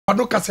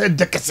pado kasa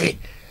dekese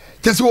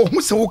tese wo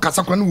hu se wo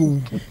kasa kwa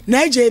no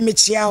na je me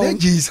chia o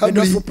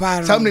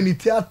samne ni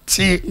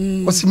tiate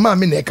o si ma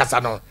me na kasa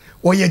no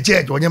o ye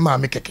judge onye ma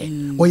me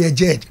keke o ye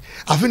judge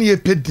afini ye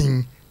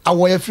pedin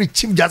awo ye free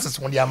chief justice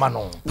won dia ma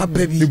no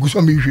papa bi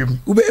guso me hwem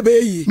ube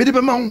yi me de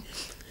be ma ho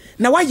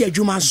na wa ye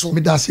adwuma so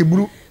me da se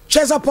buru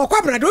cheza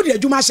pokwa brado de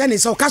adwuma hye ne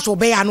se o kaso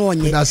be ya no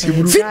onye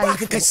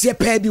feedback kese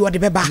pa bi wo de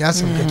beba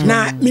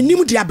na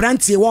minim de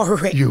abrantie wo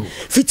hwehwe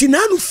fitina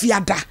no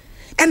fiada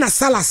e na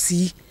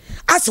salasi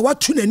ase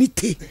watu nani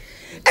te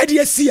e de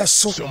asi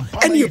yeso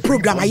ene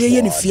program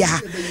ayeye ne fia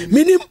ha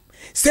minim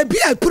se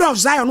bia prof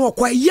Zion no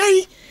kwa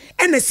yen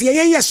ene se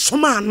yeye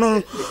soma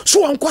no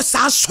so wonko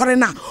sa sore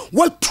na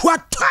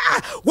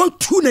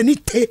watu nani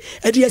te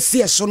e de asi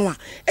yeso no a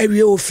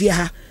ewie ofia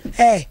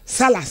ha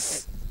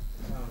salas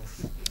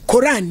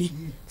Korani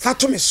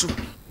fatumesu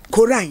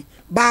Koran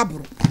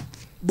Bible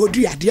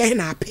bodu ya de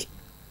na ape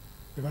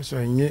e ba so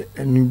nye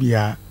enu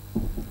bia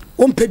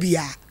ompe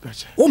bia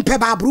ompe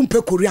Bible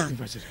ompe Koran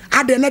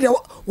ade na de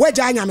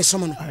waja anya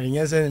mesom no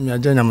anya se mi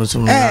aja anya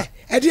mesom no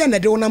e de na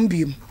de wonam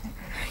biem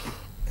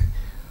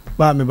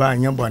ba me ba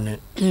anya bone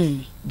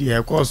de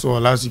e course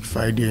last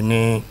Friday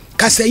ni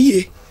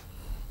kasaye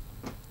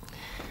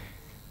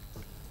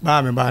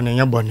ba me ba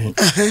anya bone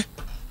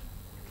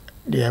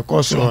the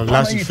course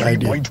last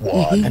Friday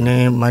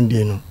and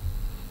Monday no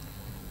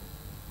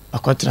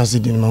akwatra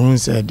sidin ma hun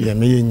said de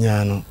me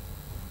nya no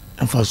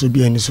amfa so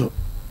bia ni so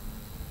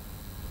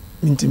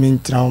mintimin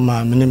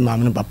trauma me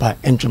ne papa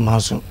entwema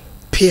so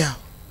pia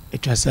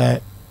etwa say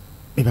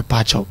me be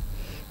pacho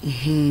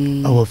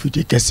awo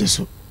fiti kese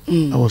so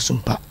awo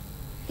Sompa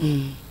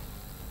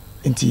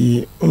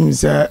enti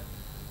unza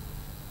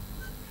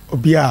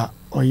obia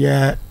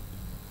oye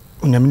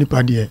unamni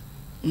pade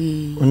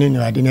unene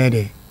wade na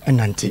de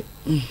enante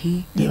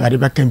de wade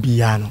bakan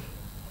biya no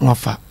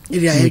wafa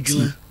iri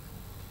ayedwa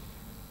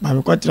ba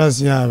me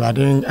kwatras ya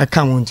wade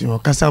aka wonti o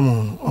kasa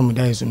mo o me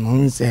dai so mo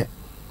nse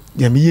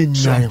de me ye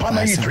nyina ya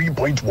kwasa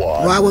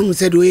wa wonu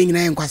se do ye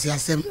nyina ya kwasa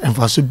asem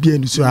enfa so bia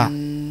ni so a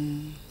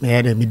me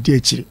ya de me di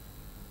akire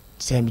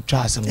se me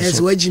twa asem so yes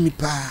waji mi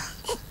pa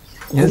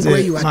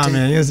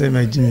yes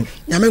ma jimi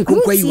nyame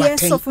nkronkwa yi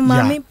waten so for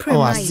mama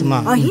primary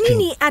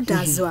ohini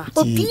adazwa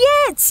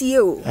obia tie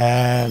o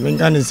me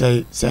ngane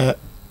se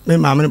me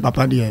mama ne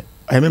papa de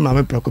me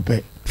mama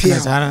preocupe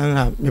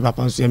na me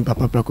papa so me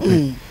papa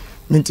preocupe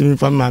mintimi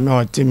fa mama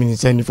o timi ni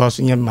se ni fa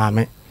so nye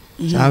mama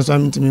so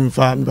mintimi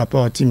fa me papa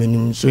o timi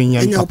ni so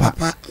nye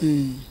papa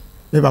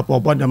me papa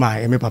obodo ma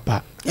me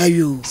papa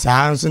ayo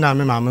so na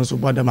me mama so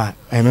obodo ma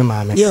me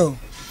mama yo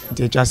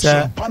de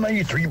chase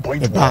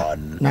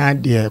na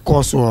de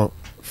course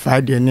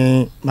Friday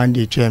ni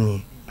Monday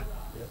twemi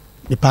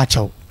de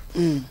pacho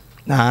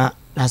na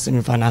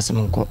asemi fa na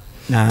asemi nko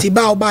na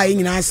tiba oba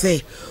yin na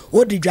say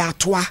odi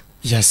dwatoa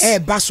yes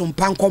ba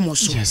Sompa Nkomo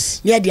so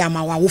ne de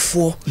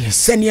amawawofo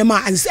se ne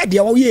ma anse de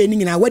wo ye ni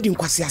nyina wadi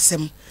nkwase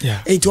asem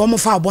enti wo mo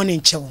fa obone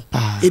nchewo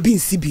ebi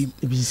nsibi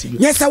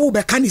nyesa wo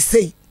be kan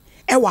sei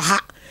e wa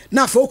ha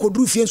na fa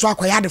okoduru fie nso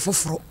akoya de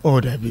foforo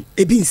dabi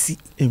ebi nsi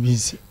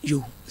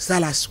yo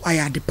salas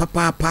waya de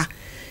papa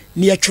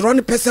ni atworo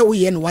ne pesa wo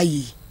ye ne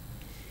waye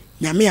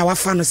nyame ya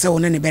wafa no se wo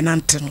ne be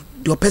nante no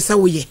de pesa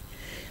wo ye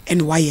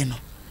ene waye no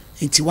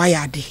enti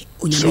waya de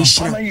onyame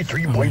hira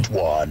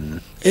 3.1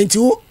 enti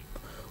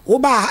wo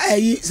ba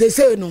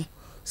se no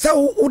se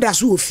wo da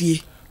so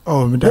ofie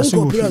me da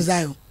so ofie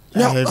Zion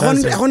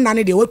hon na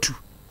ne de watu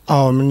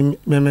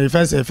me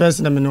first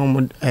na me no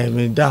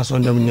me da so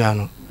ndam nya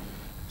no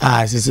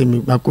se me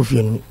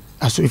bakofie no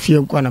aso fie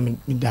nko na me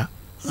da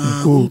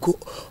nko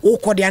wo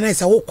kode ana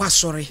se wo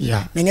kwasore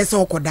na nyese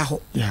wo koda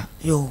ho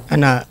yo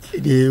ana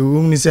de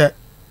wo ni se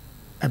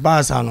e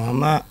ba sa no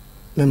ma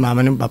me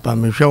mama ne papa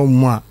me hwe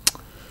mu a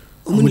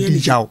omuni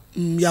jaw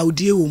ya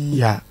odie wo mu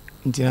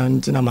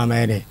ntina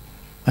mama ede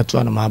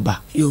atu na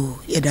maba yo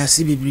ye da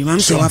si bibiri mam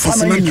se wa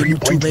fasi mam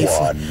YouTube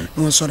ifo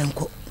no so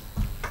renko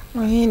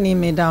ohini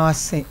me da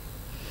wase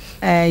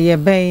ye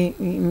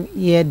ben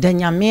ye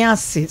danyame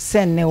ase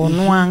se ne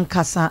ono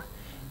ankasa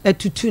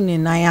etutu ni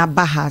na ya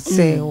baha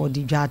se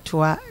odi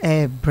dwatoa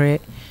bre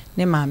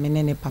ne maame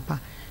ne papa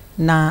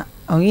na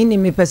ohini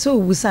me pese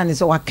obusa ne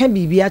se waka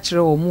bibi a kire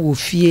wo mu wo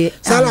fie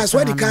sala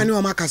so di kan ni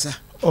o makasa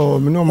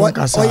me no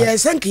makasa o ye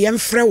senke ye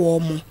mfre wo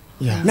mu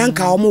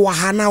nanka o mu wa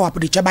ha na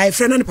wapodicha ba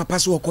efre na ne papa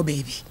so okọ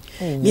baby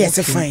ni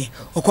yese fine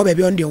okọ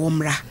baby on de wo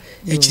mra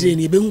e kire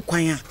ni be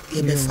nkwan a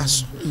ye be fa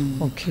so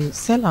okay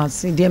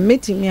sellers de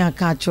metimi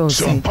aka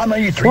chose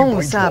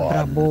won sa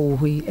brabo wo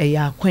hi e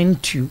ya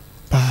kwantu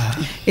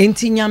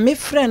enti nyame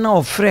frɛ na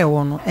ofrɛ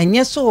wo no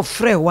enye so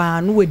ofrɛ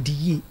wa na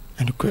wadi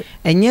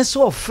enye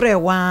so ofrɛ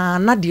wa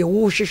na de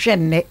wo hwehwɛ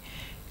nne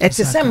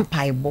eti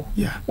sempaibo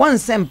wan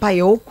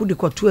sempaye okudi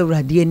koto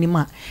awurade anim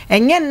a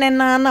enye nne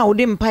na wo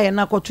de mpaye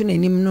na koto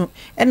nanim no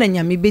ena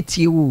nyame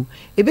betie wo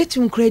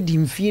ebetim kredi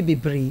mfie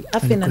bebre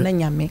afi na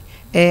nyame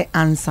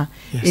ansa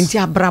enti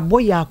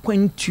abrabo ya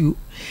kwantu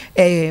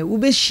wo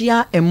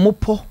behia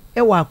emmopo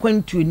wa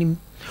kwantu anim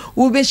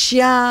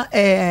wobɛhyia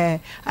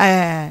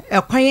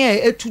ɛkwan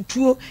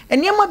etutuo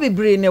enema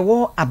bebree ne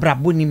wo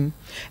abrabo nim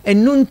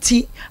enu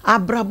nti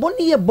abrabo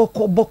ne ye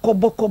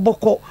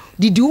boko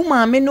didi wo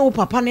maame ne wo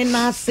papa ne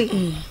naase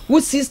wo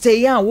sister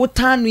ya wo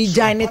tanu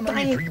igyan ne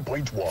tan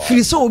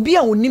firi so obi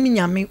a onim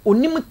nyame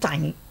onim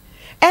tan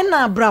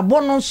ena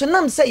abrabo no so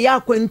nam se ya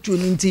akwantuo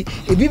nti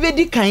ebi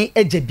bedi kan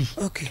ajabi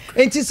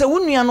enti se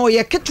wonua no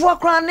ye ketwa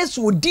kra ne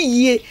so odi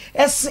yie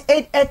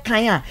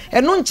kan a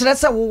eno nkyere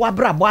se wo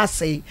abrabo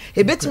asei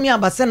ebetimi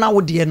abase na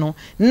wo de no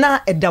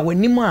na eda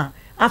wanim a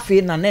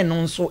afi na ne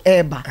no nso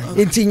eba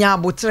enti nya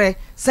abotre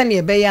se ne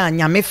ebe ya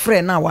nyame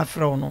frɛ na wa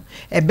frɛ no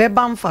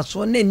ebeba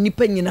mfaso na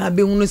nipa nyina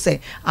be hunu se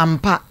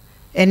ampa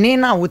ene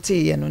na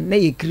wote ye no na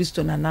ye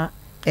Kristo na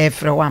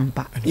frɛ wa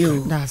ampa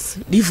that's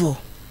divo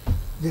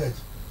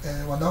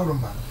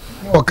wadawroma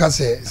o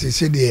kase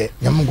se de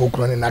nyam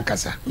ngokro ne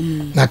nakasa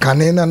na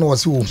kane na no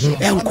se wo hu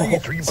enko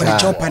o de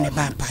chopa ne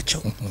ba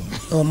pacho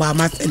o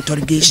mama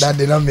interrogation that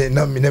de na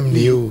me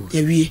ne o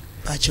ewie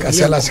pacho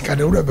kasala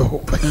sikade wo be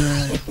ho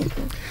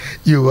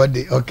you what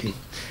the okay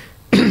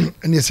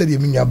and said you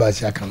mean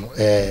about aka no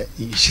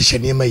hihye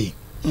ne mai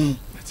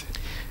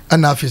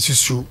ana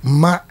afesusu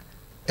ma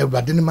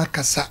ewade ne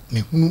makasa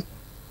me hunu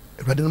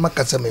ewade ne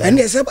makasa me and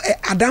say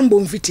adam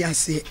bom fiti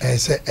ase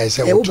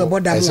ese wo be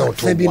boda mo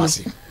fa bi no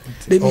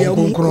baby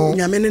o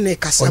nyame ne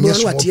kasa bo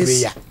no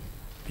atie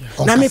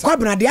na me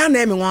kwabna de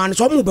ana me wan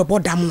so mo be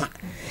boda mo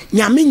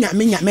nyame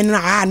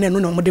na na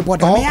no mo de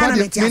boda me ana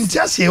me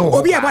tiase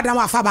obi e boda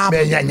mo afa ba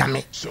be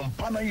nyame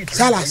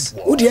salas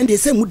wo de ende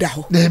se muda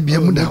ho de bia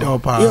muda ho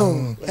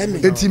yo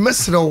eti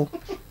mesrew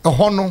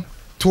ho no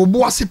to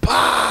bo ase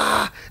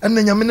pa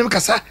ana nyame ne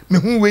kasa me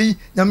hu wei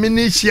nyame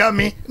ne hia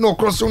me na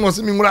okroso no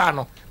se me nwura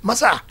no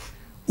masa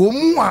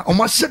omu a o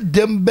ma hye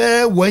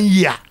dembe 1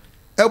 year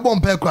e bom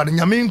pa kra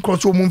nyame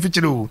nkroso omu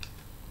mfikire o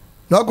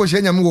na ko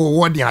hye nyame wo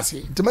wodi ase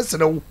eti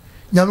mesrew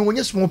nyame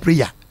wonye small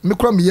prayer me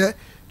kra me ye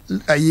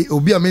ayi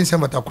obi a mense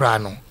matakura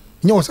no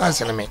nye wo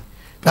sanse ne me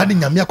na de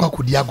nyame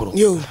akwakodie agoro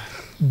yo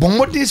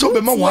bomodi so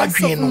be ma wa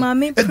adwen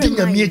no e de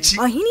nyame achi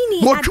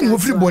mo twum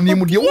ofri boni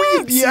mu de wo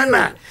ye bia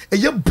na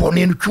eye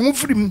boni no twum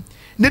ofri mu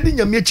na de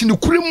nyame achi ne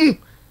kure mu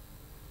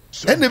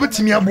e na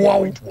betimi aboa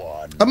wo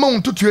ama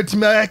wontoto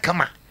atimi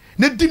kama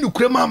na di ne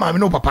kure ma ma me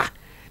no papa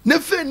na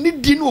fe ni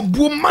di no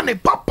obuo ma ne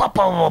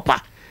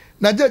papa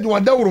na jeje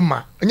wadawro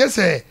ma enye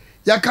se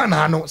ya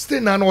kana no stay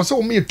na no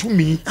so me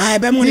tumi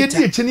be monitor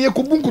ye die chene ye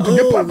kobunku to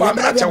de papa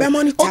me acha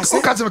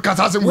o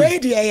kasa se we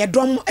de ye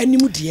dom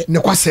animu de ne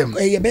kwasem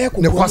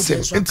ne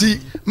kwasem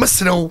enti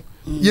mesrew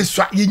ye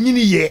swa ye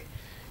nyini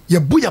ye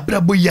buya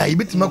brabo ya ye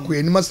betima ko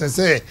ani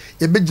masense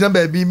ye begina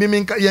ba bi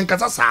me ye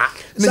nkasa sa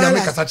ne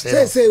nyame kasa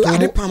che se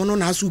ade pam no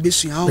na aso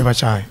besua be ba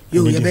chai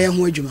yo ye be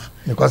ho adwuma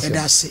ne kwasem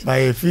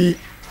by fi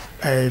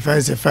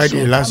first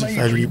Friday last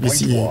Friday we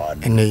see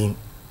and then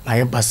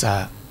I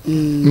basa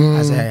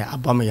asa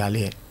abam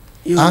yale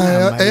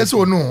yes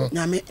or no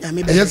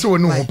yes or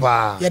no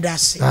pa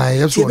yes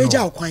yes or no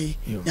beja okwan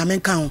nyame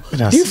nka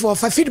ho before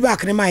for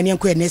feedback ne man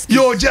enko next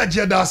yo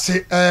judge da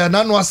se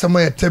na no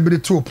asema ya tabiri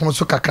to pon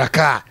so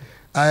kakraka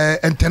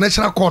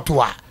international court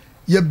wa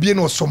ye bie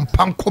no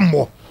Sompa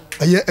Nkomo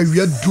ye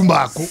awia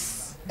dumako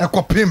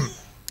ekopim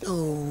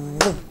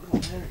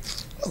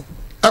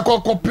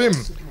ekopim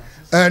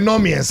no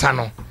me ensa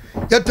no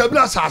ye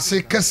tabiri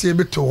asase kase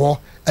bi to ho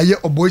eye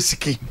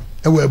oboisiki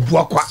ewa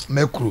abua kwa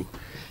makru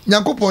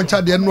nyankopon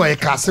cha de no e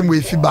ka asem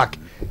we feedback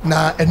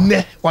na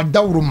enne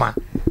wadawroma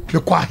be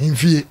kwa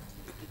hemfie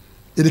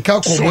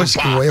edika ko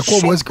boisiki wo ye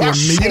ko boisiki wo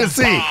me yire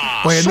se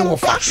wo ye no wo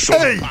fa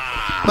hey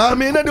ma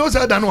me na de o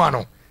sa da no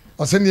ano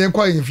o se ne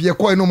kwa hemfie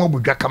ko no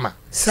mabodwa kama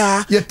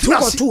sa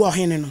tu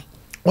ohene no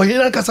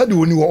ohene kasa de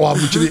oni wo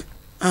abuchire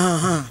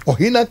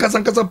ohene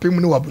kasa pem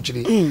ni wo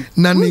abuchire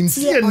na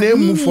nentie na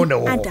emu fo na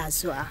wo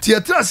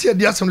tietra se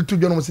de asem to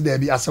dwono mo se da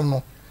bi asem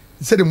no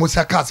se de mo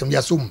sa ka asem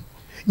ya som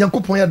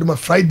nyankopon ya doma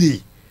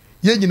Friday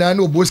ye nyina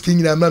na oboski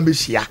nyina ma be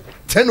hia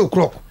 10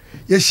 o'clock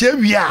ye hia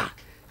wia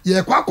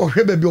ye kwa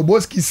kohwe ba bi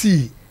oboski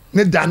si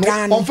ne da no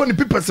onfo ne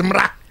papers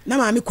mra na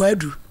ma me kwa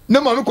adu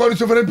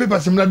so for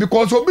papers mra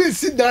because obi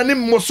si da ne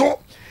moso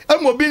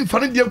am obi nfa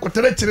ne de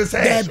kotere kire se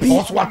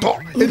oso wato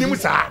enim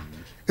sa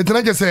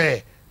etena je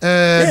se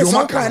do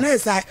maka na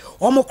sai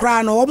omo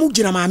kra no omo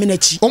gina ma me na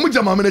chi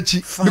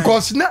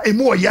because na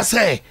emu o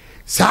yese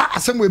sa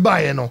asem we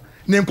ba ye no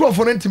ne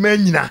nkrofo no ntima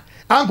nyina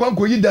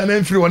anko yida na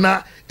mfiri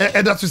wona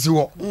eda so si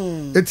wo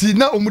eti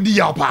na omudi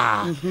ya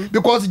pa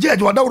because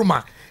judge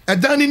wadawroma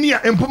edani ni a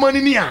empoma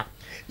ni a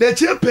na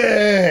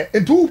chepe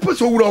etu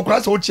peso wura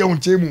okra so che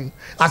wonchemu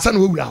asa na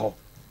wura ho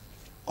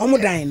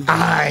omudan no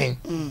ai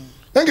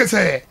nge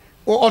se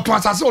oto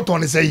asase oto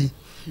ne sei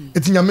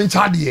eti nyame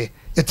nchade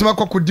yetima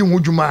kokodi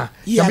hodwuma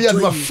ya be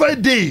ya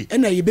Friday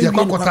ya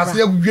kokota se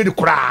ya gwie de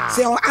kura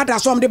se ada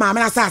som de ma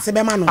me asase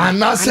be ma no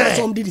anase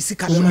som de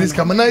sika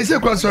na ise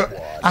kura so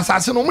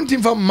asase no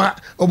muntimfa ma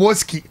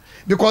oboski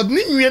because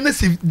ni nwie na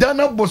se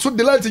dana boso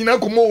de lati nyina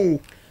komo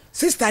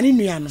sister ni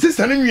nua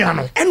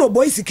no e no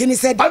boy siki ni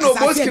said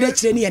asase de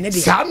kire ni ye ne de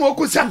sa no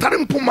ko sa tare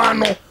mpoma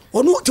no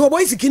onu to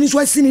boy sikini so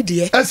asini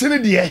de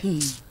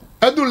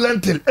adu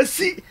lentil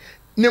asi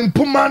ne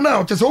mpoma na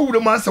o tese owure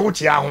ma se wo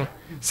chia ho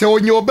se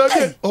onye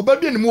oba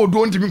bi ne mu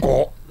odo ntimi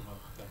ko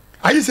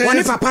ayi se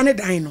oni papa ne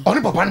dan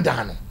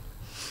no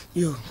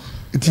yo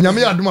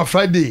itinyame ya duma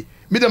Friday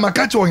me de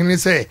makache o hene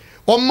se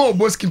o ma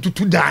oboski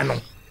tutu dan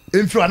no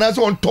emfi ana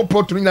se on top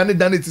pot ni na ne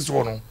dan eti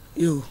so no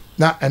yo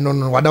na eno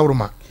no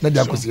wadawroma na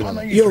dia kosi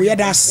no yo ya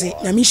da se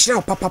na mi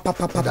hira papa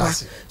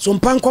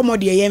Sompa Nkomo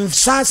de ye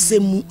mfa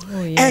asemu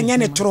enye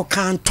ne toro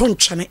kan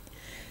tonchene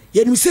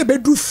ye nim se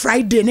bedu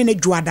Friday ne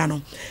dwada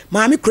no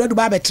maami kuradu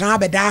ba betra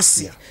be da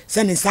ase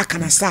se ne saka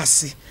na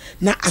sase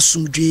na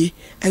asumdwe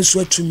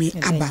enso atumi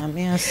aba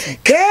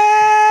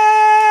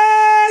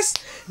case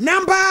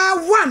number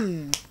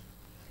 1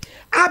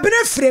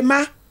 abene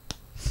frema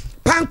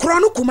pankro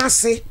no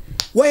kumase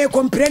we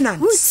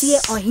complainant usie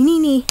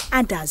ohinini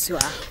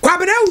adazwa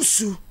kwabene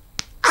usu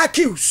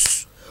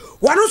accuse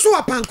wanu so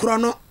wapankro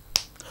no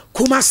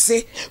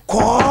kumase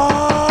court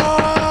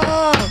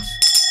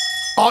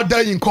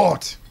order in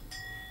court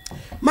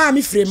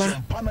Mami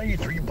frema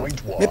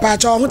me pa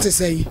cha ho te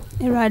sei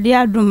Erade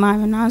aduma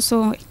na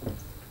so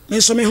me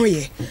so me ho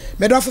ye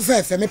me do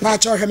fefefe me pa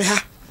cha hwe me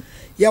ha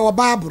ye wo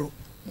Bible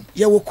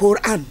ye wo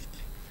Quran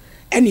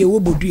ene ye wo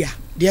bodua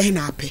de he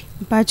na ape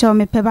pa cha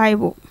me pe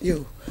Bible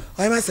yo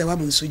o ma se wa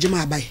bu nsu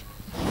jima abai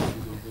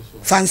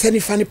fanse ni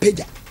fani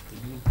peja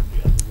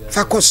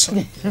fakoso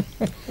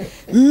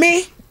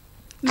me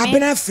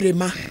abena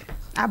frema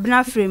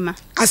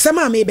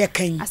asema me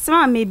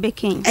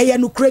beken eya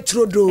no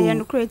kretrodo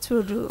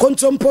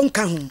kontompo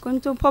nka ho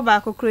kontompo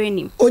ba kokoro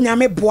enim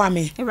onyame boa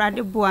me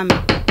Erade boa me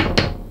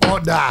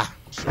order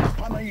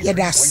ye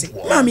da se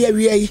ma me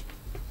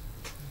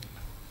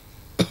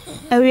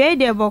awie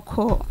de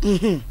boko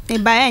e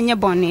ba enye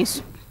bone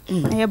so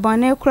e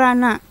bone kura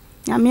na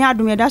nyame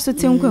adom ye da so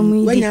tenkwamu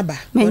yi menya ba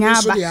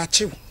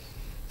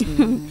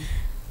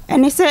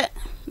ene se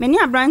meni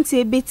abranti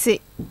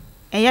ebiti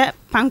eye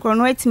pankro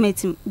no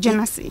etimatim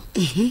genase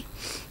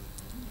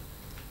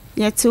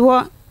yeti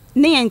wo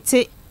ne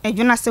yente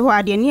edwunase ho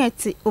ade ne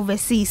yeti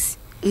overseas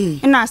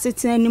ina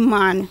asetena ni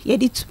man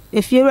yedi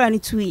efiewura ni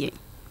 2 years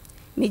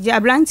meji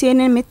abranti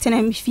ne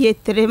metena me fie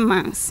 3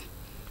 months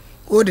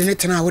o de ne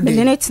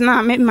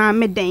tena me ma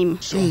me dem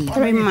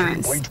 3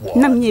 months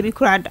na me bi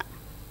kurada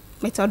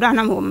metodo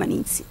na mo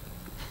maninti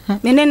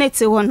menene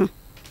te wono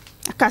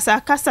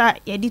akasa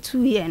yedi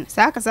 2 years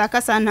sa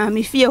akasa na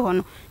me fie ho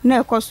no na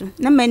ekoso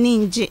na mani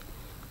nje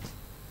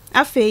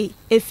afei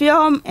efie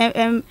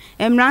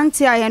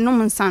emranti aye no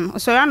mnsan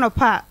osora no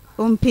pa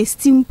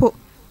ompestimpo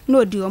na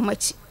odi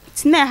omachi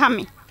tina ha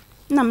me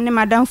na me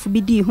madam fu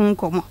bi di ho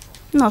nkomo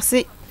na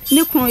se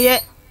ni kunu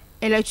ye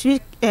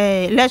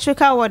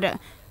electrical water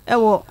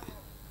ewo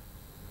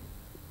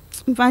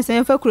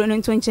mfanse fa kuro no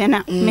ntonche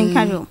na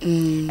menka yo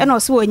e na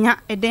so wonya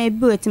edan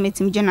bi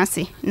otimetim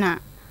genase na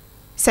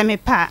se me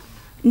pa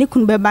ni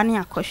kunu beba ne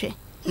akohwe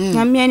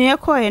na me anu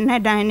ekoye na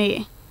dan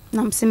ne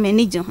na mse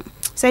manage ho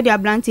said the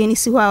ablanti ni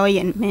si ho a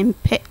oye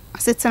mempe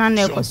asetena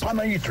na ekoso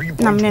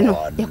na me no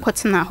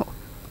yakotena ho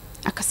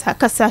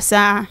akasa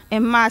sa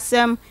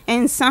emasem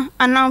ensa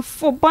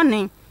anamfo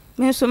bone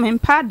me so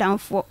mempa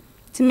danfo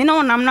ti me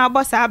no nam na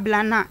abosa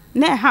abla na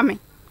ha me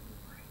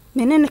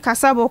ne ne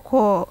kasa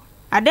boko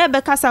ade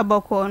be kasa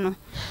boko no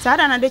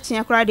sada na de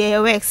chinya kura de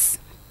wax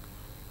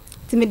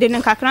ti me de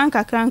ne kakran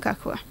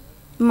kwa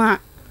ma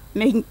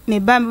me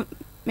ba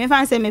me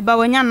fanse me ba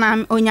onya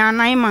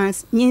 9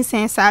 months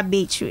nyinsen sa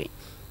beachwe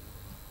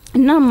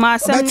na ma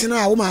sam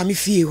obetina wo ma me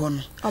fie ho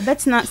no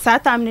obetina sa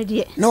tam ne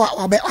de na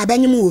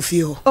abanyem wo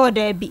fie ho o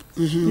da bi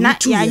na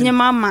ya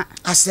nyema ma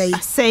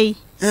asai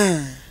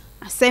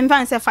asem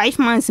fanse 5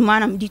 months ma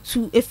na me di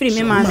 2 efiri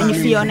me ma me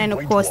fie ono ne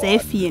course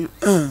efie no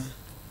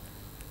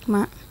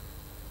ma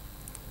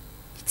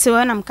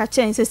so na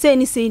mkache se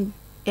ni se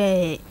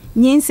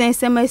nyinsen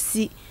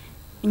semasi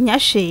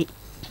nyahwe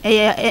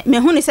me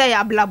hu ni say ya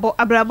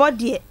ablabo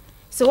de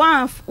se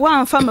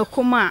wan fa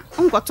makoma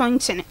nkoto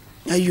nchene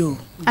ayo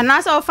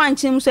anasa o fa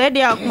nchim so e de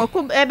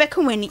makoma ebe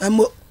kamani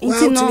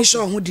inti no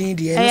so ho din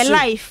de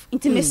life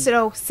inti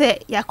mesrew se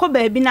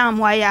yakoba bi na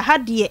amwa ya ha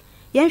de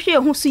yenhwe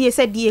hu so ye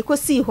se de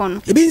kosi ho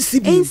no ebi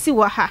nsi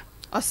wa ha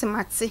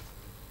osemate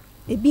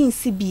ebi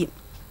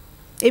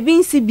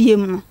nsi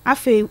biem no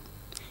afa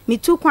mi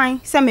tu kwan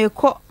se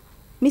meko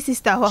mi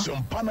sister ho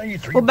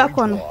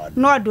obakon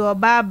no do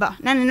obaba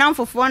na ne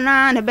namfofo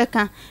na ne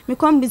beka mi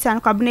kombisa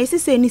no kwabena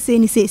sese ni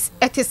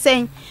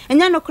etesen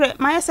enya no kre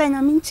ma yesa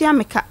nya minti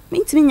ameka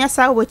minti nya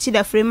sa wachi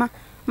da frema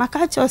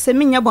maka cha se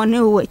minya bone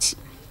wachi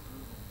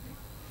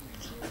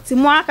ti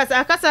mo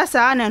akasa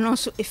sa na no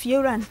so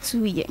efiewura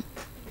 2 years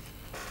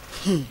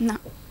na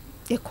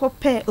e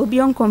kope obi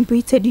on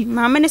completed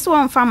ma me ne so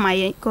on fa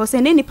maye ko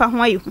se ne nipa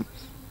ho ayi hu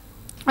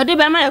ode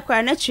be ma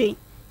yakwa na twe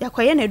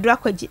yakwaye na dura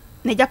kwaji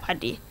na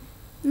japade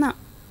na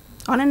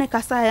ona ne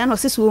kasa ya no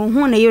sesu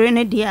hu na yere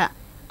ne dia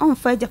on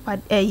fa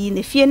japade yi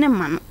ne fie ne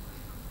ma no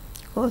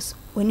cause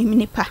oni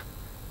minipa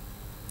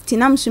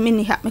tinam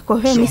sumini ha me ko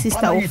he mi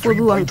sister ofo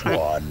bi won kan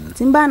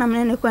timba na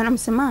me ne ko na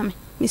mse ma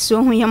me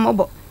so hu ye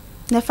mobo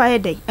na fa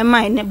yede e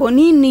mai ne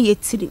boni ni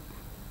yetiri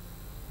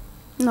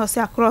no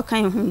se akro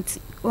kan hunti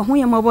wo hu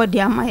ye mobo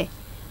de amaye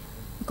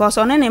because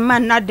on ne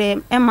man na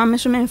de e ma me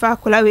so me fa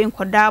akola we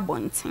nkoda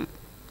abonten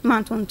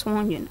man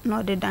tonton yen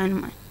no de dan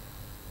man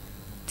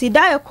ti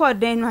da e ko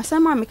den no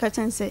asama me ka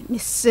chense me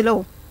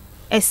slow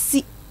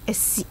esi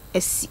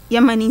ye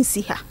mani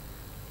nsi ha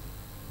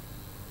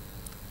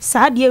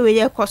saade we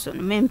ye koso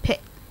no mempe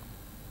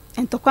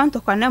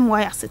entokwa na mo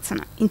ya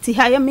setena nti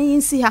ha ye me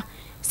nsi ha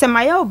se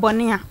maye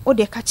obone a o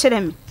de ka kire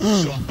me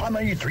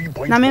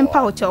na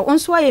mempa o cho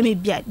onso aye me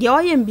bia de o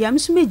ye mbia me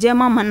so me je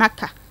mama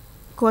naka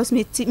because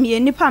me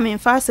nipa me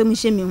fa asem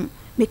hye me hu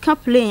me ka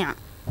play a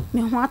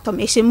me ho atom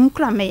e hye mu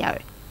kra me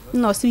yare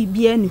no so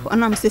bia ni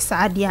onam se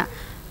saade a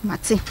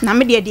mate na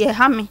me de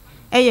ha me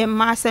eye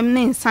ma asem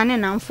ne nsane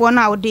na mfo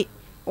na o de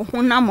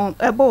ohunam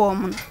ebo wo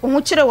mo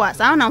ohu kire wa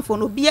sa na mfo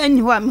no bia ni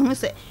ho a me hu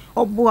se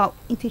obo a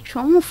nti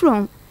twon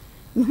from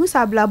me hu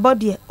sa bla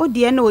body o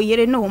de na o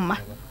yere na o ma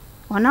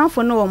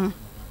onamfo no wo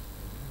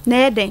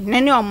na eden na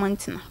ne o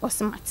montina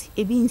osmati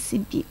ebi nsi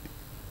bi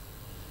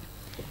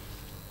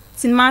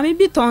tin mami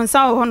bi ton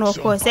sa ho no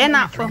ko se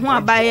na ho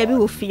abaya bi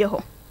wo fie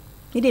ho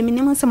ni de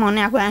minim se mo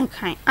na agwan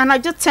kan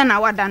anajo 10 na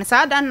wadan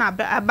sa dan na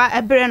aba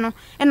ebre no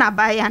na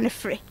abaya ne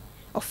frɛ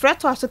ofrɛ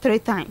to aso 3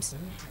 times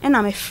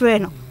na me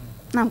frɛ no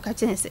na mka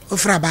chense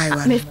ofra abaya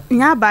wa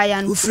nya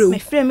abaya no me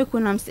frɛ me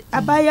kunam se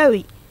abaya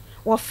we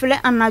wo frɛ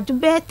anajo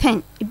be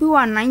 10 bi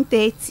wa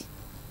 9:30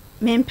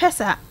 me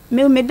mpesa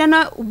me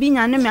dana obi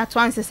nya ne me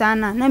atwanse sa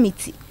na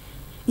meti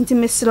nti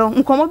me sro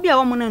nkomo bia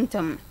wo mo no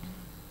ntem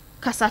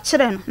kasa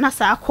kire no na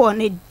sa akọ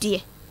ne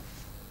de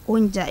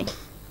onjai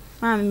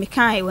ma me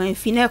kai wan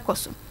fi na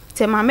ekoso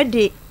te ma me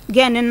de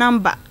gen ne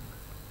number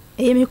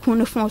e me kun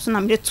ne phone so na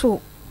me to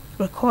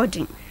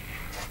recording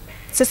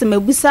sese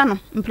mabusa no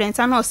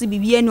mplenta na osi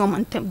bibia ni o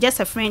ntem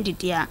just a friend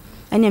dia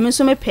ene me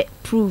so me pe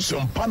prove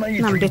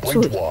na me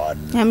to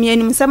ya me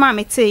anim se ma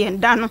me te ye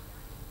nda no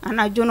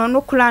anajo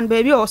no kula no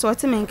baby o so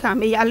te me nka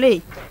me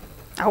yale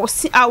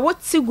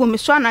awoti go me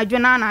so anajo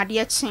na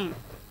ade chen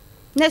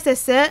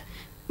necessary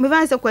me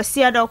van se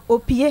kwasi ada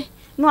opie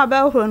no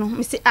abahoro no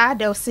me se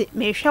ada se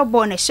me hwe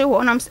bo na hye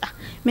wo na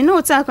me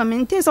no ta ka me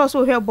nte so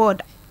hwe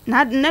board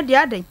na de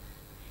adan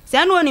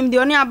se no onim de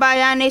oni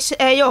abaya na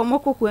eye o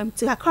mokokuam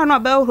ti akra no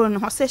abahoro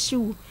no se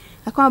hyewu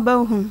akwa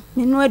abahoro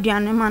me no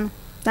aduane ma no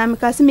da me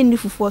ka se me ni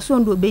fufuo so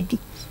ndo obedi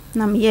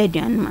na me ye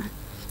aduane ma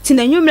ti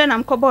na nyumre na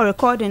mkobo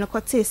recording no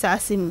kote sa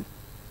asem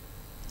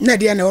na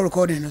de na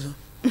recording no so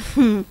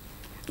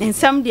en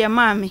sam de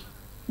mama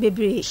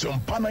bebre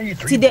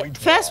ti the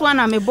first one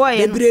na me boy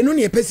bebre no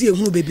ne pese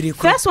ehunu bebre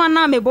ko first one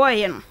na me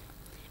boy no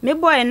me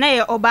boy na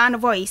ye oba no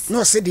voice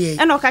no se de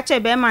e no ka che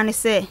be ma ne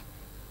se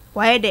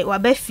wa de wa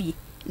ba fi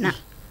na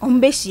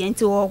ombe hie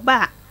nti wo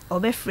ba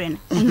obe friend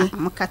na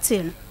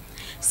makate no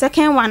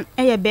second one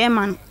e ye be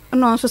ma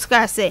no so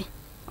ska se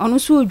onu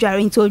so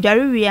odware nti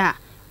odware wi a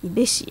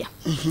ibehia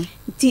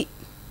nti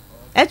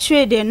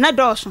etwe de na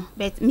dosho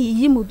but me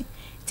yimu bi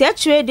ti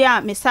etwe de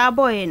a me sa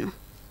boy no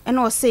e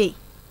no say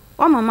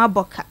wa mama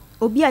boka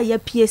obi a ya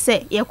pie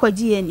se ye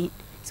kwaji ani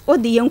o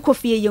de ye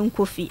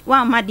nkofi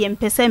wa ma de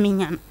mpese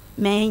menya no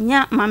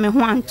menya ma me ho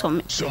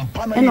antome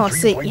e no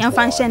say yan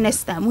function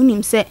next time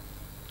unim se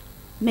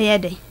me ye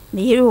de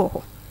me yiri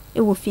ho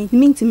e wo fi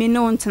minti me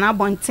no ntena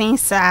bonten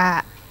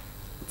sa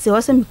ti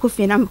o se me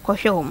kofi na me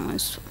kohwe wo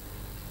monso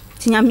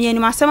tinya me ani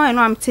masema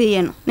no am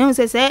teye no ne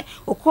se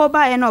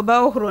okoba ye na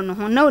oba ohoro no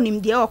ho na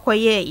onim de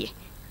okoye ye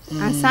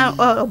ansa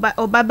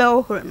oba ba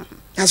ohoro no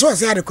aso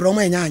se ade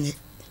kroma nya anye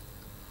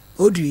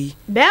odui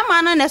be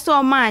ma na ne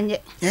so ma anye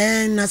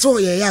na so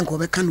ye ya nko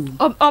be kanu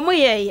omo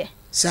ye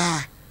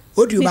sa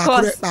odui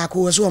ba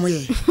ko so omo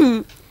ye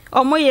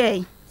omo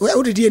ye we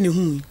odidi ne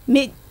hu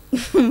me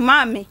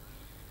mame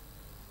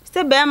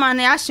se be ma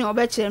na ahye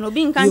oba kire no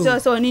bi nkan je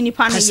so oni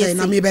nipa na ye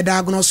na me be da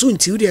agno so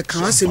nti udi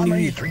kan asem ni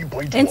wi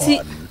enti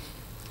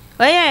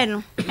oye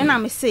no na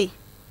me say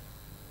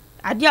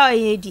ade a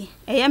oye di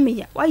eye me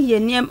ya oye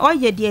ni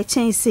oye di e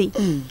chen sei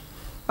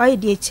oye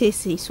di e chen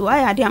sei so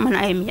oye ade ama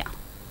na me ya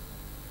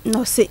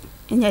no se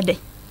enye de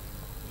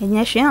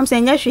enye hwe am se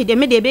enye hwe de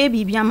me de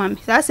baby bia ma me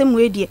sa se mu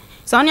edie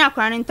so oni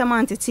akra ne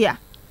ntamantete a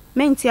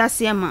menti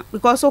ase ma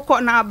because o ko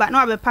na aba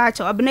na obe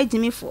patch obe na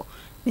jimifo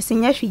me se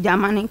enye hwe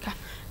jama ne nka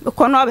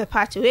ko na obe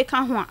patch we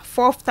ka ho a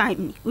fourth time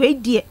ni we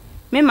die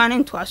me ma ne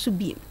nto aso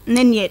bi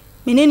na ne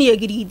me ne ye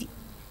giridi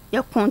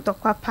ya konto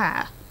kwa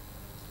pa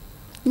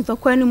nto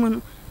kwa ni mu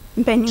no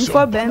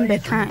mpanimfo bembe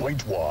kan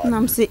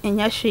na mse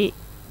enye hwe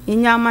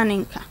enya ma ne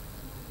nka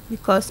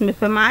because me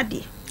pe ma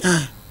ade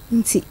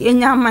nti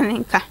enya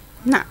maninka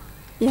na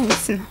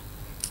yensina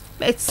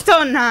but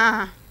still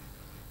na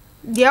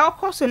de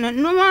okoso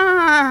no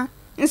ma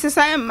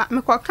nsesa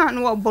me kwaka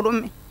no oboro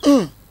me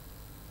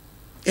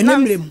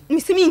enemlem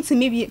misimi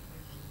ntimi bi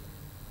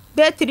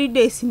be 3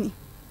 days ni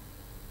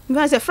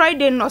because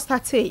Friday no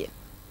start here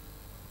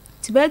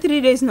ti be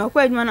 3 days no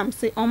kwa adwuma na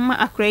mse omma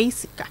akra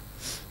isika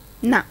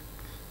na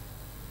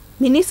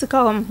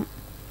minisika om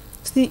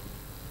si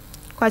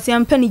kwasi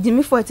ampani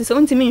jimi 40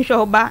 so ntimi nhwe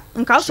oba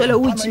nka so la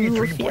wuji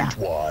wo fia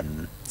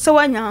so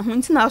wanya ho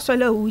nti na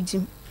asole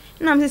awujim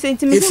na me se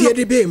nti me efie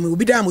de be mu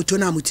obi da moto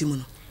na motimu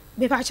no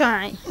be pa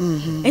chan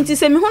nti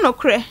se me ho no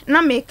kre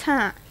na me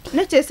ka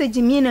na che se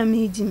jimi na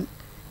me jim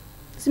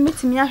si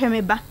metimi ahwe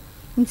me ba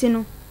nti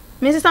no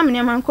me se sam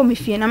ne man ko me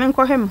fie na me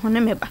nko hwe me ho na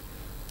me ba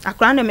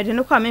akra na me de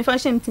no kwa me fa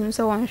hye mtim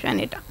se won hwe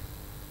ne da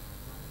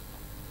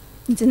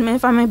nti me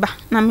fa me ba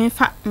na me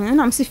fa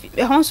na me se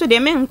fie ho so de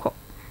me nko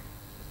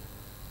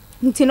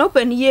nti no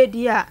pa ni ye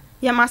di a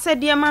ya ma se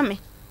de ma me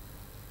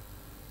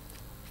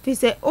fi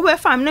se obe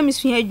fam na me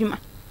sua adwuma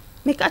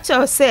me ka che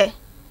o se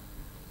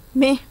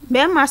me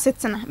be ma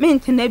setena me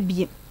ntena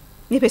bie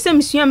me pese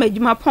me sua ma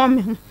adwuma pon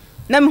me ho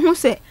na me ho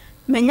se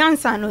me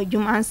nyansa na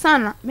adwuma ansa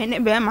na me ne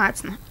be ma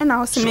atena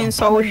na o se me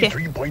nso wo hwe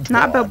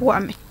na abebo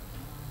ame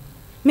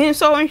me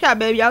nso wo hwe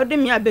ababia wo de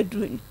me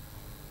abeduru ni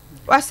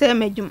wa se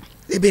me adwuma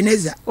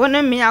Ebeneza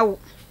wona me awo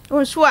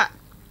o so a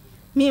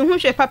me hu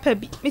hwe papa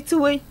bi me ti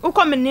we wo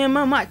ko me ne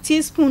ma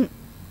teaspoon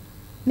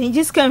me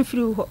just can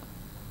free ho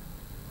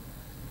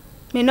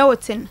me na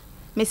wotin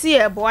me si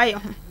e boa ye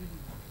ho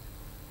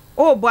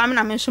o boa me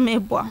na me so me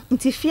boa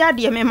nti fia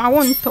de me ma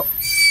wonto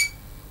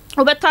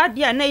obeta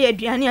de na ye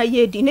aduane a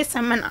ye di ne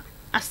semana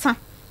asa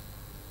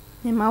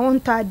me ma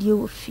wonto de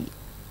wo fi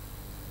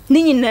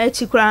ni nyina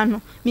achi kra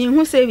no me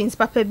hu savings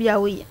papa bi a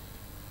wo ye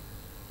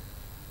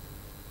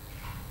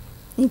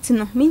nti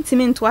no me nti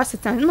me nto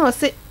asetan no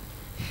se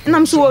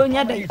nam so wo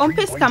nya den on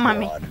peska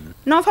mame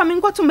na fa me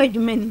nkoto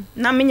madwumani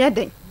na me nya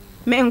den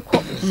me nko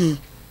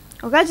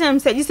Ogajem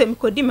said you say me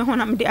kodi me ho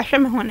na me de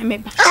ahwe me ho na me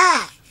ba.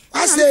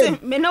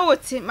 Wase me no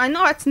woti, ma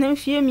no wat na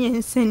mfie me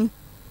nsani.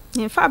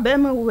 Ye fa ba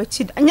ma wo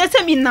wachi da. Anya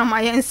se mi na ma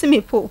ye nse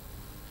me po.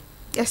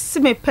 Yes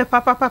me pe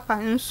papa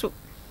nso.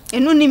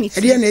 Enu ni mi.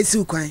 E de na esi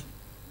ukwan.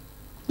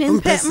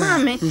 Mpe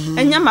mame,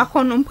 enya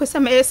makono mpo se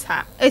me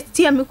esa.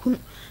 Etia me kunu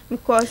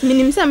because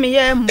minim se me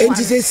ye mo.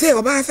 Enti se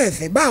oba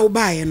fefe ba wo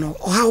ba ye no,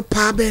 o ha wo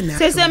pa ba na.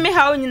 Se me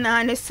ha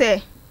onyina ne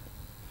se.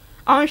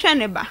 Onhwe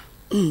ne ba.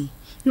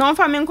 No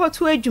fa me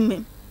nkoto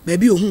adwuma.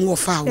 Baby ohun wo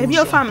fa wo. Baby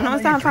o fam no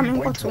stand fam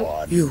nkoto.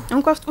 Yo.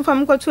 Nkoto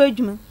fam nkoto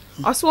adwuma.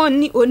 Oso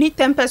oni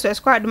 10 pesos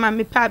squad ma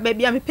me pa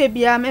baby a me pa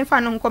bia me fa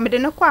no nkomede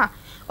ne kwa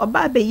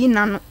oba ba yi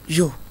na no.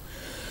 Yo.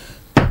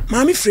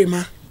 Mami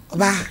frema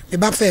oba me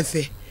ba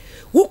fefe.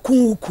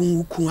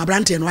 Wukun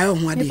abrante no ayo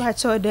ho ade. Me ba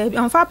cho de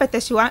on fa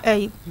petesi wa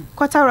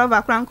quarter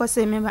rubber kran ko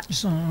se me ba.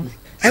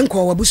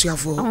 Enko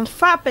wabusuafo. On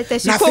fa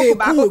petesi ko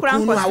ba ko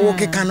kran ko. Na wo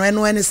keka no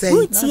eno ene sei.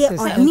 Utie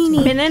onini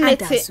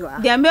menenete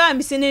de me wa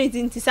misini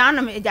nti sa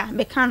na me ja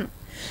me kan.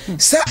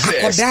 Se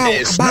akoda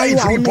abayo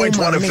a wo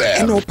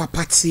eno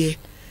papa tie.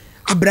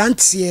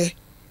 Abrante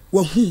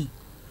wa hu.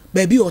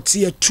 Baby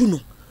otie tu no.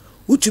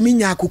 Utumi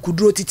nya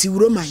akukuduro titi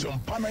wuroman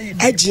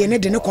agye ne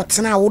de ne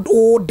kotena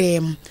wo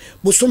dem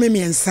bosome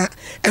miensa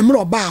emre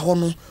oba ho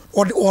no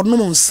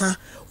odnom nsa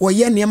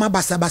woye niam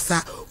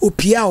basabasa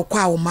opia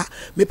okwa awoma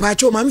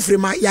mepaache o ma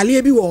mfrema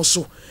yale bi wo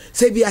so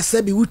se bi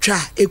asabi wutwa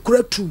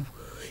ekuratu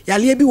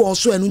yale bi wo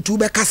so enu ntu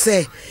be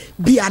kase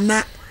bi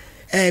ana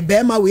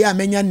bema we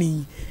amenya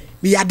ni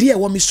mi yade e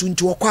wo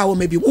misunti okwa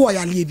awoma bi wo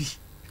yale bi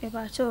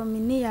Eba cho mi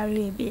ni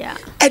yare bia.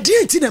 Edi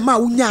enti na ma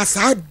unya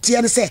asa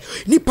de ne se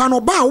nipa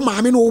no ba wo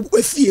maame no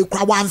afie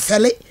kwa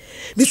wanfele.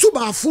 Ni so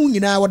ba fu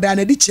nyina wo da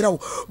na di kire wo.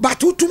 But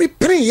utumi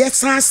pren ye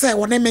san se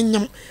wo ne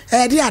menyam.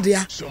 Edi ade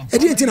a.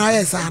 Edi enti na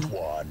aye sa no.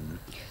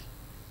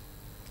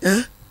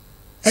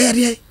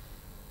 Edi.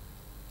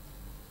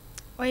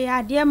 Oya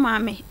ade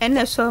maame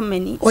ene so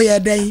mani. Oya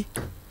dai.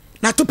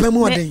 Na to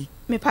pamu odan.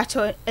 Me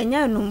pacho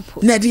enya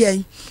numpo. Na de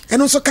en.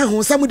 Eno so ka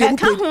ho samu de mu.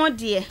 Ka ho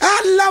de.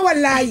 Allah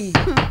wallahi.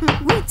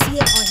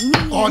 Utie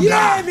onini.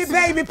 Yeah, me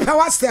baby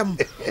pawasem.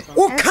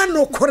 O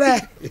kano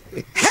kore.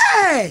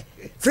 Hey,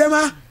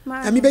 frema,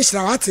 ami be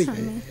hira wate.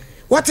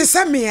 What is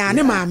me a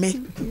ne maame.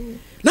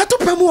 Na to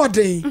pamu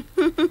oden.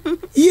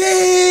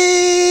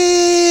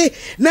 Yeah,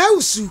 na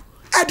usu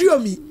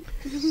adiomi.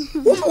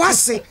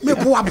 Wase me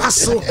po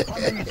abaso.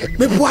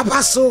 Me po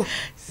abaso.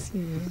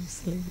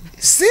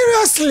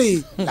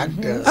 Seriously.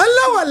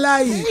 Allah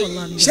wallahi.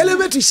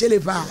 Shelebe to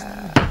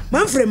sheleba.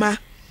 Man frema.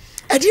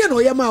 Edi no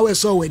ye ma we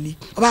so wani.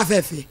 Oba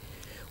fefe.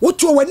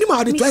 Wotu wani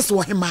ma de twice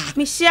wo hema.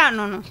 Me hia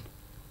no no.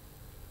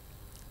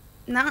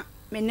 Na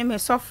me ne me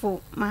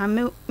sofo, ma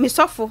me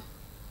sofo.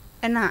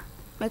 E na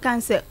me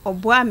kan se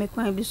oboa me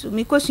kwan bi so.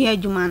 Me kosu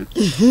adwuma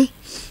no.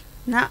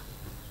 Na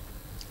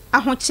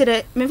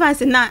ahokire me fan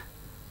se na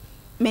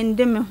me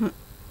nde me ho.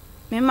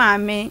 Me ma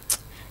me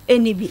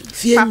enibi.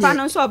 Papa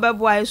no so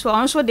obeboa so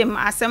on so de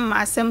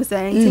asem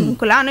say ntim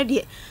kula no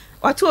de.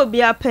 Oto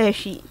obi apa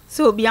hwi.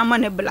 So obi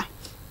amane bla.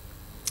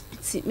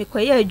 Si me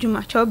koye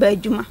adwuma, choba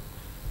adwuma.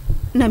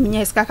 Na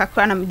minya ska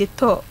kakra na me de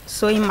to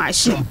so in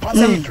machine.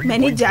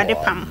 Many jade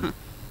pam ho.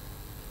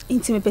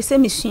 Inti me pese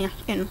me sua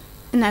eno.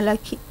 Na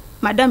lucky.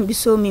 Madam bi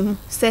so me mu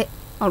se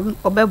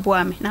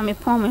obeboa me na me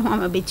pon me ho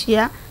ma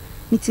bechia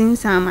mitin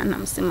sama na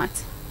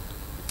msemati.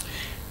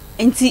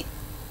 Inti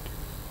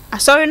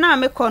asori na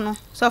me kono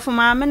so for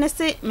ma me ne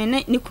se me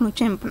ne ni kunu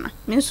twempna.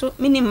 Me nso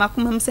me ni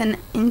makoma se na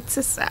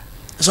ntisa.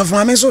 So for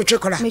ma me so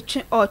twekora. Me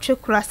twe o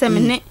twekora se me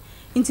ne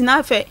inti na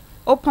afa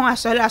open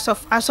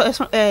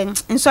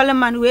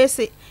Solomon we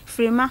say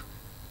Frima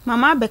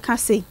mama beka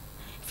say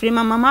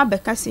Frima mama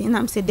beka say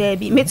na say there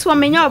be me to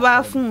menya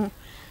oba fun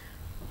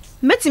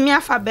metimi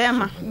afa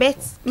bema bet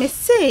me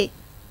say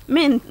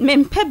men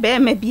pe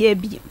bema bia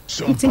bi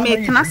nti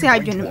me kana say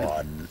adwene me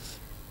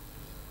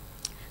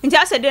nti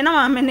ase de na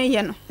mama ne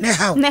ye no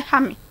ne ha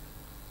me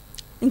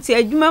nti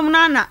adwuma mu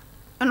na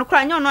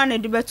anokra nya ono na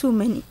de betu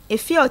mani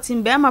efi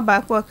otim bema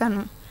ba ko ka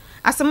no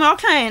asem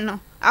okan no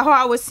aho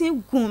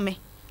awosin gume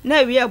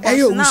na wi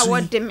ebo na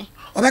wode me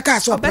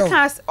obeka so pe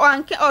o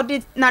anke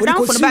odi na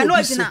down for ba no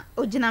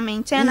ogina me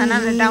nchen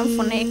na down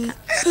for na eka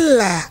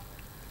la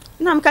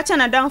na mka cha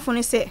na down for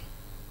ni se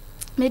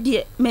me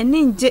die me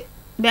ninje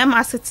be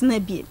ma setena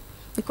bie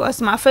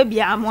because ma fa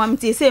bia am am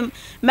ti se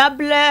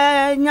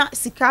mabla nya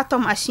sikato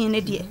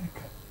machine die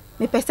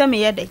me pese me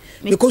yede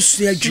me ko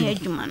su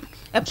adwuma no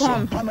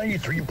epon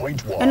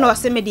eno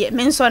se me die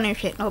me nso ne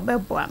hwe na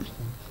obebo am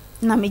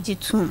na me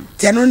gitum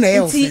te no na e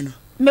ofe no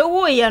me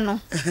wo ye no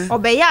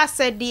obeya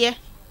asede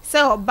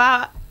se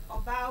oba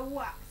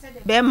wo se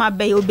de be ma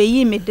be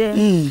obeyi me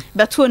de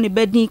beto ne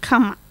badin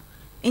kama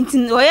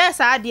nti oye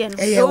sa ade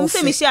no o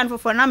se me hia no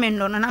fofo na me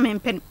no na me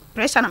pen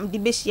pressure na me de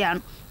be hia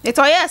no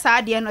eto oye sa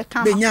ade no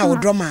kama benya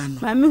odroma no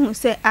ma me hu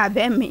se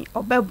abe me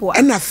obebo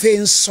na fe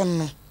nso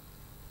no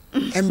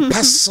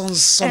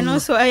empasson eno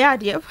so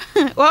ade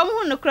wo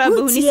mu no kra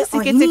be hu ni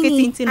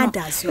sikete no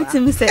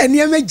utimi se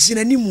ene ma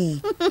gina ni mu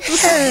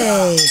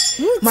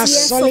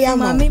masole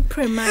ama mami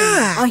prema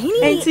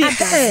ohini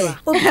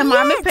adaswa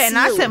mami pe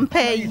na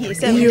sempa yi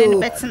se me de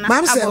betena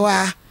mam se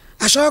wa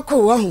ashoko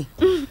wo hu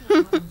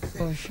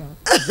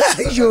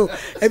yo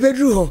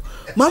ebedru ho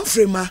mam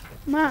frema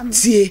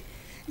tie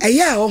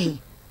eya ho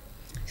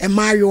e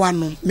maayoa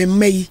no me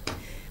mai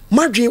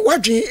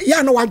wadwen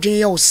ya no wadwen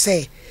ye o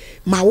se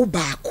ma wo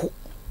baako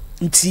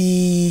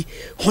nti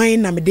hwan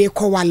na me de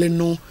kwale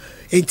no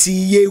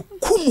nti ye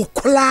kumu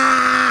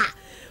kla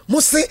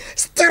mo se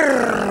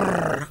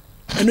stir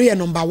eno ye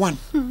number 1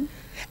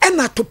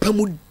 ena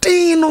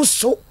topamudin no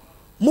so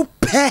mo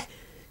pe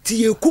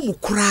ti ye kumu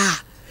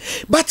kra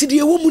but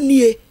de wo mu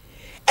nie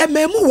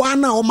ememu wa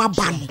na o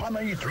maba no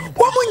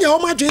wo mu nya o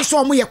madwen so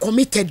o mo ye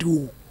committed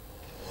o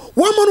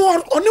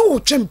woman oni wo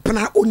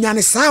twempena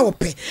onyane saa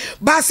ope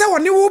ba se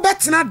woni wo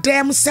betena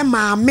dem se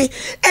maame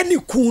eni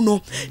ku no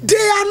they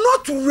are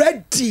not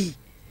ready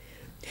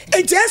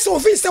ejese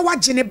ofi se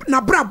wagene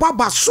na bra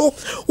baba so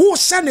wo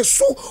hye ne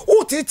so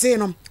wo tete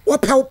no wo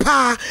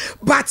pa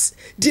but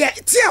de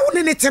tie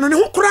wo ne teno ne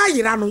ho kura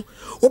yira no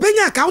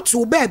obenya ka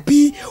utu ba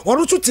bi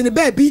onu to tene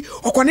ba bi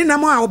okone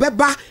nam a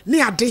obeba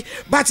ne ade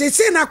but it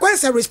say na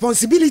kwanse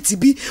responsibility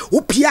bi wo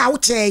pia wo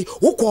chei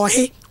wo ko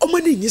he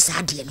omani ni sa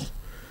ade no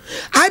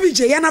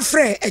abije yana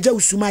frɛ eja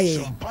usuma ye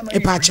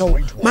epa chew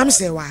mam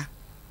se wa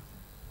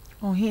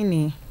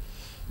ohini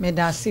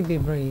medasi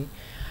bebre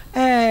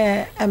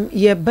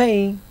ye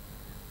bai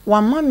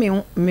wa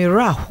mama me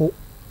raho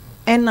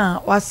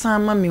ena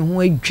wasama me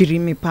ho adwiri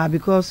me pa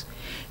because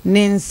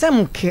ne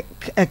nsem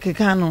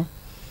keka no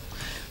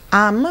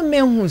ama me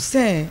hu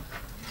se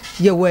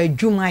ye wa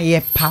adwuma ye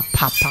pa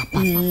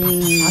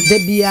da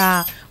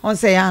bia on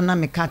se ya na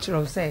me ka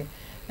kiro se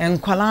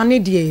enkwala ne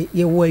de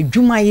ye wa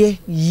adwuma ye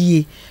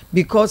yie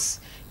because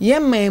ye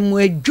memu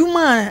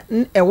adwuma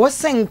e wo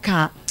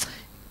senka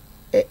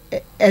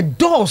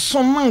do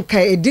so manka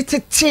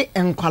editete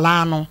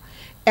enkwala no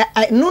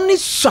no ni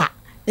swa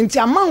nti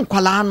ama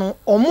nkwala no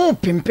omo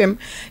pimpem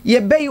ye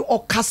bei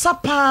okasa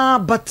pa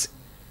but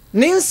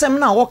ninsem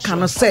na wo ka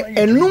no se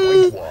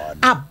enum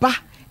aba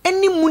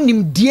enimu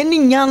nimdie ni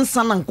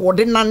nyansa na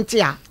nkode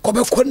nante a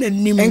kobekọ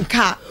nanim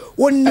enka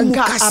wonimu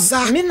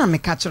kasa me na me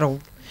ka kire wo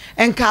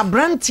enka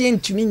brantie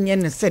ntumi nye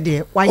ne se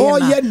de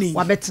waye na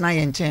wabetena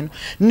ye nchen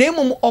na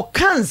emum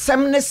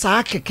okansem ne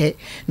saa keke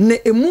na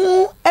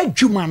emu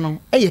adwuma no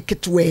eye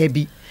ketwa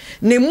bi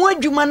na emu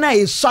adwuma na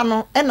eso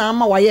no e na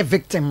ama waye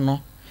victim no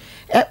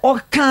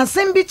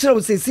okansem bi kire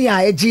osesi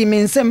a egi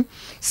mensem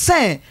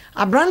se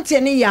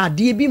abrantie ne ya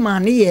ade bi ma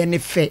ne ye ne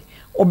fe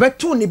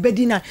obeto ne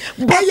bedina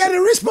but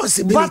your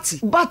responsibility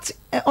but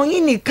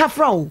onyi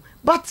kafra o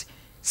but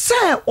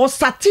say o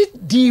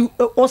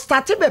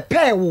started be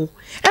pay wo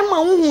e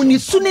ma hu ni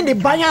su ne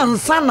baya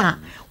ansana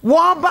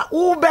wo ba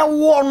wo be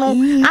wo no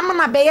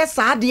amana be ye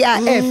saade a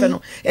efe no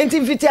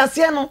enti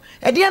mfitiase no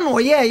e de no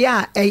ye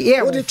ya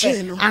ye wo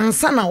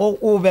ansana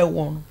wo be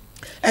wo no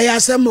e ya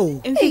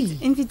samo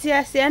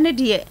mfitiase ne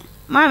de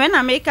ma me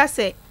na make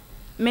say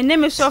me ne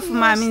me sof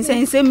ma me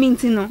nsense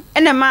minti no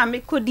e na ma me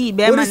kodi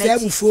be ma na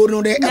ti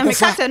no de e me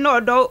ka say no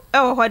do e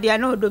ho dia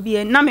no do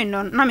bi na me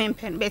no na me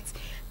pen bet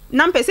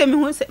na mpese me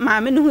hu se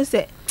ma me no hu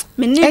se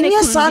me ne ne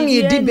ku san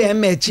ye di be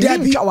ma chi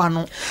ntwa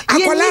no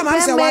akola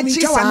ma se wa mi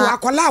ntwa no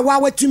akola wa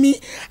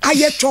watumi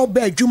aye twa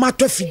ba adwuma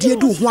to fidie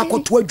du ho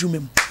akoto adwuma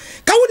mu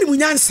ka woni mu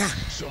nyansa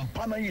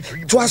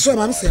to aso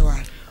ma se wa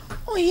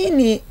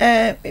ohini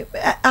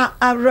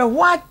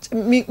what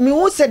me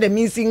who said the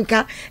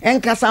misinka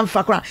enka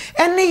samfakra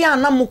ene ya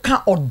na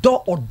muka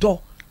odo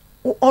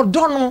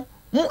no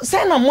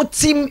say na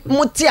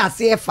muti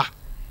ase efa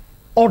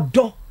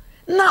odo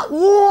na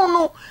wo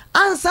no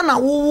ansa na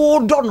wo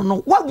do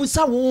no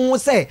wabusa wo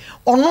say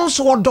ono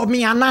so odo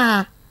me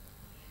ana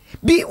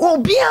bi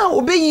obi a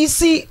obeyi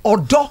si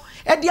odo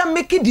e dia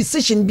make a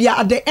decision be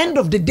at the end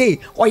of the day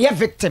or your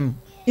victim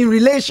in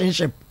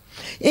relationship.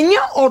 In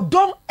your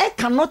odo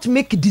cannot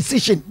make a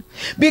decision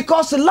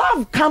because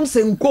love comes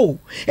and go.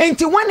 And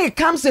when it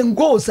comes and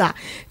goes,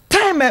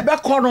 time e be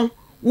kono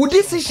wo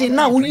decision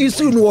now you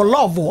see no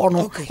love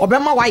no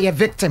obema why a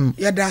victim.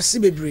 Ya da si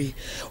bebre.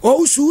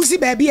 O su si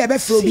baby e be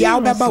fro bia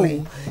wo beba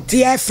wo.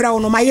 Ti e fra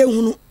no maye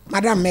hunu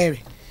Madam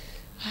Mary.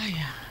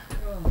 Aya.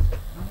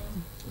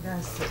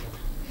 That's it.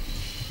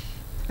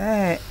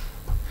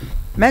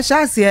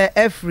 Meshas here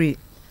every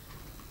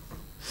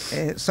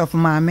soft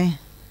mame.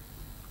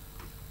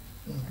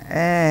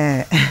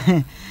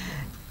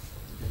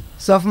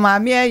 Soft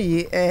mame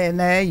yi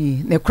na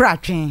yi ne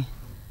kratwen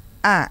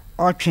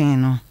otwen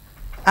no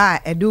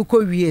edu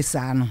ko wie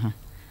sa no ho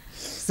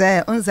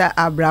se unza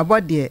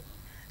abrabo de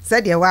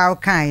se de wa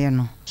kan ye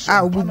no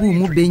obubu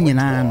mu be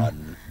nyina no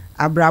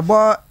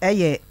abrabo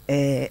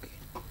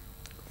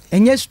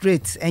enye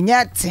straight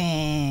enye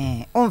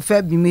ten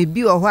onfa bi me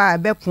bi oho a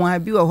be kon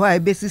bi oho a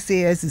be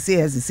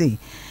sise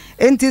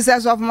enti se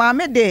soft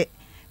mame de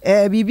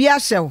bibia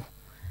hyew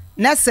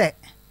na se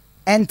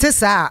enti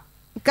sa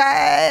ka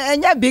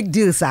enye big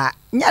deal sa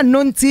nya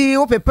nonti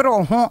wo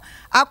pepere ho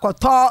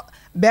akoto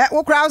be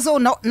wo kra so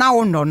na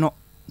wo no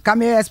ka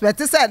me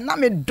expect say na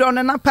me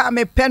don na pa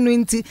me penu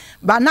nti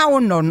ba na wo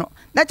no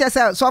na che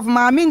say so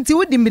ma me nti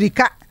wo di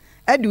mirika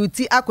ade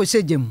uti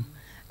akohyegem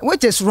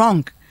which is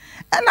wrong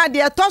and na de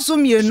toso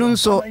mienu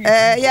nso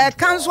ye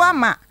kanso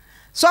ama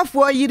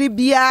sofo yiri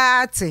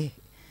bia te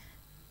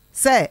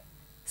say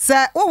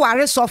wo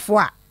ware sofo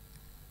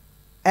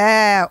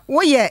a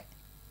wo ye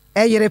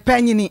yire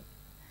panyini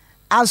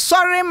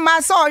asori ma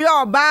so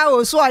yo ba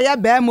o so ye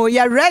ba mo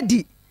ye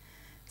ready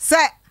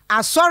say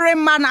asori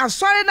man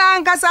asori na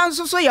nkasa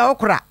nsuso ye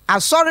okra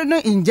asori no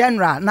in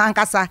general na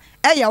nkasa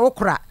ye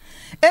okra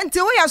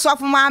enti wo ye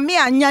sofo maame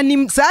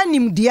anyanim sa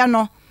nim die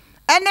no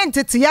ene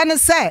ntete ye ne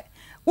se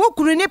wo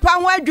kuru nipa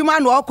ho adwuma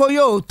no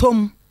okoyo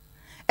otom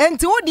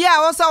enti wo die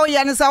a wo sa wo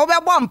ye ne sa wo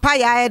bebo mpa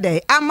ya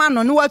ede ama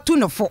no ne watu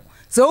ne fo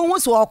se wo hu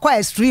so okwa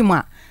extreme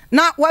a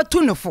na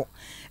watu ne fo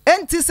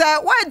enti se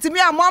wantimi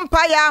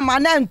amompa ya ama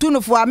na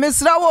ntunufo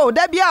amesra wo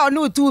da bia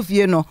onu tu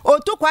fie no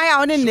otu kwan ya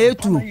oni na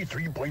etu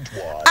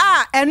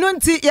enu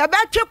nti ye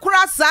betwe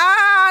kura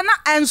saa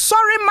na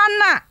ensori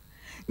mana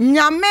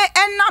nyame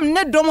enam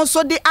ne dom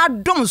so de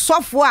adom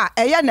sofo a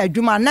eye na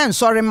adwuma na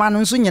ensori man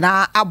nso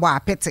nyina abo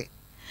apete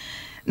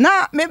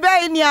na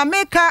mebe ni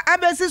ameka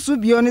abesi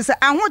subio ni se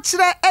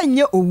ahokyere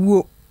enye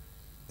owuo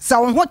sa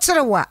wo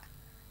hokyere wa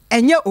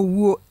enye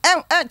owuo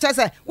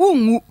chese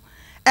wunwu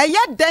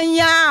eye dan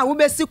ya wo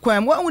besi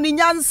kwam wo ni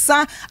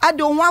nyansa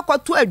ade ho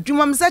akwato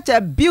adwuma m such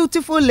a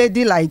beautiful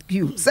lady like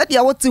you said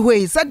ya what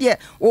way said ya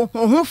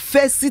ho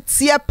face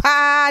tie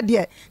pa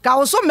de ka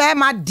wo so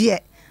mema de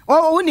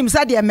wo nim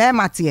said ya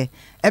mema tie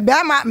e be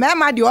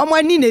mema de o mo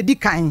ani na di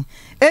kan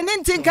eni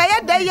ntin ka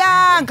ye da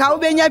ya nka wo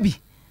benya bi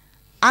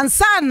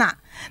ansana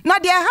na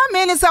de ha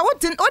me ni sa wo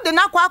de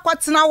na kwa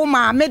akwatena wo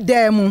ma me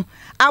da mu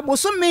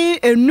aboso me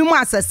enum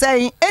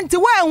asesen enti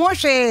wo ho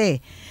hwe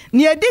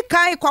ni edi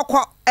kan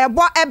kokko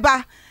ebo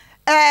eba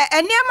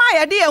eniema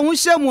ya de ehu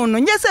hyemu no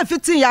nye se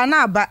fitin ya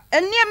na aba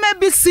eniema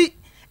bi si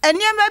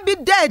eniema bi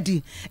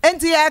daddy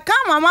enti ya ka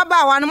mama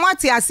ba wa no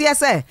mate ase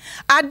se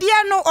ade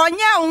no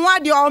onye ho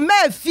ade o ma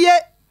afie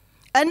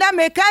ena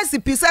me kan si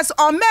pieces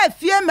o ma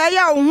afie me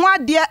ya ho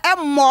ade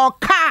emmo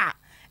ka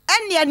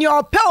ene ni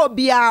ope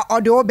obia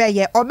ode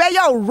obeye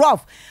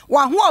rough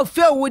wa ho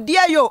ofe wudi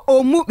yo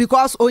omu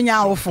because onya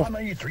awofo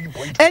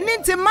eni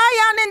nti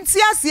maya ne nti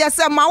ase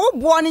ese ma wo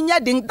bo ne nya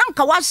den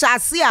danka wa hya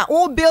ase a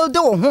wo build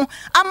wo ho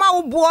ama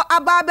wo bo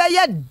aba be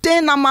ye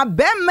den na ma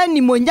be ma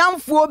ni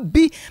monyamfo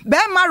bi be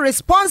ma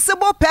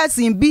responsible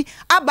person bi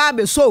aba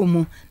be so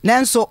mu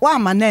nenso wa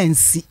ma na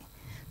nsi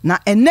na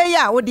ene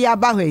ya wo de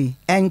aba hoi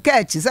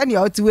enka chi se ne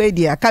o ti we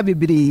di aka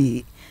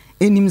bibiri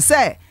enim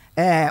se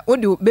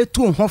odi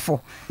betu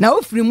hofo na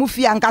ofiri mu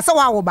fia nkasa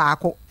wa wo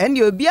baako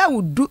ene obi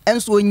awudu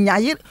enso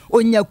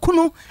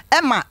onyakunu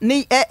ema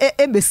ne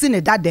ebesi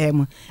ne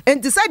dadam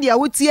enti se dia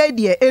wotie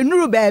die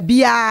enuru ba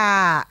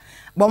bia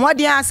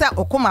bomodi ase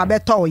okoma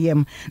beto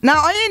yem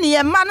na onye ne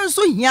yemma no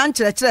so hia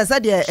nkyerɛkyerɛ se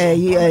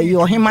die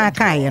yohima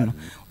kan ye no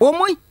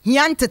omo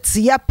hia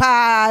ntetea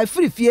pa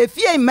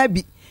fie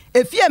mabi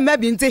efie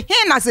mabi nti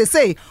he na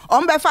sese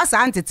on be fa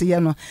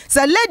santete no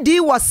se lady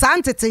was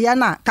santete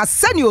na ka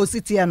sani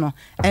osite no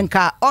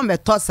enka on be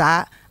to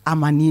sa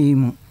amanie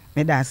mu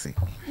me da se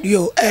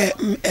yo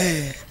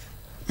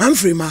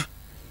manfrema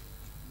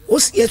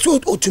yeso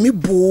otumi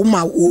bo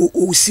ma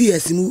o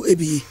CS mu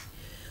ebi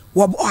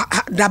wo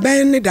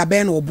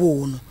daben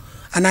obo no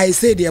and I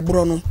say the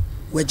bro no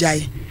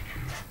wajai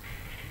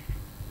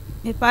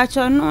me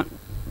pacho no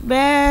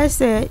be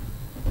se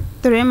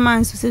 3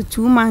 months so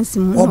 2 months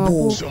mu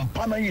no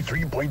Sompa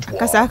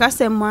 3.1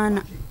 kasa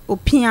mana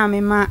opia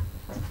me ma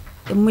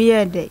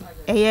emuyede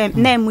eye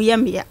na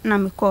emuyemya na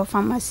me call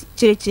pharmacy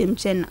chirechim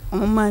chena o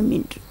ma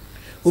mindu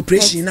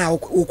operation na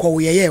ukọ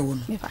wo ye wo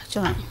no me pa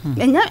cho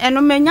enya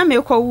eno menya me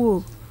kọ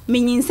wo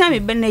menyinsa me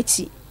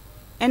benachi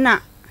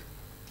ena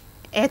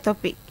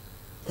topic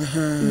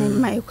na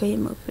my kọ ye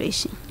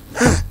operation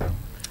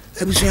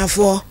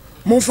ebusuafo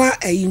monfa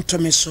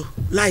ntomeso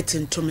light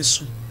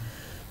ntomeso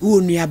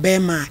wo nua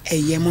bema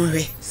eye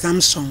monhwe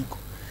Samsung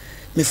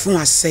me fun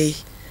asai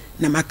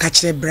na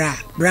makachire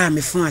bra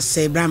me fun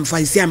asai bra me fa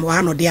isi am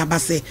wa no de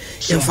abase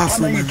ye fa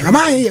fun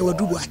ma ye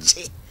wadubu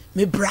ache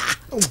me bra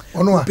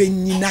ono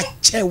benyina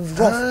chewo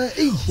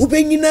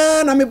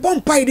ubenyina na me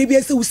bompa ide bi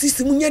ese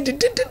usisi munye de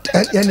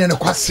ye ne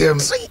kwasem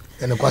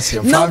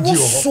na wo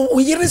so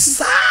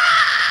oyirisa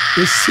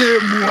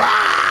esemu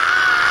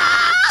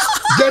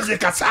Jeje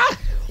kasa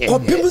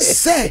kopim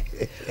se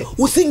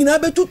usingina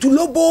betutu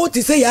lobo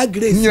ti se ya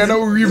grace nyina na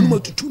wim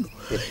matutu no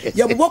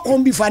ya bobo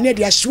kombi fa ne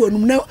de ahwe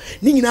anum na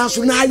ni nyina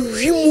so na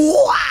ahwim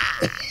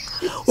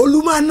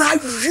oluma na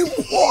ahwim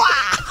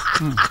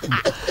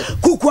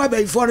kuku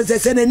abai for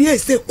se na ni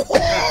ese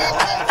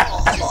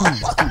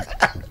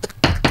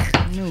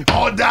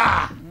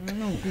oda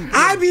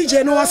abj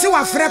no wase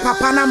wa frɛ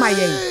papa na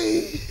mayen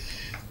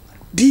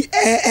di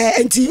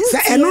enti sa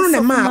eno ne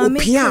ma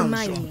opia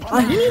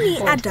ohini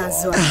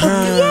adazo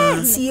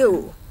opia ti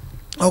o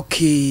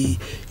okay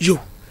yo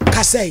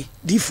kasai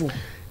difo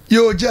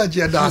yo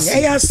jaji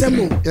adasi ya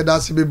semo ya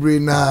dasi bebre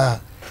na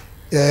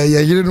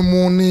ya yire no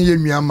mu ni ye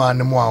nua ma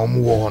ne mu a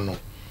omu wo no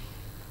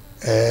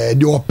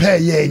de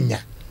opa ye nya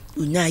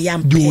unya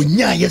yampe de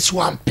unya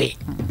yeso ampe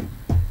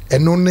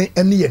eno ne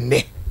ene ye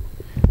ne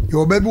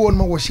yo baby won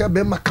ma wo hia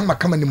be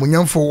makama ni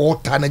munyamfo wo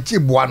ta na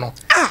chiboa no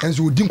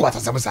enso odi nkwata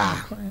sa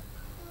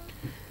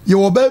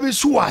yo baby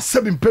so a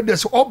 7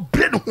 predators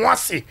obred ho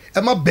ase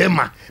e ma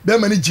bema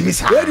ni jimi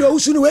sa we dey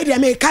usu no we dey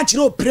me catch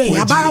no pray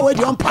aba we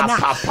dey on pana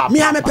me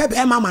am pe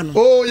bema ma no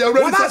oh you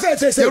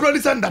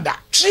ready sandada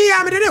chi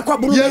am dey kwa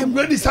buru you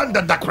ready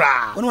sandada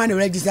kra ono wan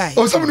ready sai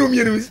o some no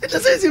mi ni it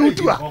say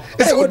utu a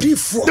e odi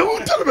fo the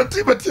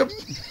utu betim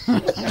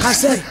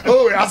kasai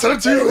oh asara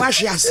tu wa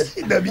hwe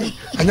ase dabi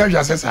anya hwe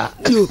ase sa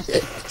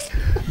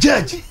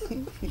judge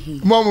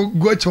mom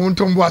go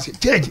chontombo ase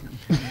judge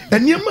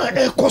eniema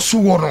ekoso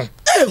wo no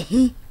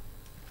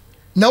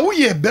na wo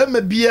ye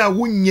bema bia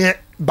wo nye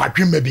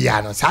badwema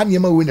bia no sa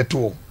niema wo ne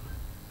to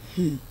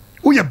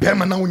wo ye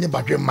bema na wo nye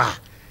badwema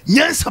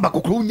nyansa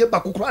bakokro wo nye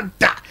bakokro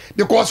da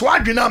because wo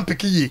adwena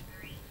ampekiye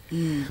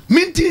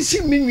minti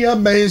si minua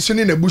man so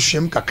ne na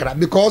buhwem kakra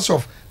because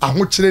of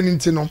ahokyere ni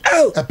ntino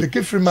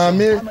apeke free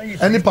mame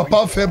ani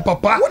papa fe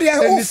papa wo de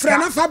o frɛ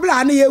na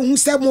fabla na ye hu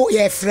sɛ mo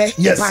ye frɛ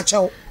pa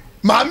kyɛw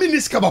mame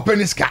niska papa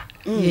niska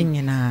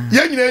yenyina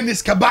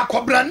niska ba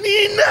kobra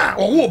nina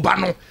wo ba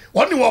no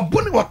woni wo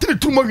boni wo tere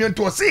tumo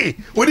nwento se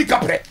odi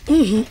kapre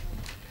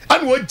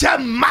ani wo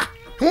jama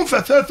hu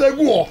fefe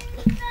guo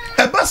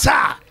e ba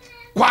sa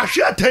kwa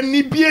hwe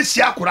atani bi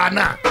esi akora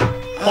na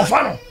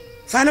ofa no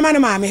fa na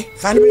mame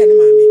fa na bele na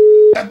mame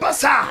e ba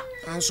sa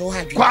anso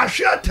hadwe kwa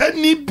hwe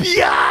atani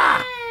bia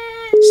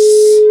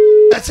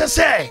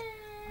ese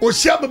o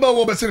sia baba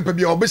wo be sere pa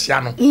bia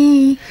obesia no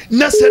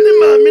na sene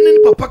maame ne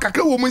papa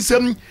kaka wo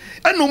munsam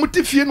ana o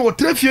mtefie na o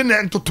trafie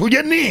na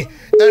ntotoye ne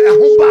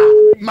ahoba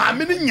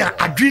maame ne nya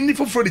adwen ni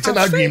foforo de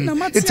chana adwen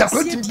it's a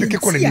quantum peke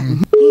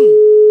konim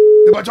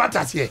e ba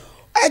twata se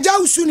eja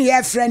usu ni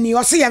ye frɛ ni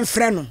o se ye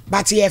frɛ no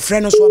but ye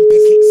frɛ no so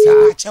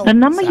mpeke the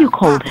number you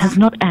called has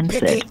not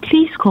answered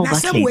please call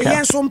back later we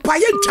ye so mpa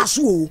ye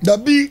ntwaso o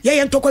dabi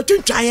ye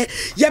ntokotwentwan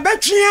ye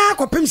betwea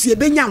kopem se ye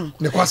benyam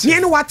ne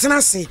ne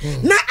watena se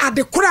na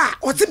adekora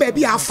o te ba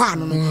bi afa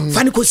no no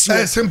fa ne kosi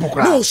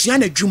na osua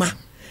na dwuma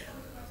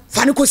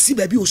fa ne kosi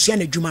ba bi osua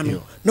na dwuma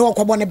no na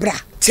wokobo ne bra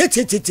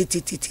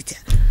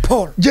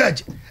Paul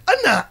judge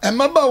ana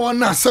emaba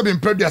wona 7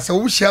 predators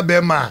wo hia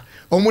be ma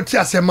omuti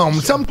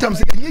asema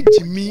sometimes enye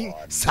jimi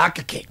sa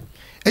keke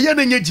eya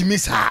na enye jimi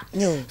sa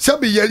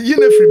sabi ye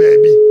na free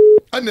baby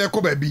ana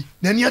ekọ baby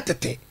na ni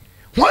atete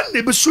wan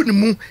na be so ni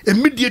mu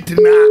immediate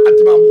na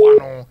atema boa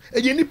no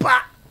eya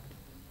nipa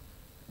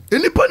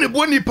ne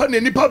bo nipa na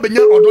nipa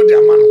benya odo de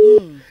ama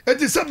no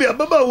eti sabi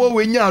ababa wo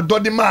wenya odo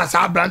de ma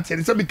sa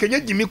brante sabi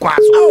kenye jimi kwa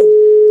so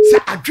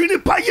sa adwene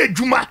pa ye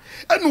adwuma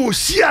ana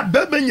osia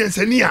baba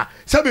nyansani a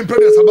sabi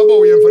predators ababa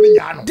wo yemfa ni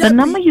nya no the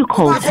number you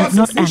called has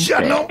not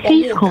answered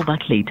please call back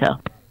later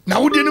na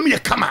wo de no ye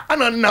kama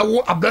ana na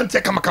wo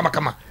abrante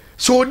kama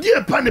so die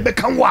pa ne be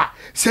kan wa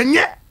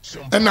senye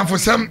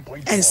enafosam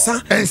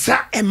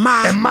ensa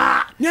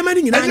ema nyama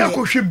ni nyina anya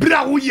ko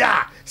hwebra wo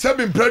ya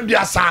sabi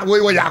predators a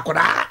wo ya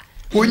akora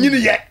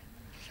onyini ye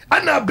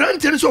ana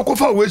abrante so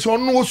kofa we so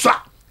no so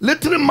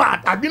little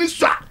mad adwene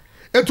so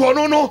eto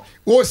ono no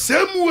wo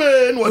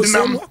semwe no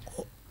odinam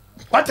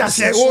what I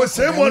say wo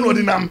semwe no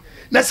odinam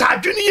na sa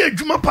adwene ye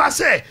adwuma pa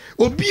se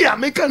obi a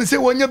meka ne se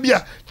wonya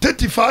bia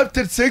 35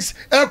 36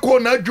 eko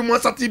na adwuma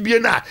sati bie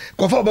na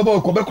kofa baba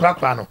ko be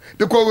kura no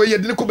because we ye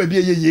de ko ba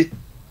bie yeye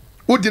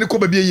o de ko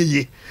ba bie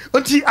yeye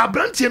nti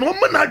abrante no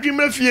ma na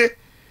adwuma fie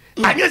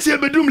anya se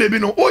bedum le bi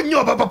no onye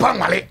obaba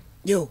nwale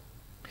yo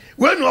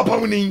when opa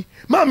woni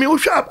mama wo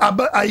hwa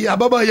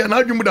ababa ya na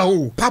adwuma da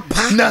ho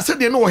papa na se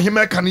de no wo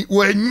hema ka ni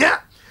wo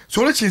anya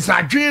solutions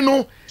adwen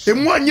no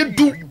emu anye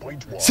du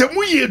se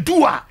mu ye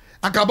du a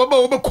aka baba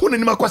wo be ko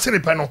nanim akwase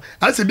repe no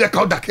ase bia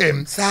ka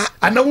odakem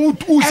ana wo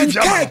si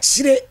jama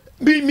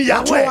mi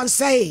ya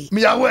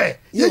we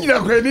ye nyina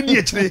kra ni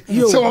die kire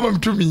se wo mam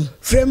tumi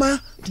frema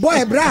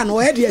boy bra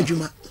no e de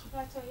adwuma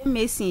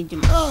Messi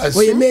adwuma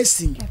o ye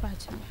Messi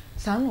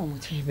sano mo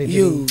tre bebe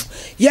yo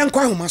yen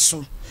kwa homa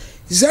so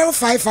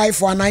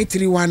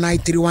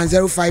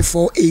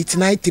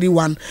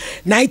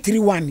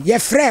 0554931931 ye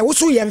frɛ wo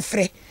so ye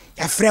mfrɛ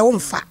ya frɛ wo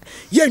mfa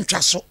ye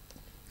ntwa so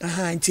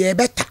aha nti e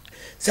beta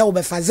se wo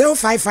befa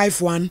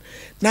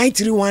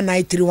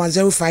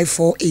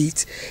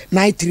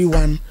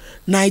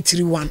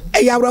 0551931931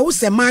 e ya wura wo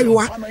se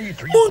mayoa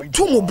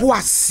monto mo bo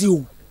ase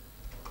o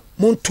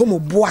monto mo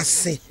bo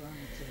ase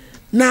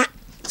na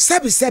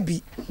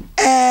sabi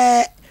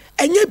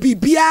enye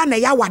bibia na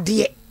ya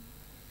wade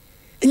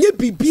enye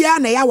bibia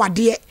na ya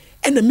wade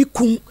ena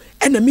mikun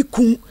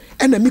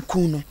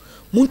no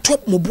monto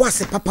mo bo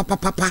ase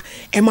papa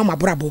e mama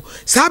brabo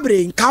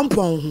sabre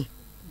nkampon ho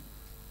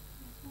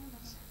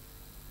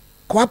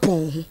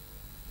kwapon ho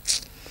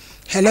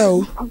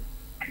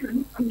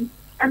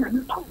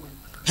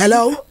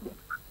hello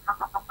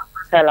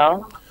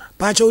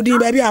Pacho di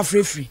baby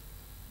afrefri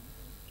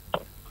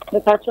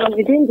Pacho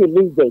within the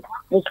league date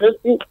Mr.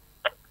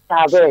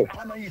 Sabre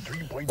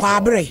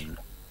kwabre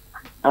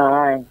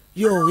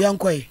yo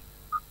yankoi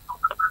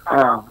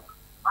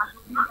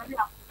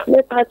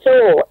me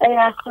Pacho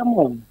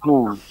someone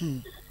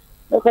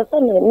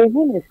because me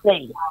who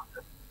say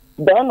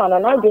them and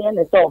another day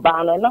and so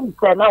ban and I'm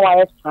saying now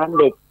I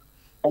stranded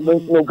and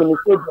there's no going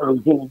to say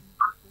the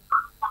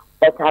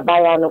but I buy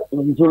an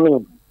engineer.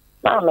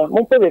 Mama,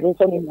 mo pe be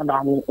nso ni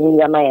na ni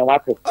nyama e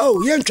wato.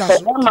 Oh, ye ntwa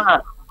so.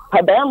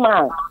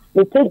 Padama,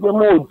 me te je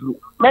mo odu.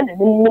 Na ni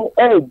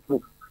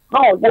edu. Na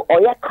o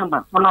ye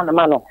kama, mama na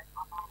mano.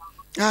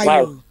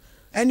 Ayo.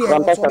 Any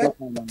of for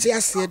ti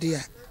ase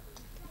dia.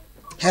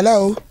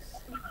 Hello.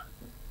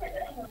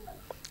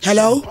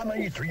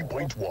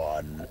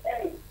 3.1.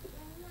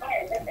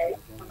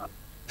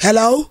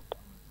 Hello.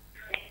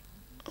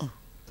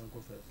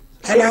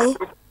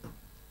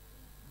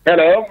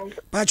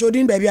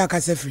 Pachodin baby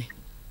akase free.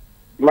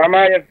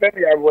 Mama, you said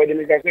you avoid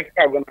me because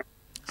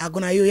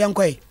agona yo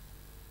yankoi.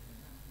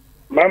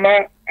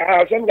 Mama, I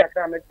have some that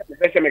come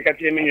especially me catch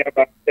me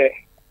about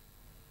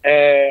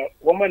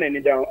woman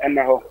any down and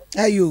now.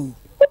 Ayo.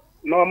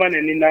 No man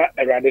any na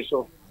erade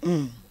so.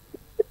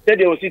 Said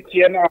you sit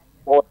here now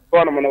or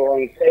one man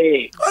on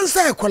say. On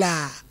say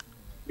kola.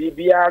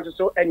 Bibia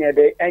so any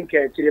day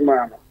enke tiri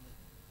mama.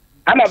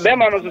 Ana be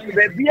man so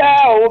say bia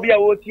o bia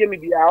wo tie me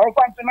bia on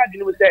fa ntena di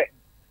no say.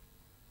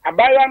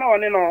 Abaya na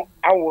one no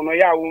awo no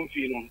ya wo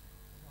mfi no.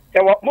 Se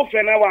wo mo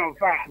fe na wan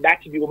fa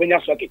that bi obenya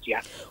so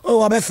ketia.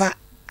 Oh obefa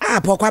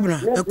pokwa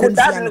bna e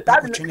konfia no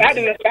that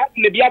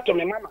le bia to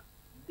me mama.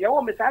 Ye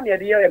wo me sa na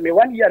ye me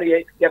 1 year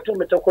ye to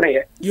me to kono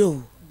ye.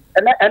 Yo.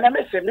 Ena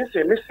me se no.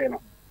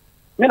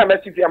 Me na me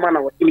si fi ama na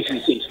wo mi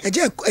si.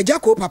 Eja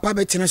ko papa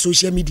betena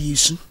social media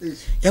su.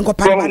 Ye nko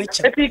pa ba ne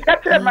che. E fi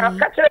katre mo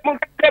katre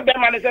be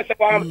ma ne se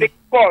wa big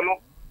call no.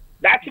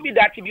 That bi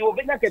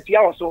obenya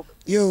ketia wo so.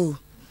 Yo.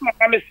 I'm ba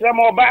you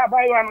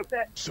want to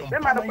say.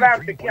 Them are the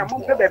brand pick ya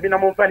mum be na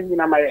mum fani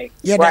na my.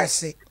 Yeah,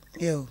 that's it.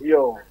 Yo.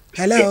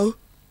 Hello.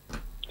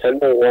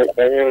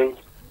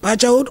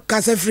 Pacho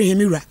kase free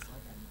himira.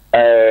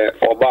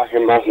 Oba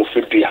hima hu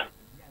fidua.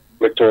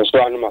 Meto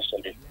so anu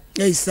masole.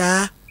 Hey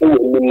sir.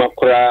 Ni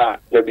makura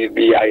na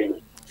bibi ayi.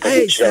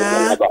 Hey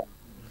sir.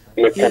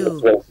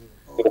 Yo.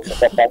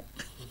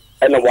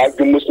 Ana wa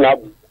gumus na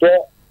to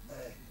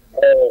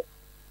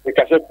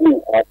kase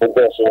ku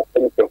apo so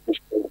ni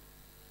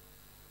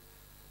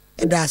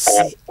that's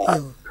it.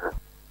 Yo.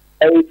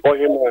 Hey, for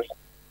him,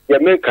 you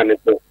make an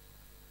effort.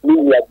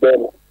 You are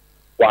them.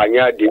 Why, you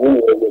are the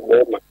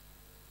moment.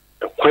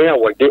 The choir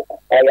was there.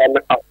 I am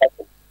after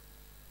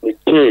the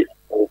tea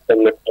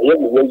and the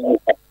young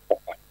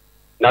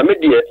now, my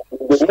dear,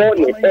 the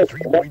morning,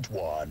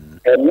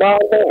 and now,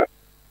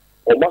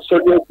 or must so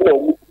you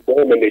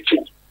dominate.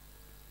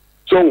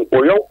 So,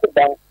 or you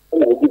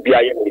will be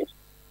a young.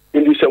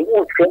 In this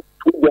award,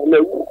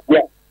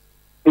 yeah.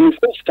 In the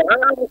first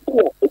time,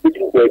 it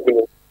didn't work.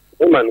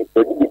 The man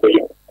would be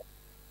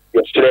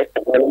your stress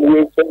and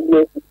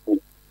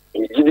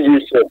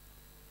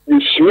you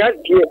should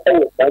get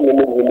all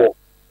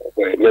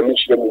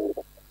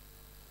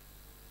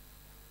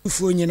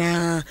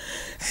the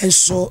and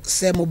so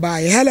say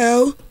mobile.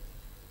 Hello.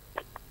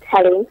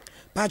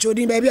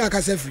 Pachodin baby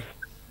akase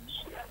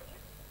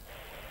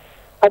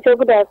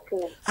Good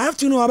afternoon.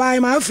 Afternoon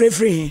about my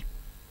free.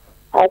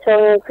 I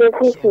saw free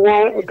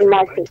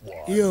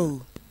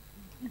yo.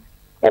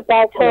 The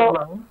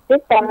Pacho,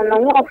 this time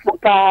I'm not for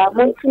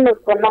Montino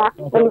for now,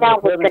 and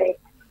that was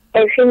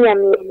a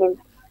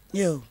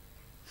yo.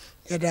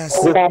 Yeah, that's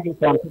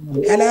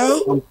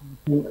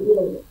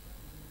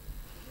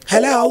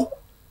Hello.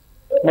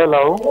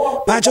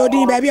 Pacho,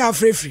 baby, I'm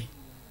free.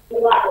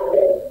 You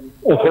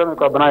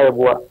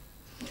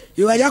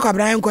are Jacob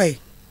Brian Quay.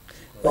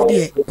 Oh,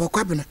 dear,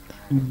 Pocabana.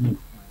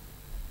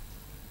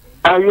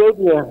 Ayo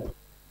dia.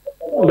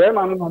 Be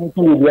man man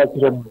ti dia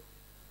tirem.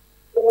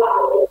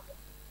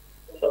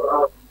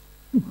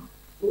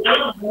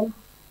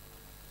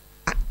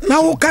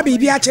 Na wo ka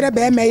bibi a kire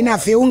be mai na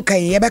fe won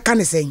kan ye be ka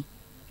ne sen.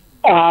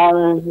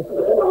 Yo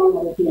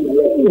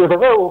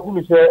fe o fu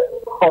mi se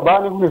oba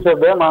ni mi se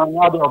be man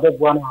na do be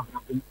bua na.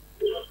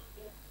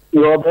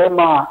 Yo be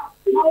ma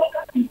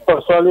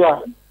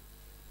Australia.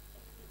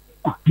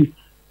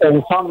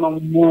 En sam no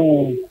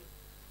mu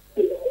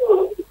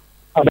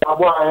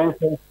adabo ayen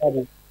se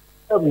sabe.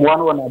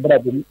 One one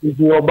brother is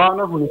your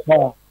banner who is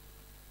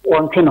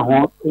one can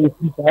hold is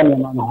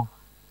no.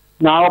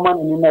 Now man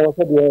in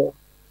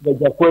the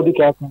Japodi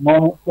cast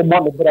no the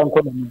brand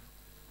economy.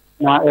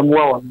 Now I'm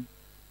one.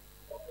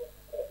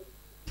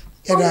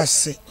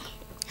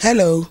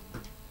 Hello.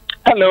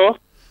 Hello.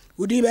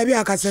 Would you baby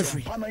a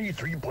free?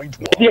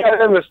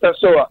 Yeah, Mr.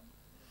 Soa.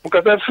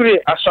 Because I'm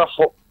free as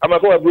shuffle. I'm a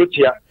go brute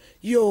here.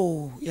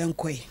 Yo, young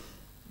quay.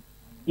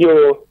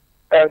 Yo,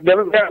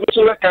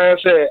 the can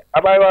say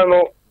about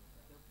no.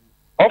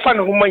 Often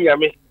whom I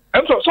am.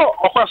 I'm so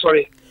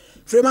sorry.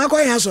 From my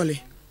coy has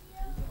only.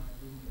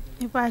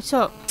 If I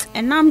saw,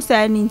 and I'm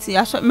saying,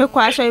 I shot me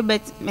quite sure,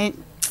 but me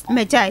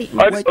jai.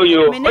 Oh,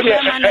 you, maybe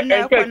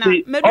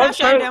I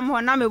shot them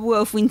when I'm a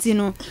wolf,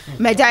 Wintino,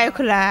 Majai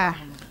Kula.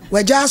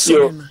 We're just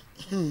you.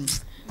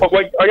 Oh,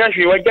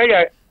 actually, what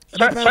guy?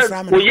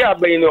 We are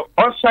being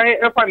on sign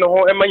and find the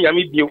whole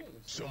Miami view.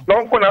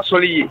 Long con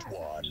actually.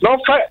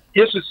 Long fight,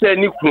 yes, to say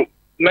Niku,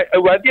 like a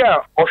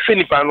idea of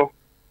Finipano.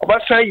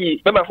 But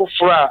say, Bema for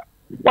Fra,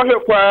 what you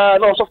require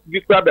lots of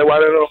big grab the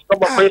water of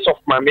face of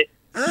mammy.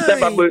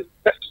 That's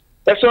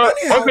all.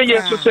 Okay,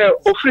 yes, to say,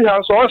 or free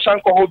house or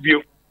Sanko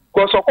Hobio,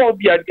 because of all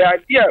the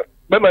idea,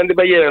 Bema and the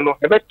Bayano,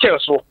 a bit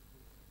careful.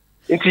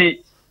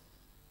 Indeed,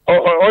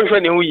 or if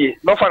any way,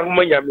 not for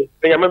Miami,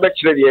 I am a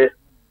bachelor here.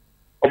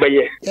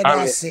 Obey,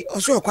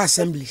 also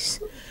assemblies.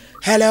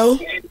 Hello.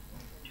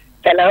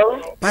 Hello.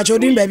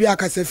 Pachodin baby a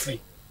free.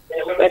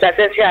 But I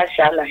said,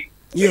 Shala.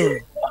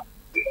 You.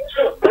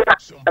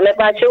 I'm a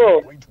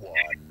pacho.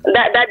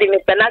 That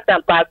didn't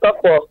Mr. Part of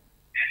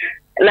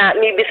now,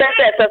 me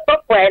besides a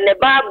software and the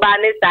bar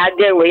banner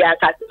again, we are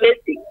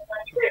Catholic.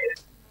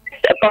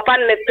 Papa,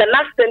 the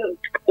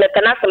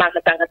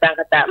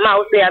Canasta,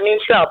 Mouse, I mean,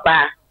 shop.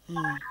 Now,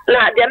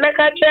 the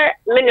American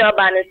many of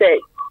banners say,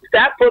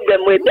 that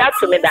problem with that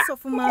to me that.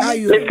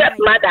 Mr.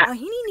 Mother,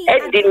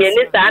 Eddie,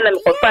 Minister,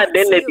 and Papa,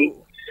 then maybe.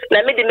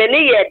 Now, me the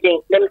many year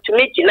thing, them to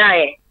meet you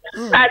now.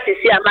 As you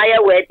see, my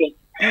wedding.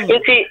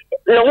 Inti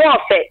no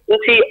warfare,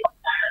 inti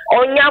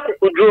onya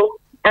kukudro,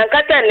 and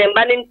kata and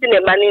baninti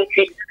and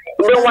baninti.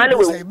 No one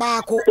will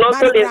not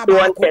so they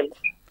want them.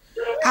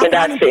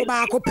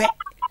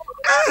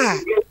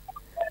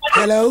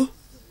 Hello.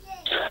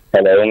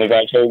 Hello,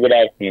 good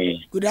afternoon.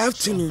 Good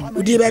afternoon.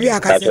 Good baby. I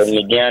can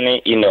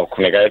say Enoch,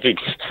 Megatic,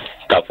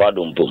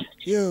 Kafadum.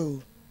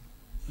 Yo.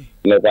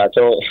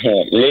 Megato,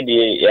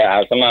 lady,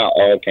 Asama,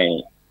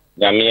 okay.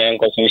 Yamian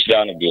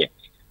Cosmission, dear.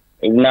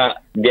 Na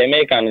the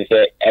American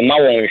say a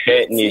man won't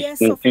share ni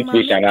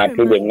situation I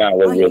told them now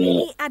was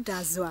room.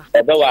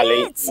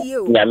 Otherwise,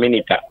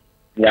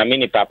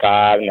 Yamini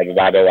Papa never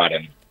bother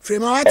warren.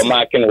 From our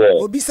marking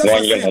wall,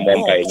 one young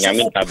woman,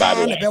 Yamita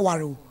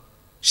Baro.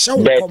 So,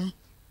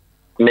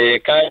 may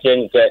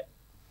can't say,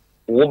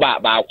 Wuba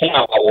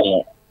Bakuma,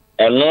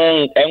 and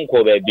non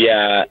uncle baby,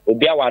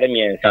 Ubia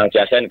Waramian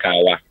Santia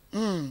Kawa.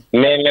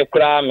 Me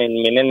cram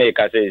in Minene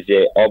Cassis,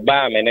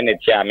 Oba Menene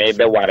Chia,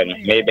 maybe Warren,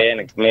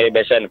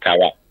 maybe Sen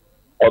Kawa,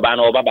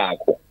 Obano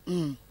Babako.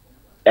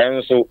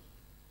 And so,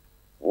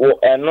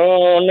 and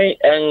only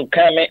and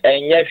come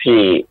and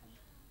Yefi.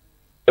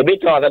 A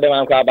bit other than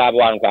one crab,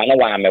 one crana,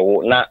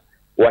 not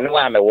one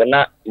wame,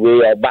 not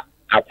we are back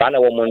a fan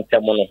of woman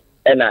Temono,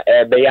 and a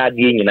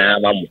Bayadi in our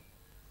mamma.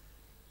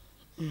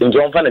 In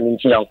John Fan and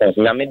Chian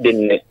Consummate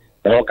didn't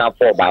know come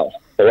for about,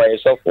 the way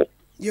so full.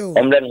 You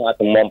then what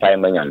the Mompire.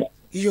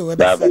 You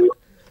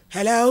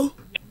hello.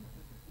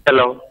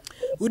 Hello.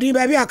 Would you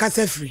baby a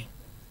cassa free?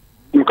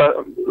 You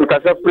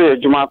can say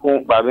free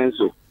Jumako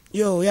Babensu.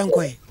 Yo, young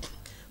quay.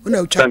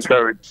 No,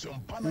 Transferred.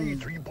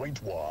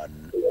 3.1.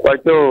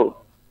 But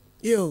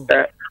you.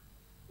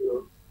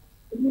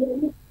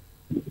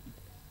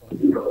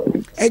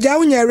 A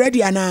down you're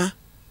ready, Anna.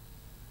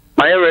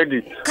 I am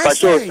ready. But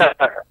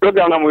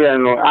program we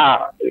know,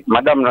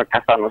 Madame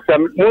Casano.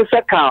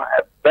 Musa can,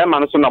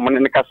 Beman so no money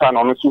in the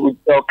Casano, so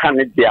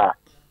Canada.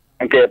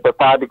 Okay,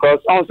 Papa, because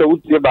also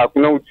would say about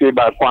no say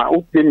about one,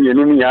 who came you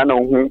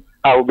know, who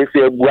I will be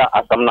say, Bua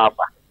as some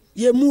napa.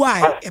 Ye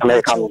mua,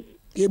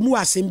 ye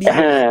mua simbi.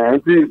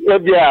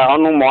 Yeah,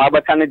 on more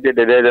about Canada,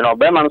 no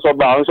Beman so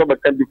bound, so but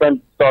a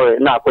different story.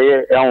 Now,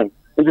 it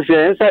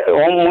is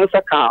almost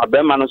a car,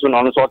 Beman so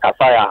on so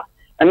Casaya.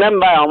 And then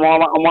by a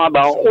more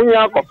about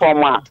Unya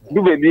Conforma,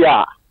 do baby,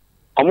 a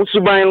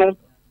Musubano,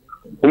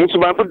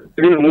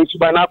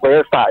 Musubana for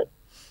your side.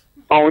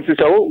 Oh, it is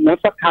so much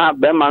a car,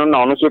 Beman,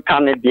 on so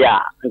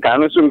Canada, and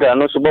can also get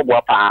no suburb.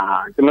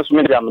 You must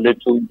make them the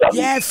two.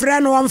 Yeah,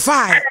 friend on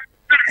fire.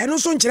 And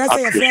also, I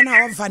say a friend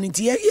on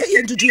vanity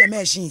into your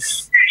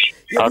machines.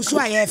 Yebusu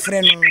aye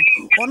frɛ no.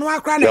 Ono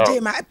akra na je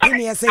ma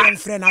pini ye say en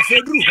frɛ na fa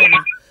duru ho no.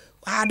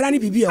 Adani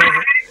bibi e ho.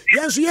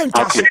 Yenso ye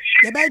ntwa so.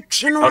 Ye be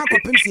twe no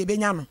akopem se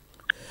benya no.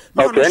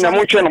 Okay, na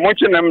mo twe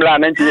na mla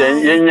na nti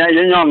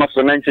yenya no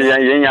so na nti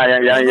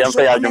yenya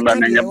fa ya dwuma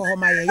na nyam.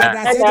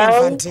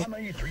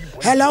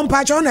 Hello,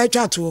 mpacho na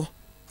etwa to.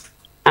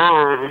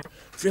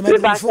 Free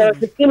my phone.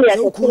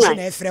 You cool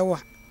na frɛ wa.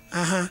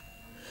 Aha.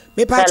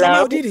 Me pacho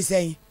na odi di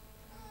say.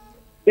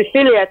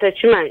 Cecilia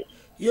Tachman.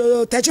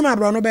 Yo Tachman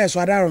bro no be so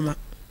adaroma.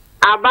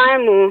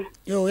 Aban mu.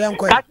 Yo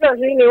yanko. Kaso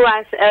hini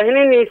was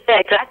hini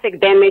say classic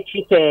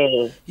damage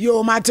te.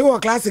 Yo mate wo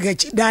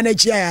classic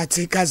damage ya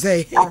ate ka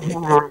say.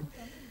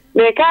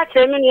 Me ka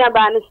che me nia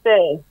ba ne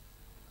say.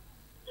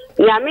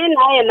 Nyame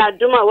na ye na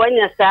duma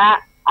wanya sa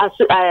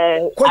asu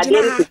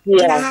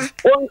kojina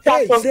won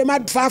ta so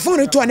frema fa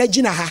phone to na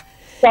gina ha.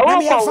 Na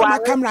me fa ma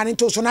camera ne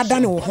to so na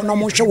dane wo ho no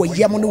mo hwe wo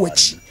yem no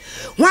wachi.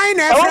 Why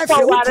na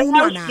frefre wo ku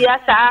no na. Ya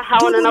sa ha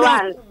won na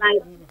wan.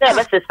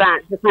 Sebe se san.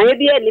 San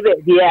bi ani be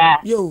bia.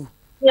 Yo.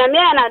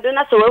 Nyame na do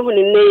na so wo hu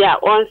ne ya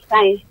on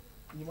san.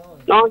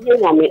 No he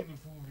nyame.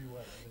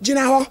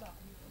 Gina ho.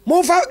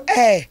 Mo fa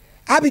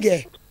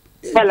Abigail.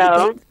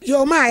 Hello.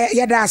 Yo ma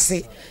ya da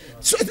se.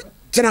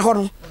 Gina ho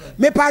no.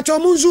 Me pa cho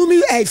mo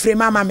zoomi frame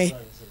mama me.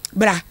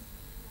 Bra.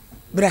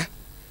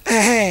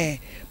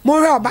 Mo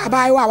hwe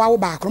baba wa wo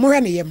ba kro mo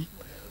hwe ne yem.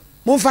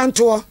 Mo fa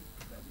nto.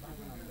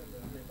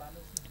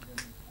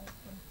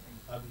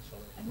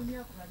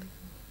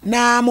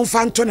 Na mo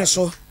fa nto ne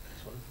so.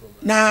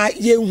 Na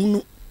ye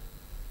hunu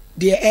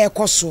de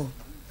ekoso.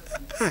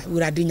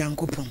 Urade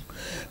nyankopon.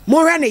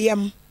 Mo hwe ne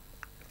yem.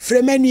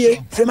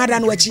 Fremanie, fremada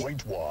no wachi.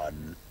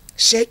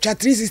 She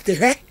chatri sister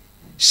hwe.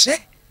 She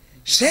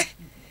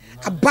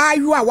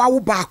abayu a wawo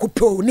ba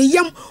kopo ne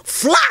yem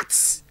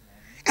flat.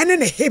 Ene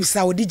ne hips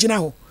a odi gina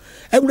ho.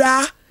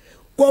 Ewura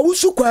ko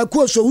wusu kwa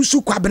ko so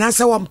wusu kwa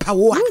benasa wo mpa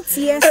wo a.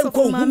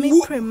 Enko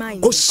hu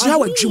ko sia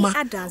wadwuma.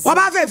 Wa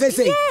ba fe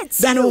say.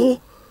 Dan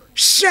ho.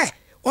 She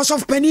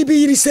of penny be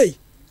yiri say.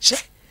 She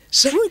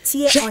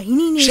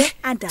ohini ni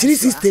ada.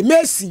 360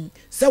 mason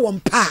say wo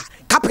mpa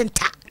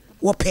carpenter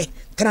wo pe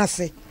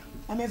trance.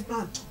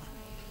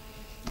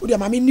 Odi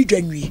ma me ni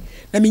dwanwie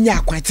na me nya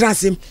akwan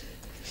trance.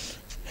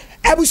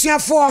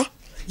 Abusuafo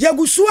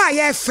yagusu a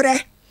ye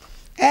frɛ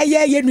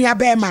ye nua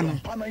ba ma no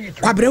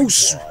kwabre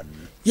usu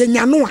ye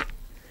nyano a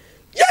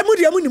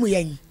ye mu nimu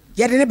yen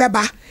ye de ne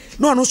beba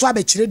na ono so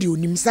abekire de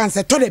onim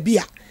sanse to da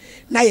bia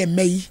na ye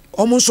mai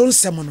omo so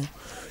nsem no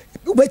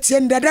ubetie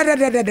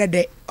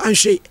ndadadadadade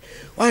anhwe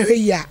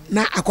ya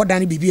na akoda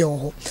ne bibia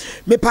ho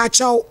me pa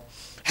chaw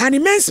Honey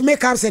Men's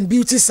Makeups and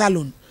Beauty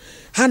Salon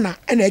Hana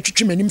ena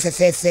atwitwe manim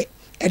fefefe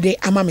ede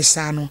ama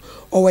mesano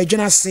o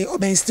wadwena se o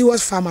Ben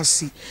Stewart's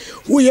Pharmacy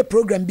wo ye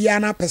program bia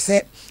na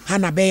pese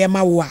Hana be ye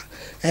ma wo a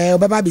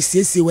obaba be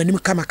siesie wanim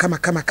kama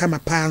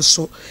pa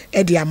nso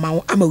ede ama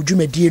wo ama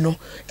odwumadie no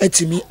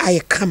atimi aye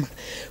kama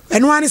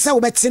eno ane se wo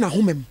beti na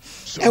homem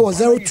e wo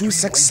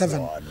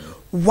 0267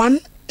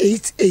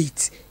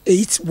 188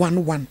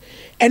 811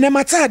 ene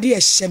mata de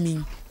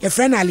ehyemin ye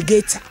friend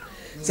alligator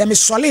se me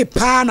sole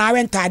pa na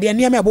awenta de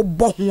ne me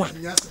bobbo ho a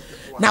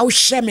na wo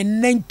hye me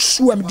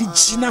nantu am di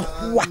gina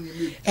ho a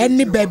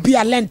ene baby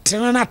a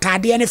lenten na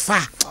tade ne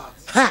fa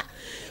ha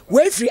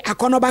we free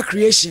Akonoba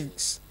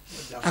Creations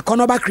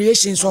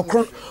or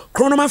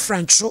Chronoma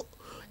Francho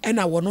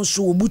ena wono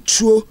so wo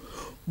mutuo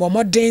bo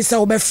moden se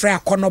wo be free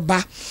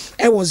Akonoba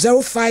e wo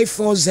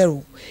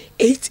 0540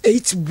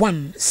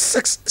 881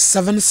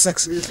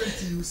 676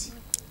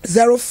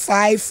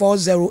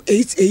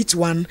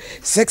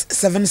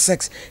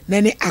 0540881676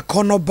 nene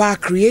Akonoba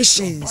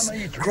Creations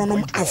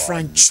Chronom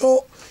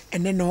Afrancho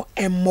ene no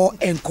emmo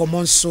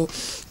enkomo nso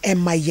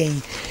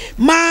emayen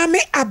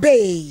mame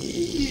abe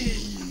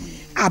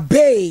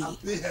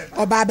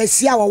oba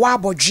besia wo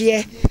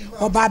abodwe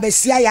oba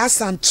besia ya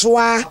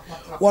santoa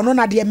wono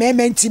na de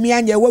meme ntimi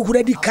anya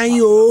wahura di kan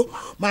yo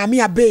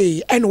mame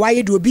abe ene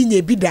waye de obi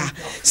nya bida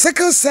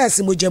sickle cells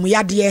mojamu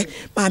yade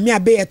mame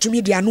abe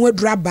etumi de ano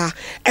aduraba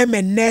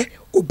emenne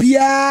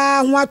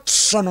obia ho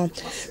atsono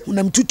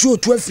unam tutu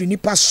otu afiri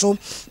nipa so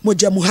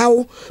mojamu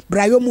hawo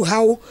brayo mu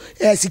hawo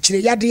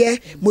sikire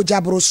yade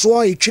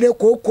mojabroso etwire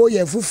kokko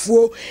ye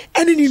fufuo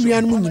ene ni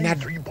nuan mu nyina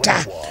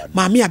da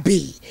mame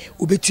abe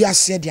obetu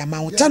ase de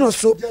ama wo tano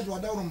so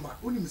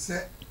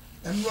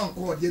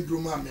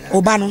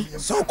oba no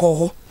so ko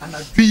ho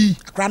anabi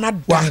krana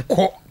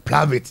wanko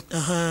private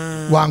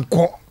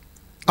wanko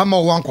ama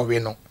wanko we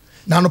no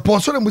na no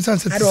ponso le musan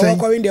se say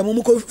wanko we de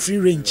mu ko free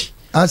range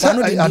asa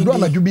ado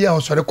na dubia o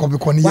sore ko be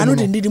ko ni wanu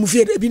de ndi mu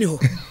fie bi ni ho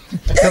bi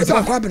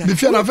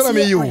fie na afena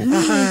me yo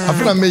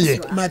afena me ye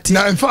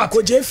na in fact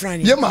ye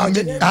ma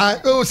me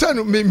o se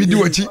no me di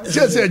wachi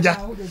se eja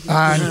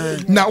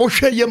na o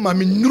hwe ye ma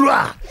me nuru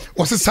a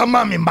o se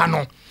sama me ba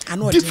no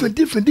different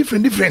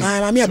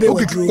mami abe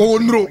o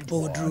nro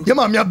ye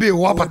mami abe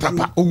o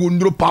apatapa o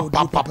nro pa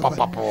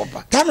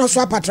tano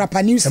so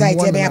apatrapa new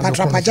site e be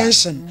apatrapa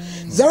junction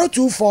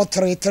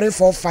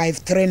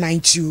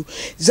 0243345392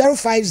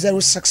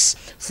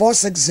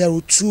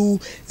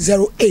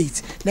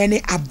 0506460208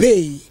 nene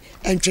abe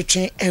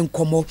entwetwe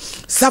enkomo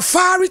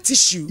safari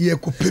tissue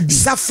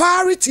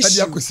safari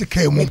tissue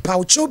me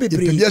paucho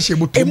bebre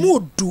emu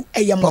du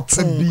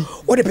eyamoto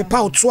wo de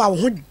pepa oto a wo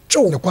ho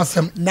jo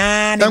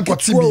na ne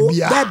ketuo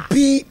da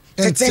bi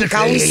tete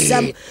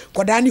kausam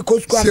kodani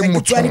kosko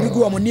afekutwa ni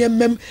bigu omo ne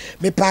mem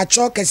me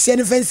paucho kese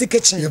ne fancy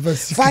kitchen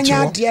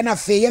fanya de na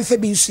fe yemfa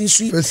bi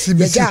nsunsu ye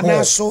ja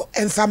na so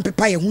emfa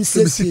pepa ye hu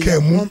sesi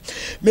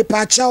me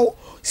paucho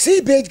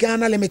Seabed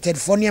Ghana Limited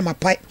for near my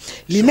pipe.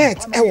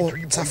 Lynette Ewo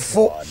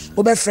Tafo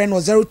Ober friend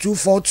was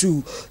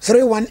 0242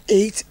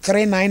 318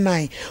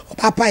 399.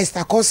 Papa is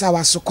Takosa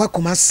was so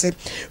Kumase.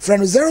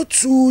 Friend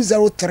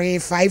 0203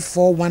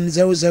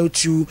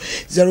 541002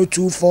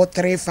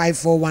 0243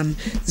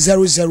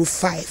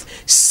 541005.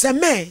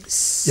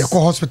 Semens. Yako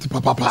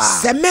hospital papa.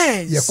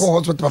 Semens. Yako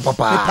hospital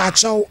papa.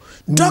 Pacho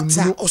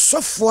doctor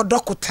Osofo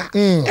Dokota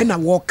and a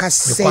walker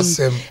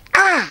say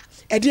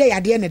Edia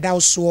yade ne da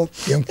so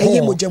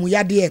eye mojamu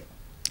yade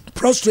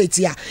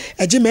prostrate ya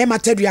eji me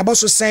matadu ya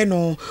boso say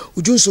no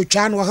ujunso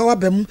twa no ha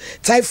wabam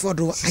typhoid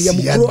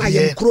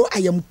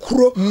ayam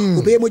kuro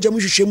obe mojamu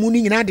hwehwemu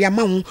ni nyina de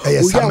ama ho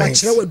oya wa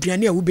kire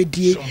waduane a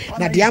wobedie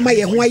na de ama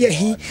ye ho aye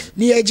hi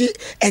ni eji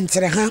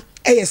entere ha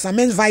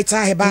Samen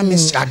Vital Heba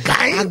Miss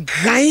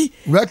Agai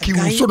Raki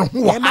so no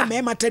ho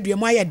me matadu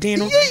mu aye den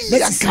no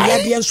na sisia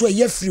de enso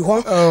ye free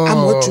ho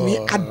amotumi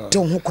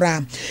adon ho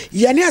kra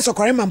ye ne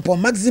asokore mampo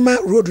maxima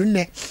road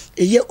ne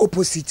eye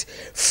opposite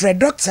Fred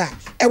Doctor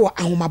ewo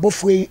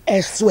ahomabofo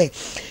eswe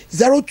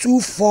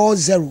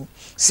 0240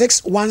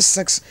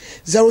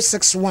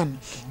 616-061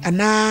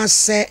 and I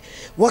say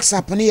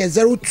WhatsApp on here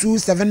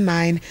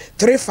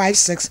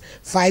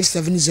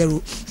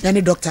 0279-356-570.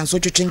 Any doctor and so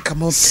to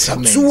come up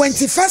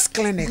 21st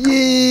clinic.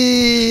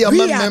 We are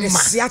the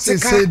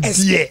sciatica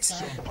estate.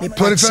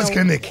 21st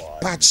clinic.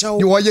 Pacho,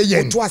 you are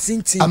yen.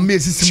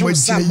 Amazing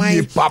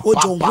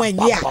Ojo when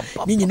ya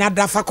Nini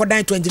Nada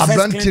Fakodan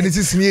 21st clinic.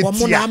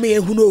 Omoname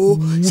Huno,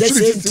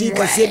 Sesenti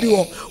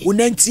Kasebi,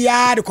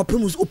 Unentia, the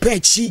Copimus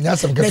Upechi,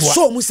 the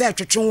so Musa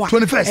Chachua.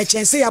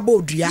 Echense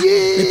abodua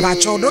me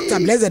pacho Dr.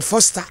 Blessed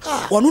Foster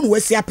wonu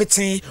wesi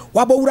apeten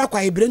wabowura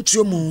kwa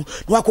ebrentuo mu na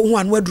wakohu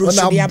anu aduro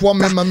so dia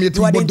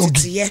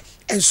identity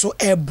enso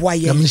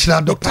eboaye me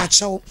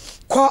pacho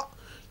ko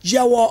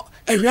yewo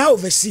ehwa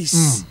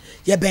overseas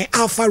ye ben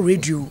Alpha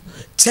Radio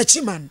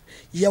Chechiman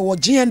yewo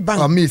GN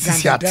Bank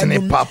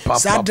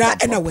Sadra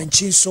ena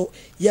wanchi so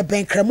ye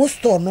ben Kremo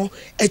store no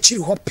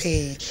echiri ho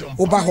pe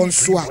oba ho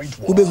nso a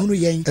obehunu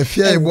yen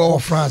efia ebo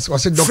of France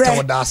was Dr.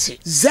 Odasi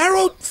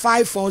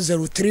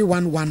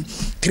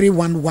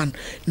 0540311311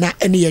 na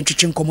eni yen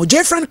twetwe nkomo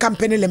Jfriend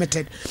Company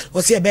Limited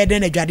was ye bed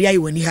na adwade ayi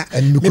wani ha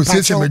me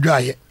pacho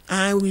medwaye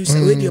we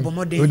say we dey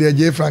bomode we dey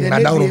Jfriend na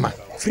dawroma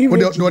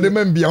no de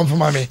man bia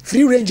mfama me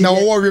free range na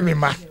wo we me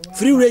ma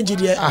free range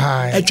dey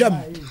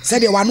atwam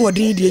said the one who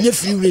did the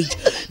free range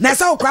na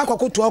sa okra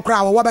akokoto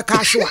okra wo be ka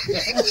hwe a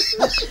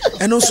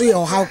eno so ye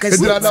o how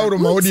kesi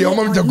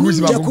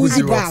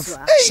jacuzzi bath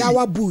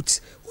shower booth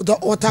the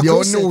water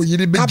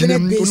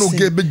bathroom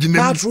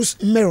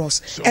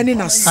mirrors and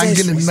in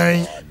accessories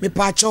me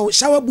pacho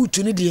shower booth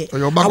ni de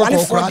awale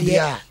for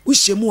de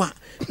uhyemu a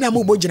na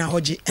mo bogina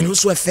hoje eno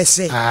so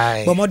efese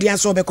bo modian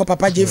so be ko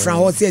papa Jfriend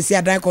ho se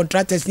adan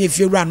contractors ni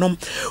efiewura nom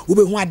wo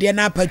be hu ade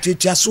na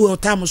apatuatua so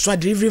time so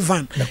delivery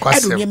van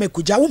edo nye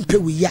mekuja wo mpe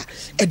wi ya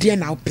ede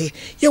na ope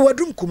ye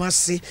wadum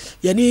kumase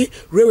ye ni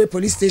railway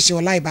police station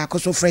online ba ko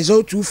so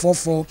frezo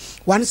 244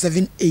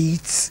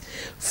 178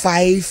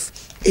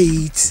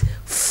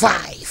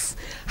 585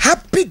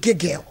 happy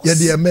giggle ye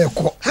de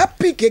emeko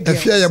happy giggle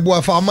afia ye bo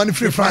afa amani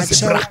free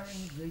France bra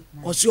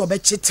osi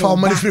obechete fa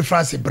mani free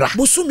France bra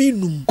busumi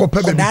num ko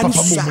pebe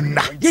papa mo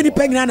na ye ni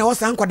pegina na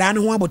wosan koda ne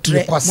ho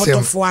abotre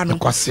motofo ano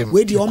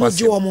we di omo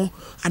je omo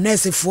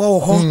anesefo wo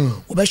ho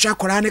obehwa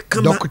akora ne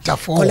kama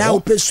kola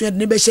opesu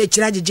ne be hye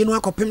kira gege no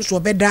akopem so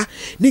obeda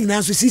ni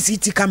nyina so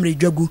CCTV camera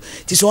dwagu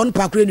ti so on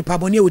pakure ni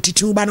pabone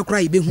otiti uba no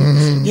kra ibehu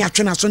ni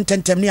atwe na so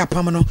ntentem ne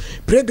apam no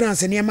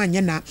fragrance ne ma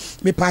nye na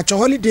me patcho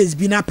holidays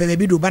bi na pebe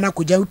bi do bana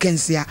koja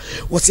weekends ya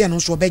wo se no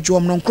so obeje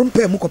omo no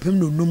krompa mu kopem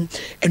no num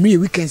enu ye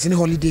weekends ne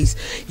holidays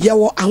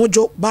yawo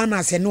ahojo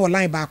bana se ne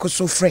online ba ko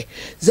so frɛ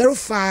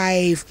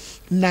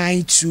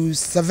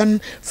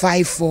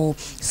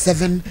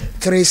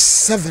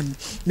 0592754737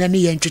 na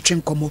ne yen twetwe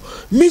nkomo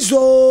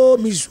mizo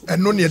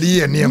eno ne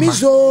ye ne ma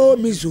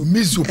mizo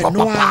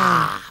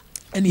papa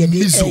ene ye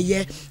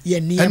ye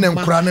ne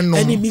ma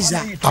ene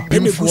miza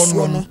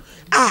apemfo no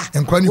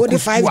wo the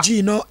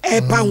 5G no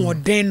epa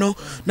hoden no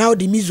now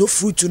the mizo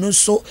fruit no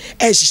so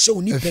e hihye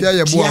oni pe afia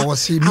ye bo a wo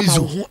se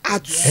mizo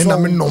ena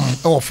me nom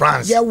e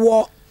France ye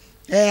wo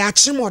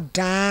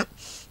achimodan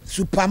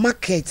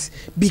supermarket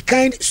be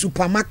kind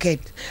supermarket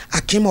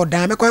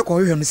akimodan me kwa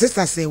hwe no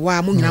sister say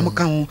wa mo nyina mo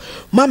ka ho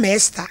mama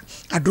Esther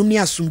Adomni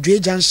Asumdwe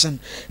Junction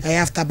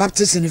after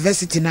Baptist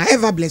University na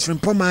Everbless from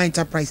Poma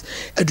Enterprise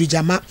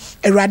Adujama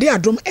Erade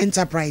Adom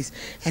Enterprise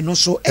and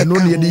also eno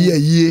ne ye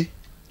ye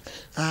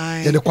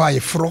de kwa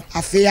yefro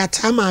afia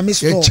tama mi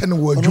store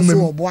no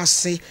so obo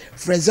ase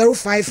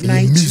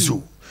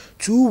 0592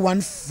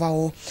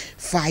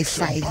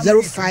 21455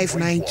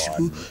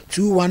 0592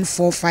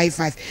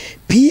 21455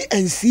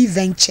 PNC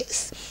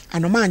Ventures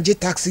Anomanje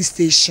Taxi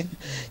Station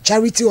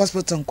Charity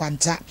Hospital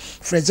Nkwanta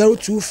for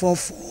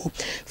 0244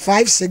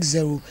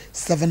 560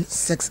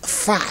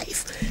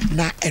 765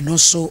 na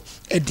enoso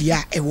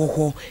edia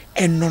ewoho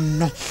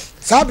enono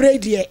sabre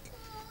die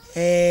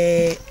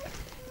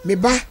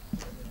meba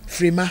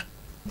frima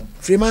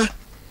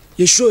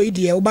ye show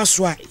idie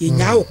obaso a ye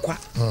nya okwa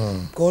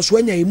because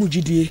wanya ye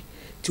mugidie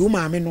ti o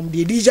maame nom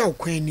de dija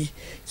okwan ni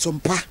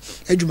sompa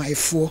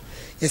adwumayefo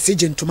ye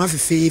seje ntoma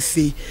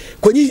fefefe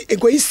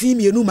konyi si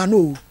mienu ma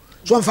no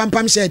so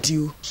mfampam shirt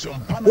you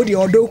wo de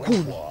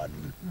odoku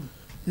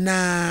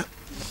na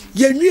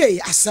ye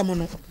nwie asem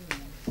no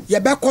ye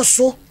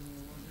bekoso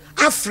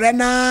afre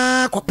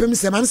na kopem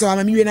se mam se wa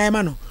mami we na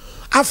ma no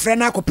afre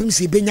na kopem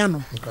se benya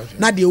no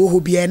na de wo ho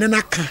bia ne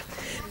na ka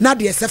na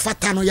de se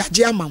fata no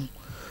yaje amam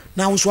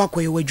na wo so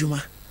akoye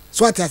wadwuma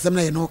so ati asem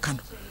na ye no ka no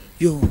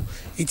yo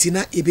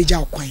itina ebeja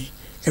okwan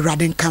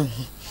ewrade nka ho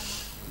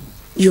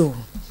yo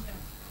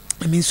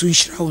ami so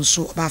nhira wo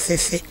so ba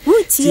fefe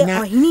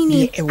tina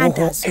ni ewo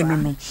ho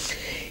enono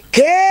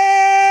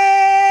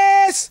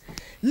case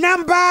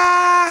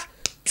number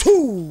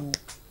 2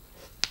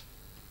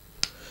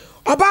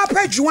 oba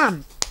page 1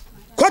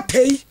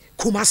 kotei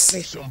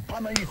kumase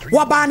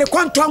waba ne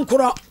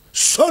kwantonkoro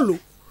solo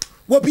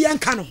wobi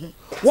enka no ho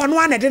wono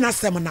ane de na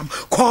sem nam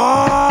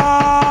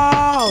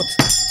court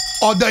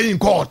order in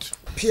court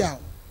pia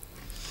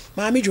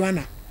Mami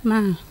Joanna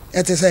ma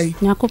ete say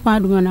nyakopa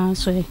aduma na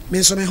so e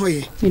me so me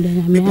hoye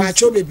me pa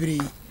cho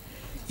bebre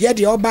ye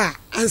de oba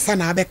ansa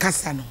na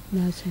abekasa no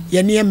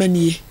ye ne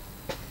emanie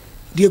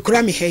de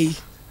kura me hei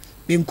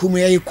me nkumu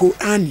ye ko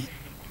ani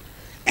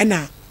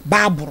ena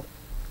baburo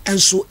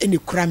enso ene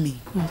kura me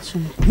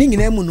ni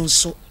nyina mu no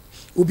so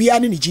obi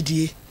ani ne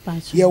gidie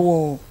ye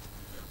wo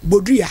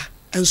bodua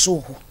enso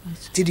ho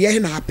ti de ye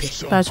na ape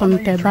pa so me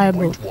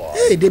bible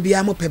de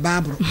bia mo pe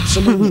baburo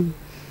so mo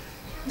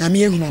na me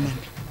ehuna man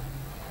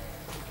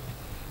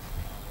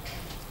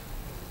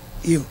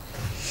yo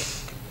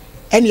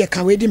eni e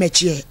kan we di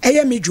mechi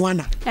eye me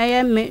Joanna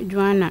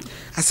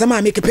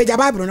asama me ke page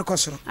bible no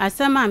kosoro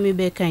asama me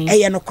be kan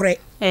eye no kore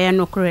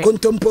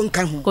kontompo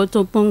nka ho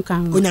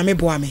onyame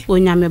boa me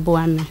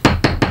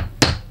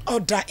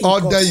order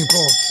in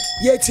court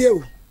ye tie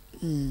o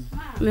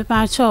me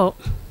pa cho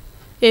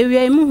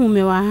ewie mu hu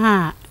me wa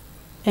ha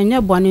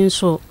enye bone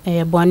nso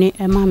eye bone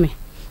e ma me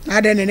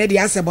ade ne di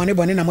ase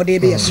bone na mo de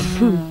be yeso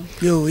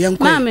yo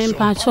yenkwa ma me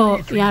pa cho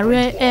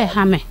yare e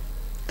ha me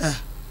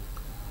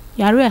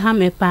yare ha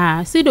me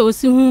pa si de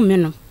osi hu me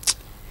no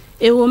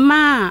e wo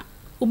ma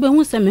obe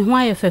hu se me ho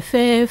aye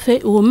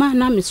fefefe wo ma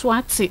na me so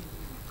ate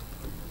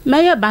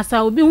meye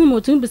basa obi hu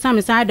motun bisa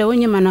me sa da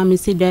onye ma na me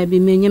si da bi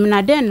menyem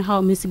na den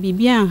ha me si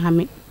bibia ha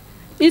me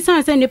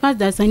isan se ne pas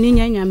da sani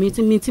nya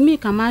mitimi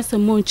kama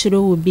asemo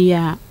nchiro obi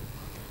a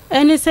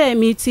ene se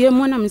me tie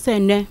mo na me se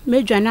ne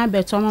medwana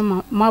beto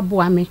ma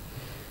boa me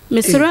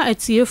mesra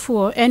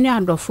atiefo ene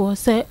adofo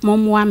se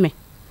momoa me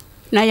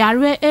na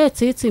yare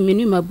etiti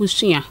mini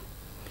mabusua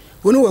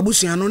wono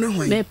wabusua no ne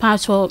hwan me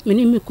pacho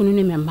mini mikunu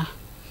ne memba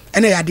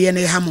ene yade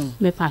ne hamu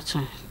me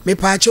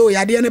pacho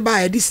yade ne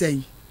ba edi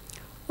sen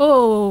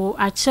oh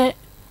ache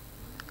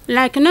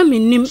like na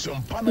minim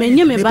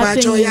menye me ba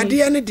pacho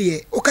yade ne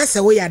de o ka se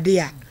wo yade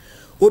a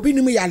obi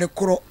nim yale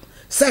koro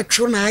se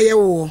twu na aye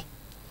wo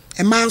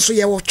e man so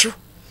ye wo twu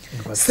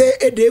se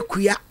ede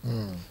kuya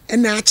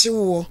ena ache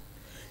wo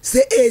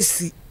se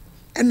AC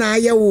ena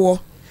aye wo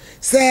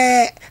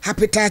se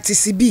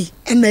hepatitis B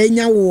ena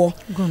enya wo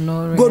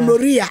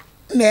gonorrhea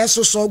na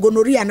eso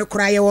gonorrhea ne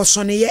kura ye wo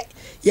so ne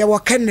ye wo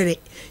kanere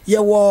ye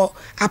wo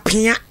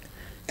apia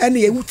ena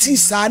ye wuti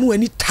saa no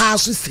ani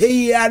taaso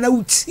sei na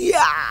wuti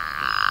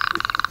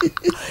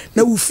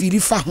na ufiri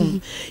fa ho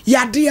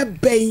yade e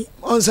ben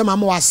onse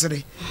mama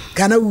wasere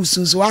kana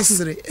wusunso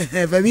wasere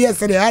fa bi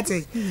esere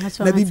ate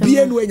na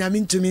bibie no anyame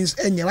ntumi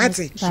enye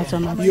wate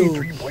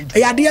yo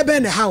yade e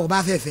ben ne ha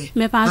oba fefe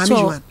me pa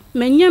cho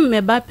menye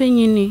me ba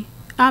penyini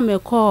a me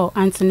call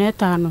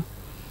antenatal no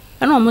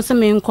ena omo se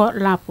me nko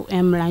lap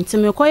emla nti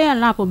me ko ye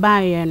lap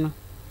ba ye no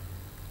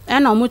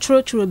ena omo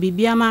churo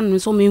bibia ma no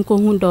so me nko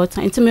hu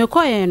doctor nti me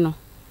ko ye no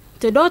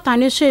te doctor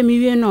ne hwe mi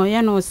wie no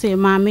ye no se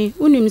mame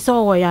unim se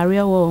wo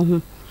yare wo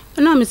hu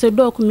na me se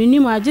doc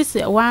minim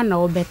agise wa na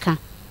obeka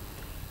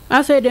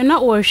afa de na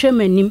wo hwe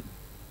manim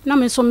na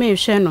me so me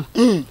hwe no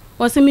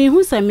o se me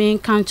hu se me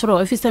kan chro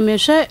afi se me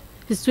hwe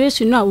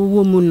situation na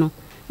wo mu no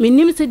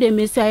minim se de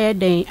me se aye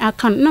den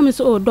akan na me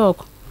so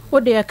doc o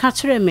de ka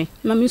kire me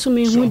na me so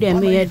me hu de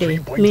me ye de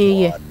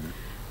me ye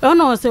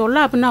ono se o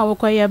lab na wo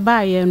koye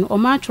ba ye no o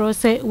ma chro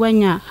se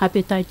wanya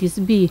hepatitis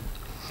B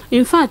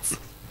in fact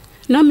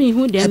na me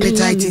hu de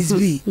hepatitis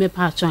B me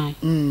pa chan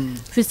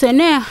fi se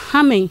ne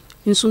ha me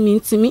nso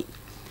mintimi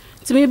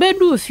timi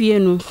bedu fie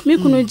no me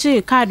kunu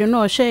je card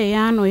no hwe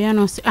ya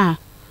no se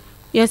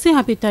yes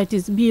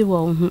hepatitis B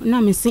wo hu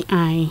na me si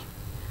ai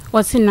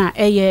o se na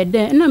eye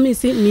de na me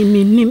si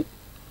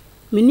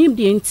minim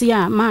de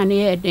ntia ma na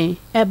ye de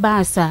e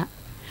ba sa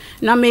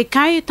na me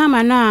kai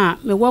tamana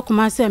me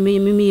wokuma se me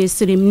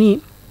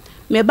yesirimni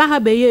me ba ha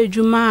be ye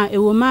adwuma e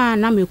wo ma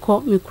na me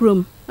kɔ me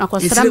krom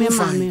akɔsra me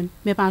ma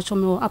me pa cho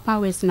me apa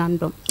west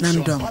nandom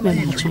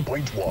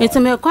enti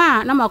me kɔ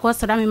a na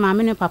makɔsra me ma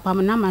me ne papa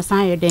me na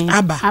masan ye den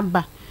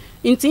aba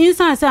enti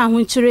insan se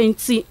ahokyere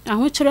enti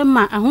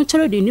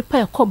ahokyere de nipa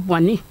ekɔ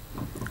bɔne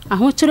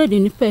ahokyere de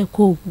nipa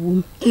ekɔ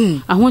wu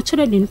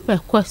ahokyere de nipa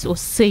ekɔ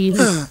osei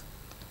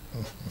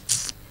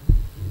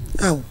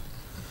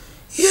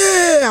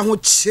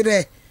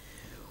ahokyere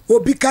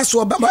obi ka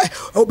so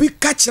obi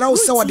ka kyerɛ wo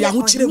sɛ wɔde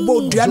ahokyere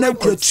bɔ dua na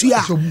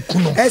kuratua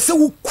ɛsɛ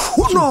wo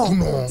kuno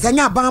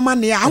zanya bama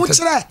ne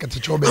ahokyere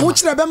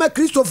bɛma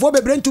kristofo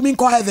bebre ntumi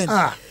nkɔ heaven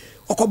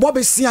ɔkɔbɔ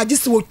besia gye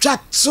sɛ wotwa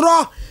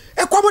trɔ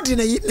ɛkɔm de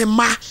ne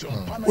ma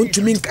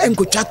ntumi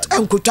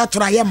nkotwa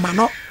trɔ ayɛ ma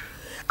no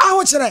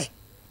ahokyere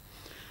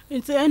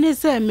nti ene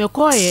se me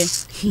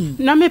kɔɛ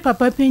na me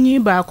papa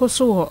panyin ba ko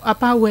so wɔ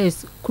upper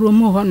west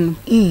kromo hɔ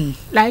no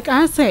like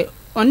I say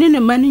ɔne ne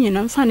ma ne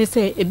nyina mfa ne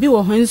sɛ ebi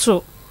wɔ hɔ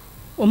nso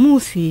omu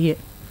fiye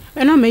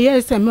ena me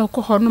ye se me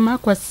ko hono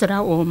makosra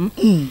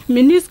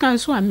me niskan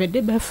so a me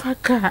de be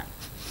faka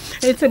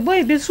ete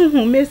boy bi so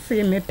hu me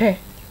se me pe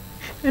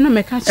ena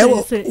me ka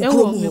che se e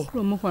wo me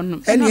kromo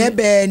hono ena e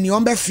be ni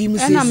on be film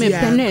se ena me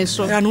pe ne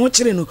so ena no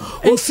kire no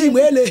o film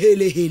hele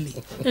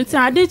ete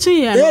ade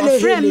chi ya no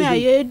frame me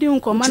aye di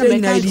nkoma na me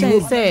ka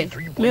che se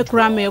me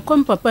kura me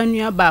ko papa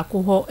nua ba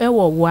ko ho e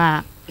wo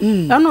wa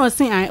ena o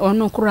sin ai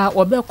ono kura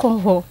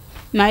obekɔ ho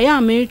na ya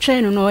me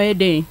twen no e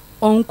dey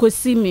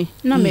onkosi me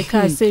na me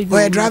ka say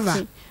you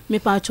driver me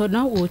pa cho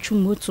na wo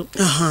chumoto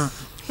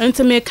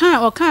enti me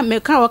ka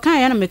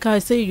ya na me ka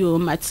say you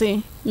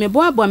mate me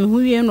boabo me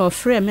huwie na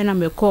ofre me na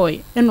me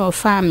koi e na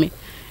ofa me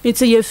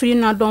enti ye free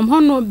na dom ho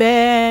no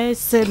be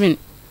 7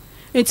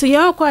 enti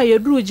ya kwa ye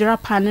duru gira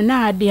pan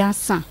na ade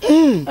asa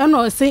e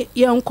na o say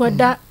ye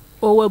nkoda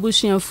o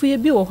wabusuafu ye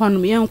bi wo ho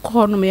no ye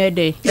nko no me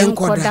de ye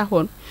nkoda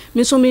ho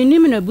me so me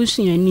nim na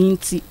busua ni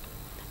nti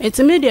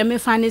enti me de me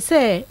fa ne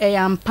say e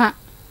yampa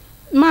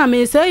ma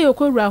me say you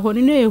ko ra ho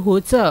ni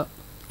hotel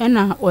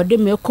ena ode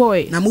me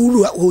koi na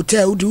mu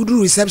hotel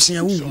do reception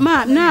ya wu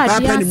ma na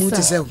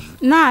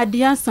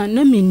adia san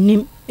na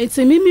minnim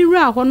eti mi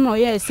ra ho no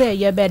ye say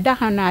ye beda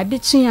ha na ade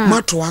chia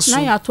na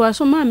ya to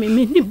aso ma me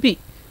ni bi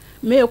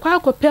me kwa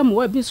akopem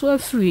wa bi so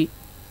afiri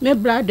me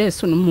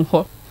brothers no mu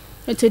ho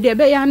eti de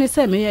be ya ne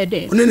say me ye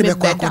de me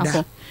beda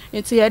ho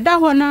eti ye da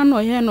ho na no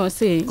ye no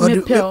say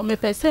me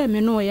pe say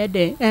me no ye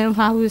de en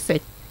ha hu say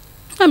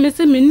me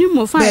say me ni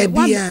mo fa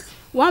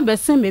wa be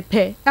se me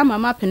pe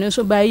amama pene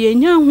so ba ye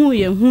nya hu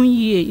ye hu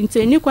yie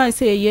nti ni kwan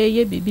se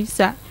ye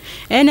bibisa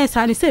ene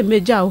sa ni se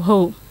meja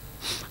ho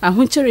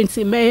ahokyere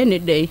nti me ne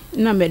dey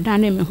na me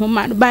dane me ho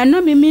ma ba na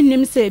me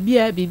nim se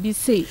bia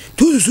bibise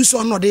tu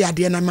susu no de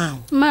yade na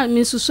ma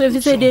me susu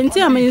efise de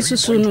nti am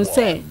susu no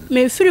se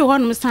me firi ho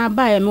no san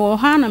ba ye me wo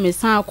ha na me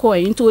san akọ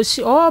nti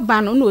osi o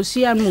ba no na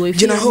osi an mo efi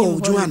gina ho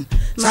juan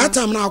sa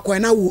tam na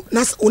akọ na wo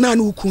na una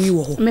na ukun yi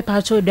wo ho me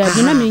pa cho da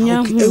gina me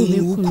nya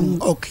hu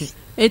okay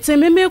eti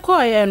me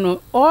kɔɛ no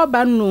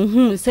ɔba no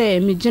hu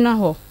sɛ me gina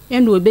hɔ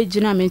ɛna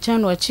obegina me nkyɛn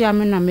no ɔkyea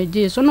me na me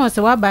gye so na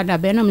ɔsɛ waba da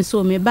bɛ na me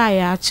so me ba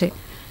ya akye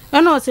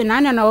ɛna ɔsɛ na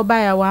na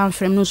ɔba ya wa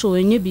amfrem no so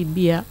onye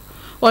bibia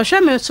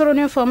ɔhwɛ me soro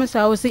ne fam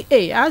sa ɔsɛ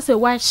asɛ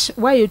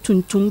wa yɛ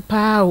tuntum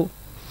paa o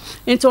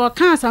enti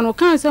ɔka asa no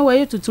kan sɛ wa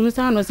yɛ tuntum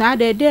sa no sa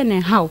de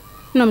ne haw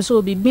na me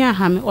so bibia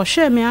ha me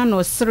ɔhwɛ me ana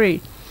ɔsere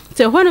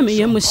te hɔ na me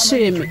yɛ mu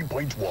hyɛ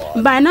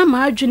me ba na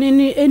ma adwene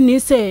ni eni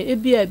sɛ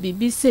ebia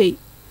bibi sɛ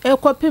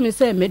ekopem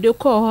se me de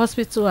call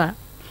hospital a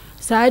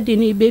saadi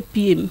ni be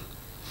pm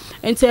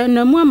enti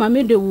na mu ama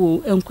me de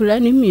wo enkura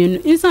ni mienu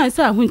insan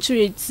se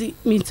ahunkyire ti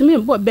mintimi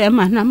bo be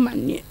ma na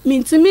mane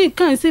mintimi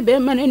kan se be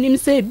ma na nim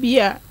se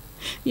bia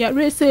ya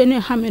rese ne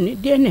ha me ne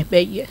de ne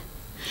be ye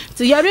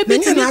ti ya re be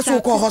ti na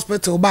so call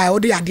hospital ba o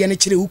de ade ne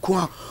kire wuku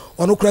a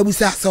ono kura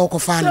busa se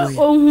okofa no ye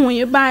ohun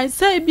ye ba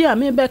se bia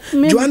me be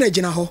me Joanna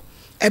gina ho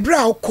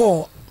ebra o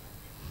call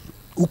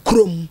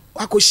ukrom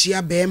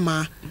akohia be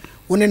ma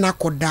woni na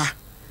koda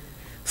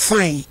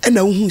fine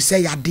ena hu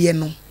se yade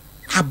no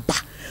aba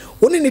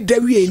woni ne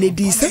dawie ne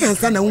di se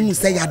ansa na hu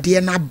se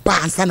yade na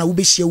aba ansa na wo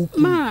be hia wuku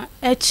ma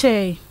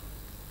eche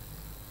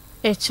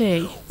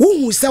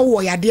hu se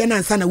wo yade na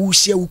ansa na wo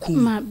hia wuku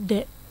ma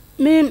de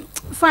me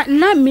fa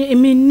na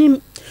me nim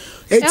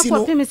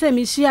ekwo pe me se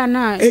me hia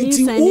na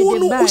insan ne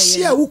de ba ya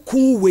hia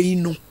wuku we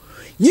no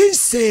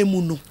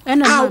yinsemu no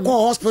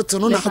alcohol hospital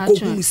no na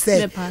akohunu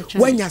se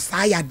wanya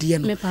sa yade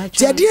no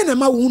ti yade na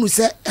ma wo hunu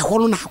se ehwo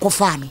no na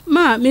akofa no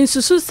ma me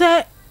nsusu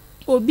se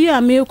obi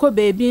a me ko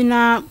baby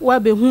na wa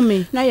be hu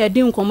me na ya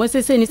di nkomo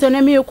sese ni se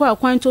na me ko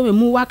akwanto me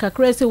mu wa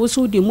kakra se wo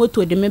su di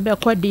moto de me be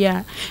ko de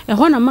a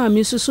ho na ma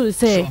me susu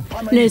se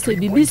na se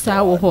bibi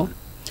sa wo ho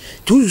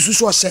tu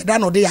susu o se da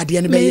no de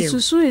yade ne be ye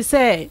susu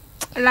se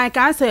like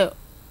I say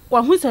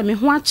wa hu se me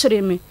ho a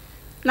kire me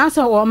na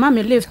se o ma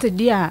me lift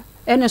dia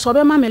ene so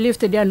be ma me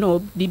lift dia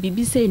no di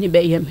bibi se ni be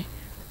ye me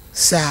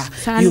sa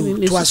you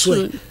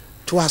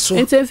to aso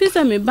ente fi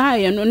se me ba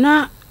ye no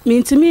na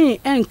mintimi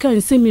enka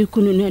nsemi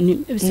kunu nani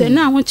se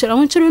na ho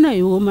kire na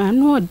yo ma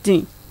no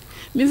odin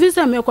me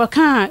visa me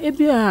kwaka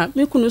ebia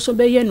me kunu so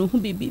be ye no hu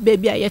bibi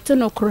baby ayete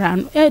no kora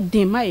no e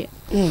din maye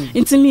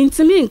intimi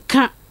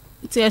nka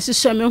ti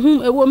ehihye me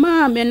hu ewo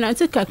ma me na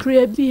te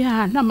kakra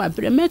bia na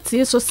mabre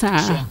meti so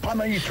saa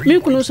me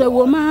kunu so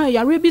ewo ma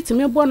yare bi ti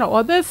me bo na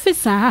obe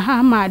fisa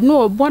ha ma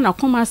no obo na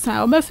koma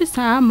saa obe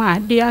fisa ma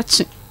de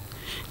achi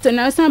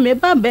tena sa me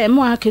ba be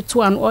mo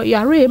aketo an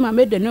yare ma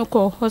me de no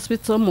ko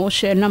hospital mo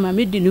hye na ma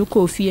me de no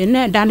ko fie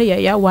na da na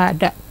ya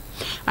wada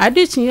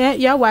adichie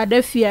ya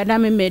wada fie na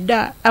me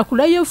meda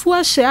akula yefu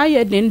ahye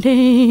aye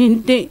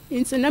dendende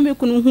nti na me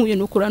kunu hu ye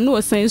no kura no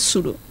san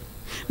suro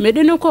me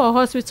de no ko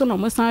hospital no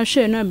mo san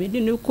hye na me de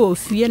no ko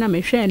fie na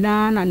me hye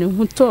na ne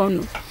hu to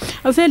no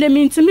afa de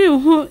me ntimi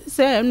hu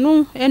se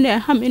no ene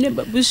ha me ne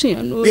babushi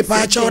no me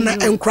pa cha na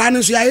enkra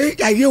no so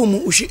ya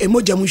mu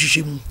emoja mu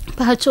hwehwe mu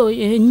pa cha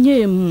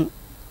enye mu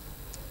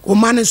o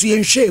man so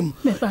yenhwem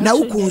na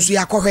ukun so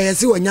yakohwe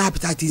se wonya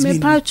hepatitis B me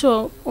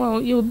pacho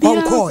you be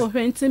ko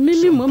hwenti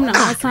mimi mom na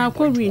asan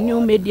ko renew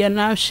media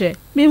na hwe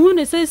me hu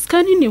ne se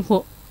scanning ni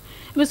ho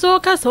me so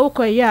ka so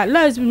koya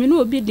last me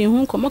no obi din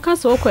hu ko ka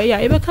so koya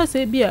e be ka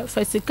se bia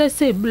fasika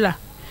se bla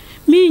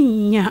me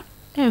nya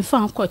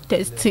enfa ko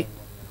test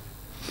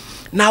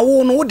na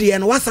wo no de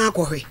no wasan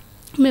akohwe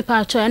me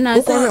pacho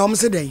na se o mo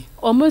se den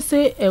o mo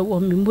se e wo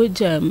me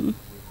mbojam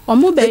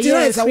omo be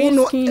ye sa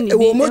wono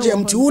ewo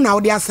mojem ti wo na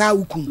wo de asa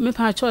ukun me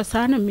pa cho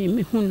sa na me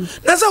hu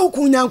na sa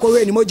ukun nya nko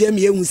we ni mojem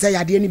ye hu se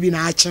yade ni bi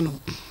na ache no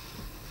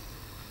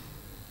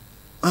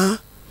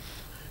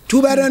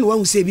tu bara no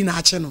hu se bi na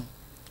ache no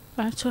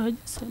pa cho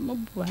se mo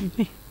bua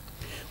me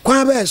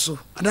kwa be so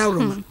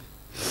adawroma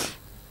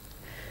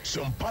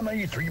Sompa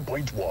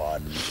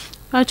 93.1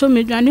 acho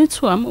me dwane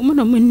to am mo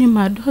na mo ni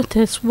ma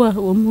doctors wa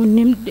o mo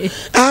nim de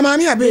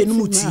mami abe no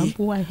muti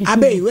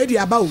abe we di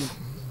aba o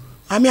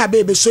ami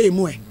abebe so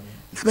emu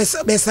na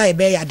besa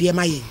ebe ya de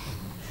maye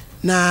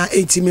na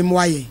etimi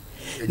moaye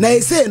na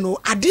ese no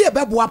ade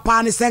ebeboa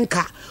pa ne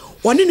senka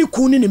woni ne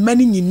ku ni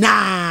mani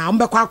nyina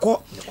ombekwa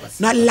akọ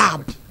na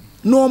lab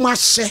no ma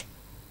hye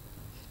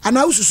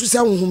ana ususu se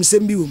honhom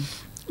sem bi wom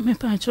me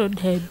pa cho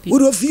debi wo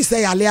do fi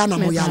se yale ana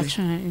mo yale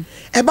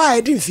e ba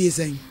e din fi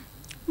sen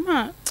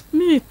ma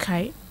me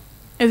kai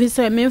evi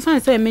se me fa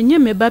se me nye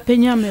me ba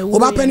penya me wo o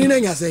ba pani na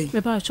nya sei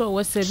me pa cho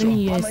wo 7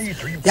 years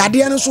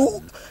yade no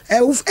so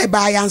e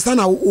ba yansa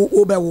na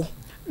wo bewo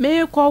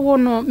me ko wo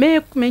no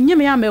me nye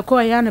me ya me ko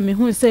ya na me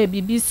hu se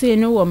BBC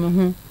no wo me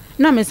hu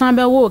na me san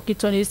be wo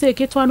kito ni se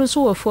kito no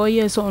so wo 4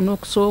 years ono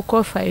so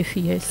ko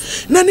 5 years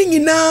na ni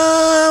nyina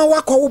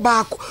wakọ wo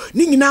ba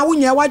ni nyina wo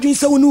nya wadwen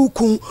se wo ni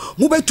ukun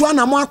mu betu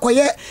ana mo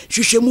akoye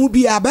hwehwemu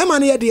bi a ba ma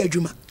na ye de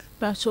adwuma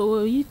pa so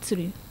wo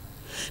yitire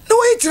no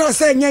wo yitire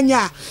se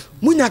nyanya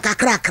munya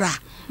kakrakra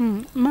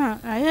ma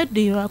aye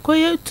de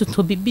akoye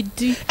tuto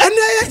bibidi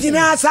ene ye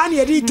nyina sa na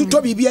ye di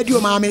tuto bibi adi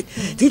o maame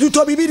ti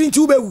tuto bibi di nti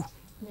wo bewu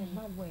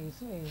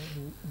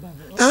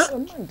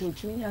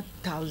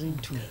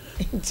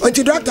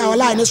Onti doctor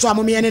wala ni so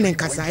amome ne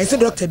nkasa ese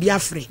doctor bi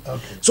afre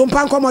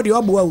Sompa Nkomo de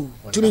oboa o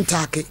tumi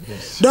ntake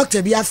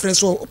doctor bi afre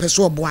so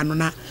opeso oboa no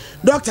na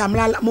doctor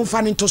amla mo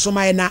fa ne ntoso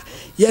mai na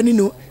ye ni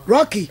no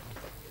Rocky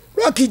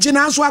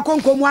jina so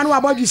akonkomu anu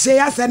abodwi se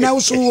ya se na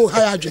so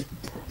hayadwe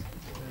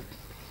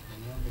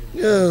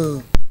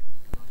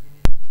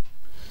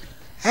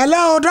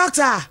hello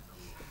doctor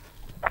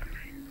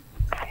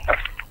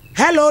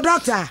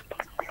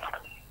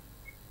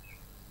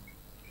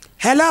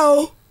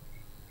hello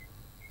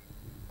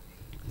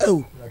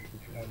oh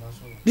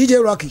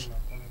DJ Rocky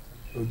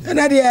and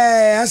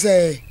I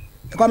say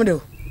come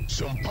do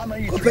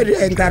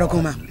enkraro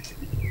kuma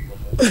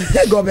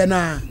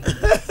governor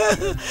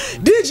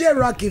DJ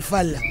Rocky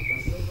falla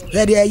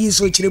where there is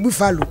so chirebu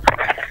fallo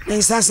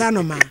en sasa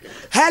no ma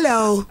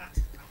hello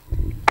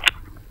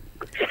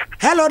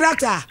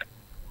doctor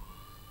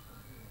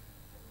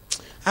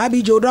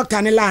abi jo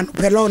doctor ni lan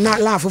pelo na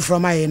laugh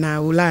from my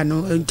na ula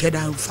no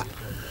nteda fa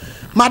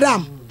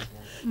madam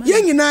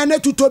yengina na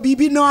tuto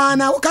bibi no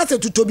ana ka se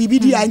tuto bibi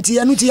di anti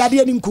anu ti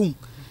yade ni nkum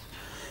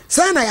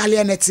sana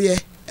yale na tie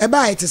e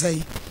ba ite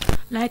sai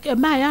like e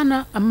ba ya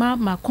na ama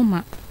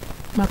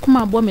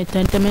makoma bo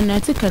metenteme na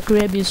ti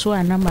kakra bi so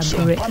ana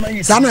mabere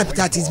sana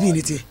hepatitis B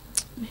ni tie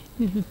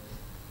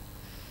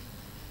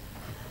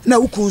na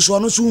ukun so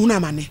no so huna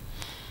mane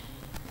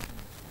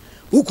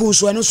ukun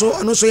so no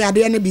so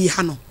yade ne bi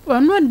ha no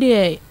ono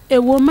de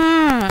ewo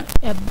ma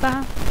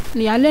eba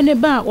ni ale ne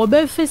ba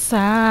obe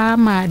fesa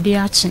ma ade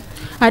achi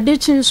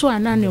adechi so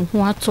ana ne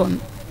ho aton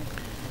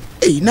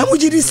na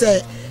mujidi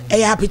se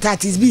e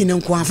hepatitis B ne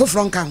nko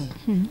afofro nka ho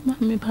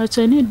me pa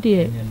cha ne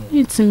de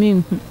itimi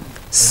hu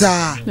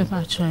sa me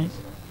pa cha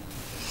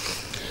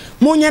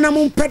munya na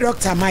mumpe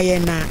doctor maye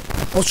na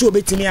oso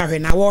obetimi ahwe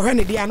na wo hwe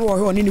ne dia na wo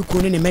hwe oni ne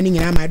kunu ne mani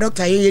nyina ma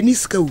doctor ye ni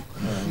ska o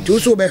ti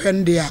oso obehwe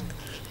ne dia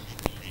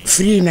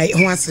free na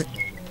ho ase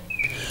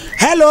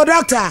hello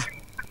doctor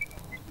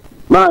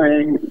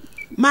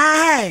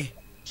my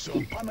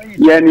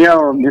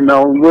Yenio,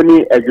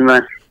 Mini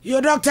Edma.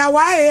 Your doctor,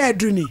 why are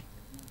you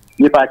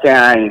Nipa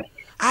Chai?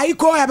 I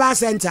call about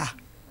center.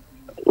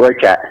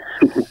 Work at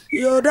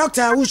Yo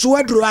doctor wo so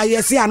wadru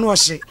ayese ano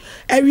hye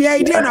awia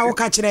ide na wo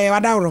ka kire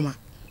wada woroma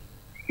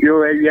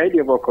yo awia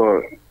ide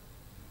boko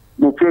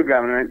mo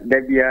program da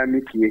bia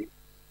mitie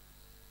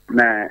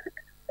na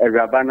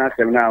Rabana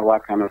seminar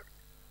waka no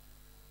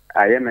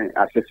ayeme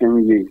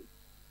assessing yi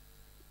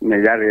na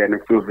yare na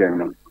program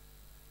no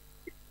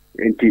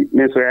enti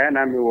me so ya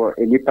na me wo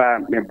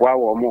enipa me boa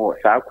wo mo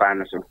sa kwa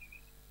no so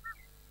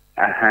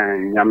aha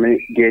nyame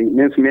de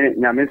me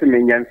nyame se me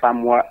nyan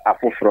famwa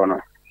afoforo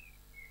no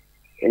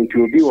enti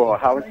obi wo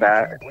house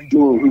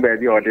no hu ba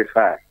bi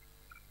odefa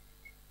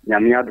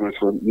nyame adon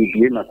so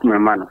bibie na kuma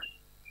ma no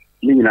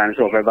ni nyina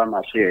so obeba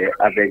ma share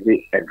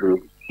abege edru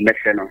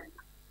mehwe no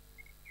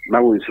ma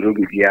wo nsuro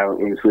bibia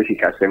nso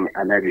sikasem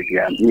ana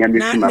bibia nyame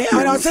tuma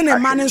na se ne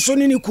ma ne so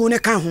ni ku ne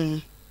ka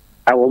ho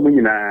awo mu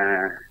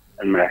nyina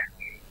mra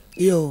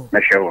yo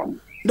mehwe wo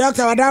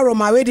Doctor Wadaro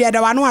ma we dia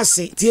da wano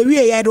ase ti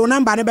ewie ye do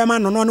number ne be ma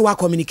no no wa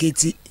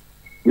communicate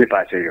me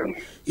pa che yo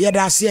ye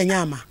da ase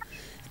anyama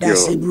da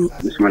ase bru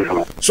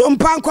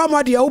Sompa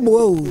Nkomo de obo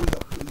o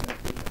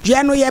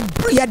ye no ye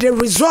the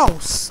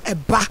results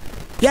eba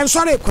ye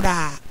nsore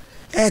kura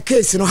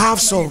case no half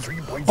solved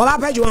oba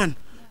page one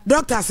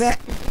doctor say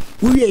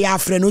we ye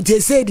afre no te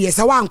say de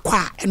say wan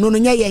kwa no no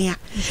nye yen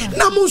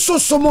na mo so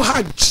so mo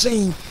ha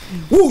chen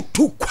wo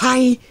tu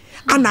kwan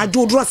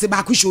anajo drose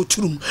ba ku sho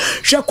turum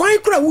hwe kwan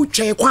kura wo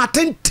twe kwa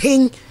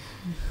tenten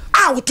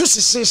a wo to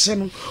sesese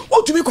no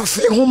wo tumi ko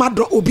fe ho ma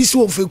do obi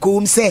so fe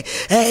ko se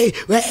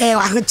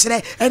wa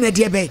kire ena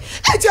de be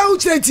e ja wo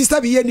kire ti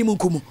sabi ye ni mu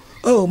nkomo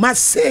oh my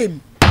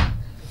same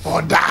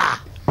oda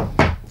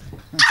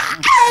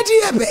e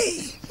de be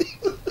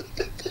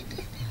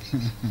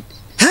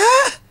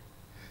ha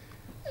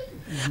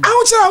a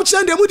wo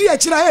kire de mu di a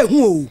kire e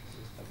hu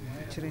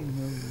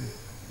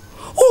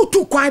o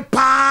tu kwai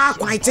pa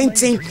kwai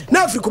tintin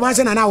na Africa ma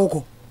se na na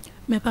woko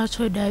me pa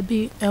cho da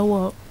bi e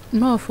wo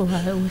no for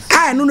ha we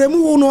ah no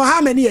emu wo no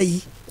ha many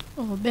ayi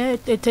oh be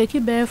take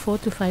it be 4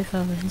 to 5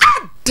 hours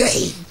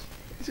a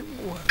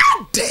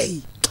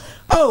day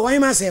oh why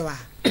ma se wa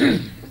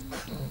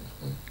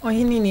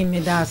ohini ni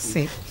me da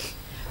se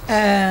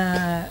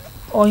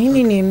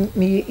ohini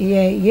ni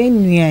ye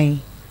nuan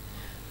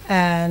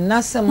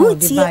na samo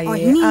di ba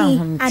ye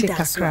ahum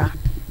tikakra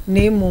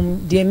na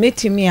mum de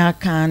metimi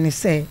aka ne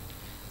se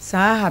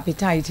sa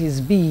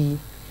hepatitis B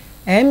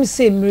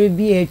say mre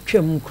bi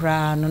atwam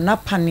kra no na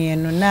pane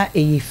no na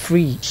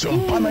free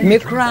me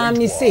kra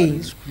mi say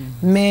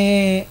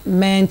me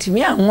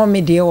ntimi anwo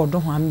me de odo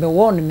ho ambe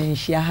wo no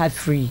menhia ha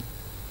free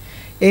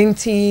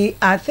enti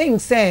I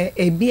think say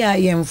ebi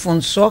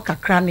ayemfonso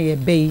kakra na ye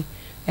bei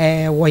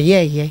wo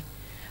yeye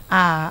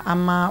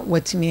ama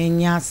watimi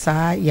anya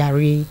sa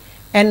yare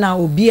ena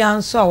obi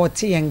anso a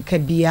wote yenka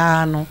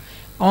bia no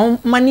on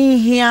mani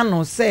hia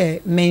no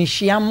se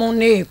menhia mo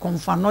ne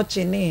konfa no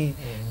che ne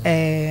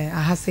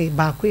aha se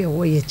ba ko ye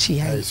wo ye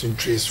chi ai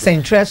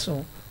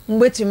centreso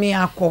mbetimi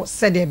akọ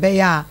se de be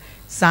ya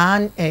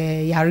san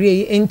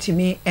yare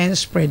intimi and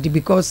spread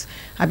because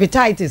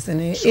hepatitis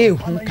ne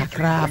ehu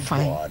kakra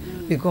fine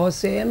because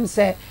say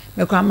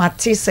me kwa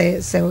mate se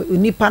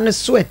nipa no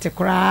sweat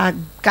kra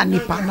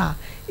kanipa na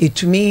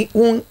etumi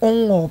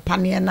on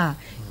pane na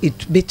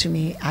it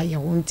betumi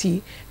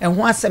ayewonti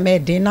ehun aseme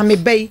de na me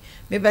be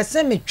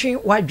se me twi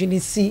wadwene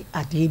si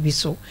ade bi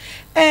so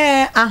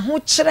aho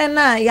kire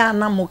na ya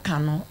na mo ka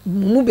no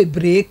mu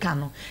bebre ka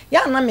no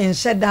ya na me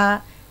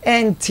nheda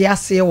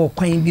entiase wo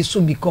kwan bi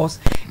so because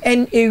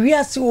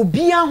ewiase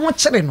obi aho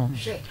kire no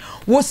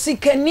wo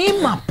sikani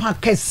mapa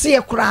kese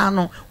kura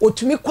no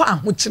otumi kwa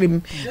aho kire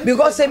m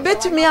because e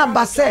betumi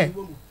abase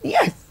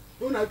yes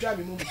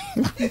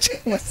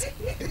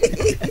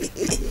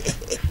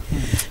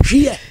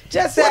Here,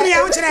 just say,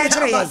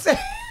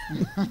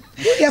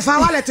 if I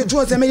want to do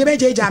it,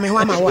 maybe I jam me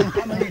one hour.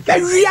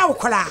 Very real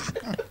color.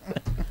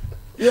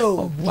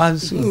 Yo,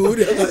 once.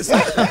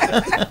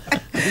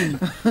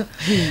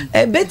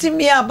 A bit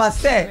me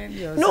abase.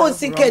 No,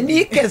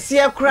 sikani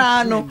kesia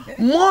crano.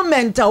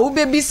 Moment, a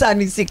ubebi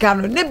sani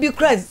sikano. Nebi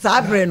Christ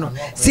sabreno.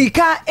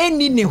 Sika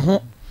eni ni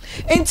ho.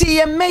 Enti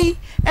ye mei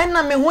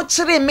ena me ho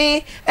kire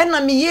me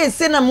ena me ye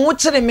se na me ho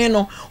kire me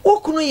no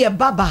okunu ye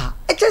baba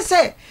ete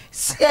se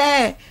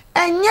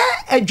enye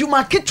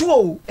adwuma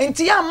ketwo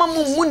enti ya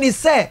mamu ni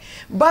se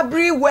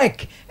babri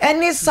work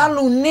eni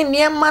salon ni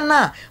niema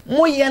na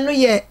mo ye no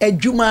ye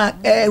adwuma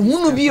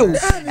hunu bi o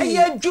ye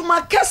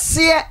adwuma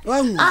kese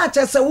a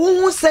che se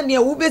wo hu se ne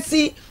wo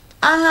besi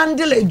a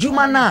handle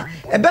adwuma na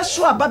ebe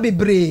so aba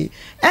bebre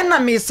ena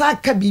me sa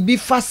ka bibi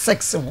fa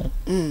sex ho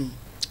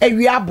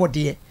ewi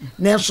abode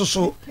na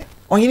soso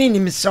ohini ni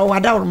misra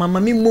wada or mama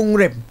mi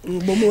mongrem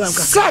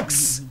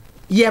sex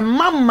ye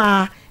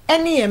mama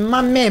ene ye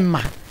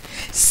mama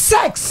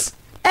sex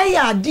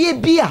eya de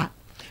bia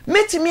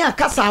metimi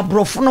akasa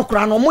abrofo no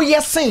kra no mo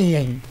yesen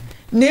yen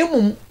na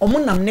emum omo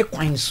nam ne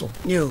kwan so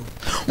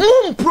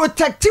mum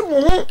protect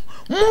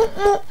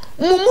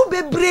mu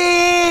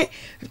bebre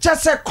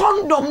chase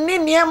condom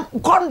ni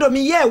condom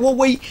ye wo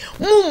we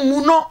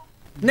mum no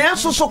na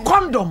soso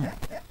condom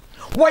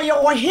wɔyɛ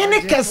ɔhene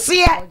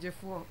kɛseɛ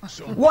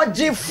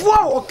wɔgyefoɔ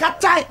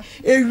wɔkata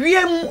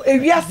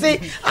ewiase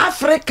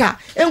Africa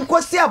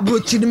nkosi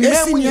aburochi no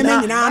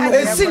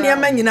esi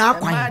nneɛma nyinaa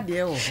kwan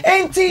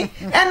enti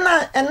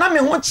ɛna me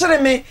ho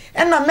kyere me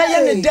ɛna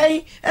mɛyɛ ne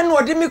dan ɛna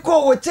ɔde me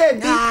kɔ hotel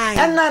bi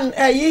ɛna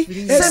ayi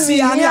sɛ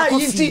me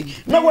ayi ti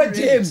na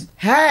wɔgye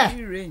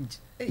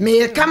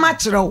me kama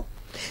kyerɛw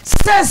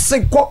sex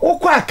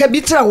wokɔ aka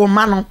bi tira wo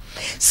ma no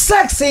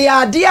sex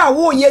ya ade a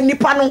wo ye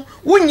nipa no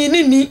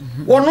wonyini ni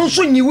wono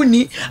nso nyi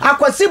woni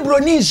akwasi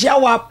broni nhia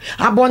wa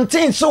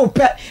abonten so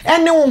pɛ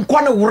ene wo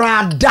nkɔ ne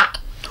wurada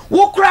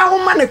wo kura ho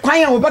ma ne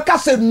kwan a wo bɛka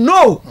sɛ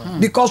no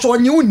because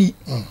onyi woni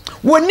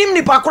wonim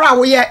nipa kora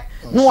wo ye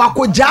no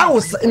akogya wo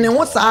ne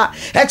ho saa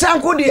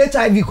ɛkyanko de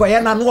HIV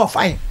kɔyɛ na no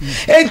ɔfan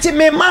enti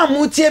me ma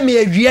mu tie me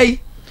awiai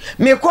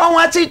me ko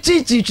wa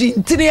chichi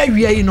ntini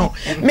awia yi no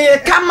me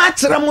ka ma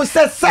kire mu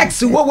se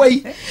sex wo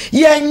wei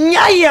ye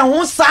nya ye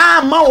ho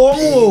saa ma wo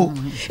mu o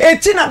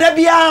eti na da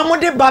bia mo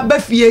de baba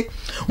fie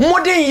mo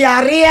de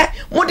yare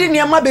mo de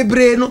niam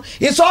bebre no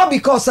it's all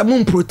because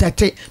I'm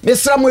protect me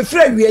sra mo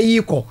efra awia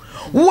yi ko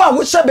wo a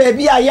wo hye ba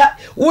bia ya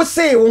wo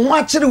se wo ho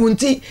akire wo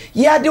nti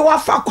ya de wa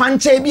fa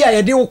kwanche bia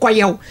ya de wo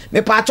koyew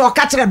me pa cha o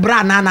ka kire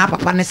bra na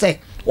papa ne se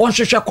on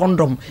hwehwe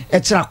condom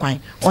etira kwan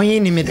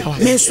onye ni me da wa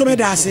me so me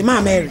da ase ma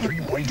Mary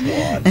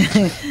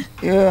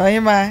yo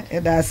ima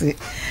edase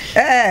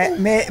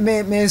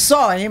me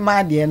so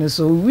ima de no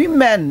so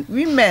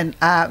women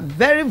are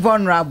very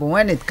vulnerable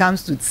when it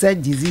comes to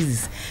such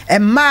diseases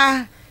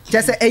emma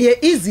just say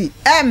easy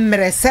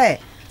emre say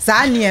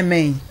sa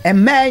niemen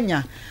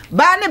emanya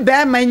ba ne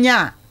be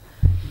manya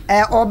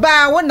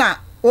oba wo na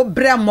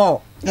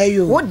obremo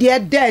ayo wo de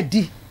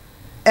dadi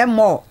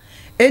emo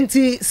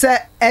enti se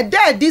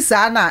edadi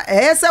sa na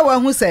se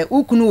wahu se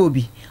ukunu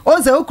obi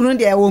o se ukunu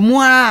de wo mu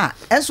a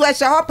enso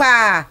ehye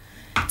hopa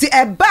ti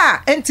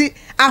eba enti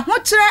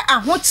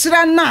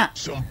ahokyere na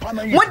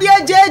mo de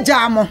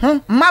ajeja mo ho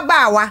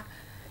mabawa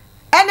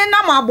ene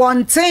na mo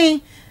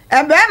abonten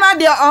ebe ma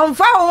de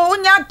onfa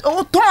unya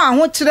uton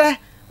ahokyere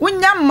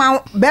unya ma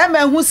be ma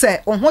hu se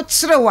ho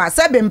kyere wa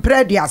se be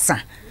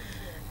mpraduasa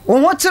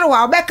ho kyere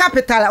wa obe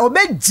capital obe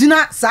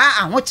gina sa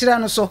ahokyere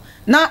no so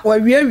na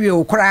wawie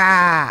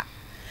okra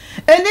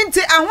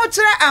eninti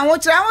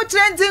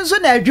ahokyere nti nso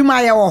na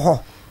adwuma ye wo ho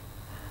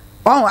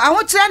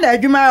ahokyere na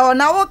adwuma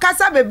na wo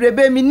kasa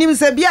bebrebe minim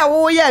se bia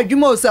wo ye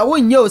adwuma o se wo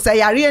nye o se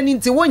yare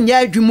ninti wo nye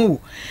adwuma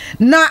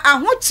na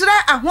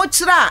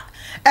ahokyere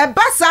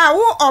ebasa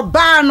wo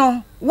oba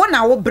no wo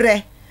na wo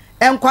bre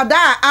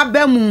enkwada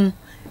abamu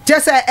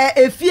jese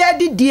efie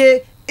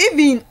didie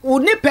even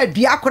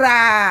unipadua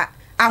kora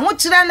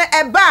ahokyere na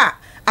eba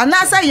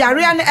anasa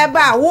yare na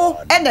eba wo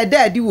ena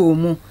daadi wo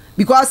mu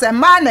because a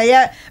man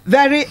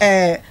very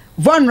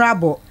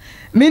vulnerable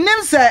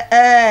minim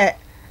say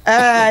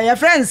your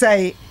friend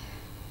say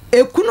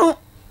ekunu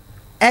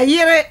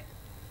eyire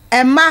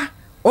ema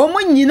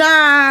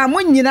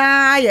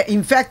omunyina ye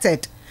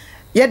infected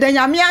ye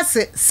danyame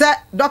ase se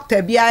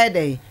doctor bia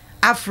dey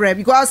afre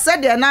because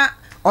said na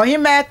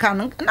ohime ka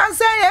no na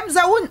say em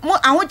say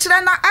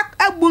ahokyere na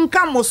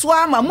agbunka moso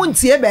ama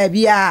muntie ba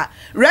bia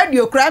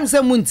radio crime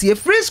say muntie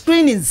free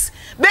screenings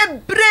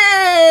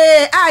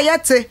bebre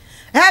ayete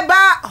Heba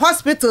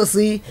hospitals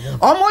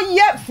omo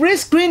ye free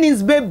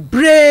screenings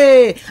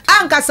bebre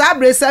anka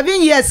sabre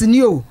 7 years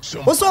ni o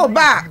so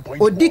ba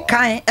odi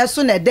kan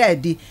eso na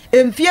daddy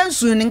emfie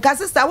nsu ni nka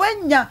sister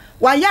wanya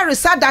wa yare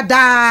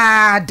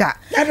sadada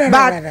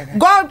but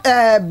God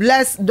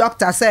bless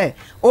doctor say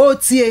o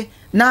tie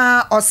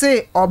na o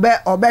say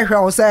obehwe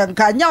o say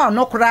nka nya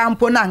no kra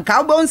mpo na nka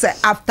obo say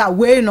after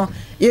we no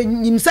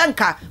yim say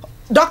nka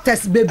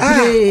doctors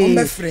bebre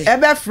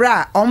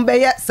ebefra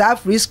ombeye sa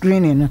free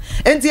screening no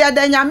enti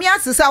adanyame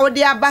asesa wo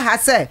de aba ha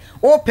se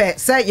ope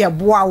se ye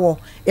boa wo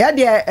ye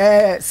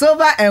de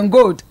silver and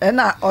gold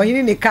na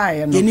ohini ni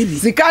kan no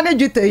sika ne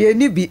jute ye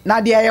ni bi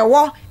na de ye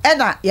wo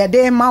na ye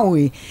de ma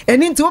we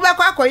eni nti wo be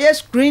kwa akoye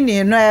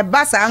screening no e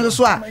ba sa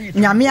nso a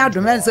nyame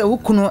adome se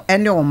wukunu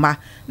ene oma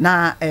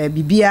na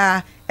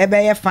bibia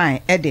ebe ye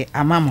fine de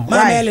amamo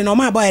ma ele no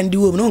ma boy ndi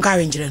wo no nka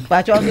wenjire no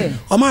pa choge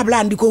o ma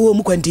bla ndi ko wo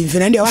mu kwantimfi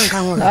na ndi wa nka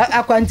ho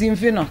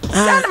akwantimfi no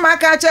na ma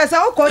ka che se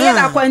wo ko ye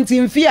na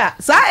akwantimfi a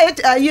sa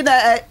you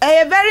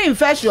very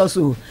infectious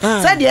o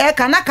say de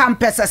ka na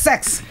campus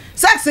sex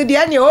de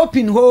any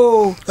open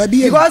ho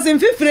because in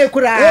fifre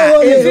kura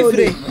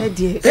fifre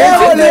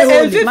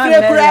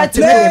kura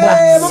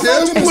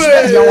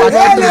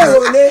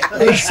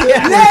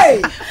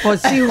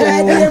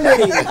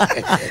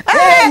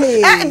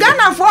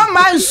Ghana for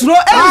man sro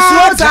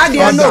ta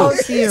de no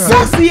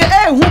sex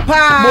hu pa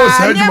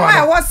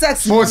nyema wo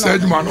sex no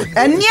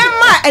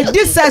nyema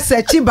sex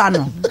chiba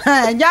no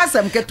nya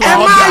asem keto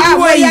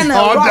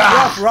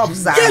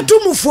ye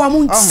tumufo am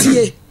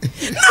ntie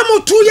na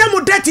mutu ye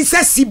mu dati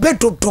sesi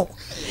bedodo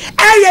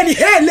eye ni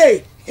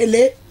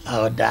hele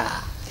oda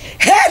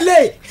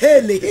hele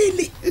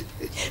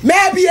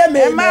maybe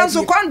me man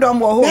so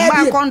condom wo ho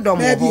ma condom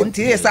wo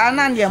nti sa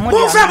na ne mo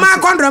de fa ma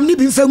condom ni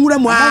bi fa nwura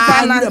mu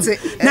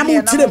na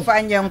mo tire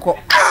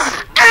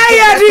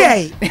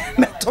eye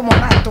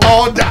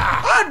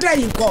order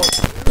in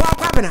court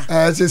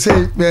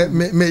say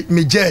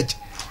me judge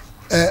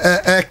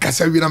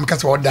kasa wi na me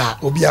kasa order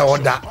obi a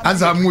order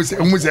anza mu se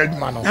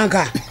adwuma no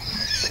anka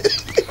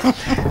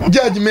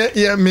judge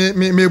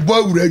me bo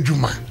awura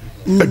adwuma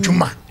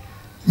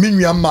me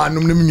nua ma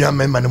no me nua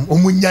ma no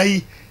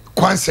omunyai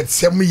concept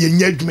se me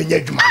yenya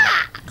adwuma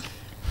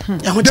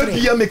da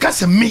bia me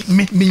kasa me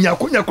nya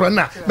konya kora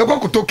na me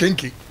kokoto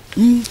kenke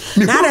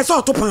na re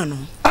so to pan no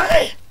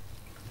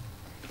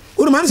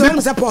uru man so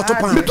me support to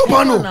pan me to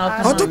pan no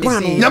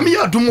nya me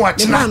adumu a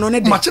chena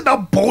ma cheda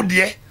bo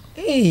de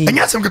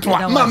enya sem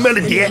ketwa ma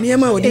mele de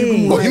eniema odi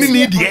gumu ohini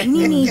ni de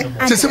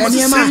se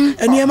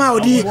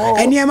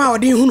eniema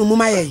odi hunu mu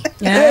maye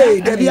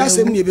da bia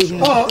asem ni ebe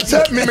hu se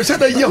me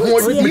cheda ye ho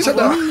me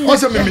cheda o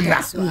se me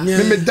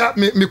na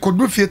me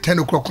kodu fie 10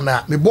 o'clock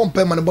na me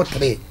bompa ma ne bo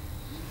 3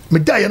 me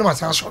da ye na ma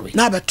san sorry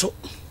na beto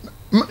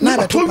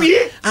wie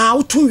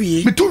utu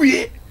wie me to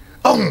wie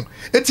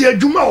eti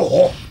adwuma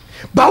ho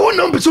ba wo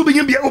no mpeso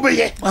be bia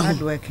obeye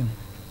hard working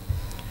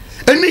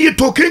eni ye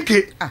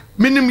tokenke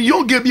minim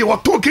yoge bia wo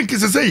tokenke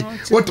se sei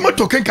wo tuma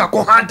tokenke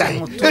akọ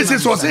handai ese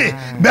so se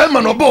be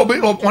ma no ba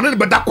one ne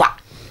beda kwa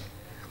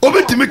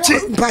obetimi chi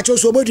mpacho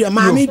so bodua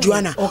ma me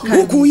duana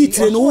wuku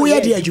yitire no wo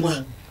ye de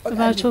adwuma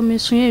mpacho me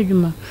sun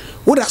adwuma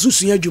wo da so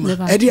sun adwuma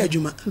e de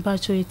adwuma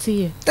mpacho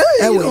etiye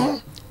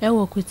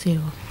ewo kwete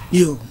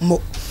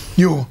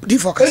yo di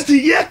focus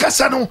eti ye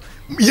kasa no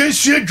ye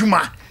sun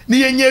adwuma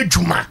ni ye nya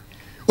adwuma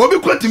obi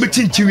kura timi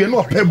chinchiwe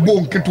no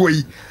pebo nketo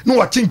yi no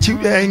wa chinchi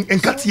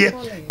enkatie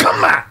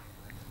kama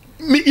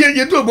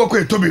ye do ogbo ko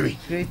etobiwe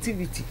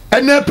creativity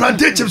ene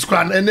plantain chips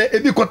kran ene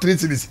ebi ko 3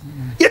 cities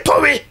ye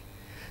towe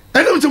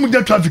ene mo temu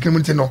da traffic mo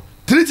nti no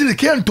 3 cities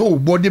can to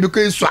body be ko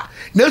esua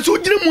na so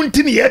gire mu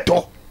nti ne ye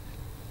to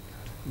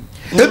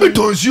ebi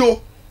to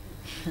nsuo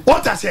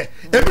what I say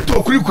ebi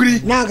to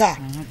kurikuri naga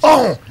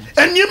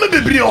enie me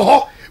bebri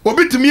ho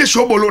obi timi ye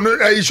shobolo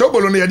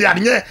no ye de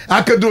ade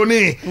akadro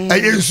ni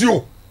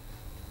nsuo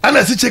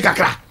ana si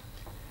chekakra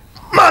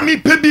mami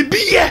pe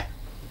bibiye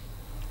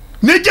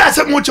ne ja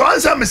se mo cho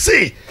ansa me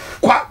se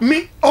kwa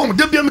mi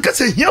de bia me ka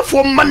se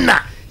hiafo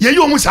manna ye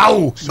yo mu sa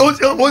o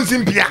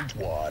simpia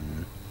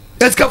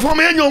eska fo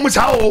me yo mu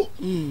sa o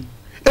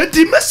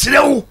enti mesre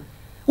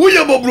wo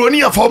ye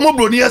bobroni afo mo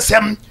broni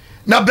asem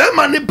na be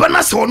ma ne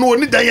bana se ono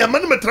oni dan ya ma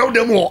ne metrawo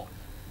dem ho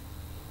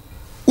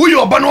wo ye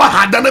oba no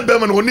hada na be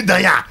ma no oni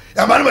dan ya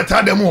ma ne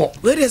metrawo dem ho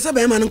we de se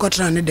be ma ne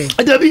kotra ne den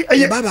adabi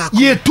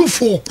ye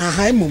tufo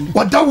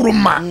wadawro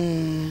ma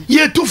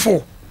ye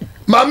tufo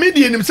ma me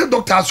die nim se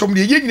doctor asom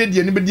de ye nyine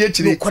die ne be die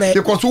chire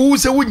because wo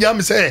se wo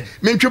nyam se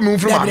me ntwe me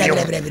mfro ma me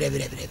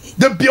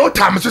de bio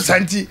tam so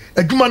santi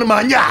adwuma no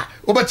ma nya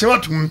wo be chema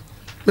tum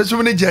me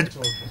so ne judge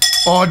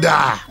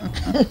order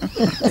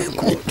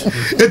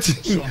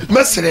eti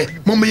mesre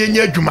mo me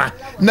nya adwuma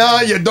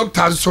na ye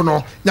doctor so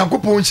no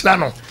yakopon hira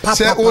no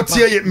se o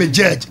tie me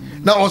judge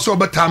na also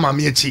beta ma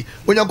me echi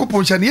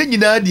onyankopon hira ye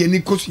nyina de ani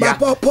kosua e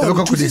ko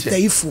ko de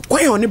ifu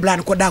kwa ye oni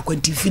blan ko da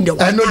kwanti fi de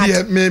wa no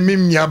de me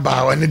mia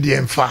ba wa ne de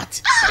in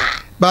fact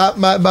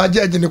ba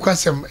judge ne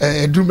kwasem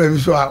eduma bi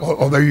so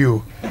obawi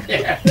o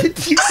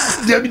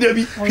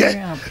debi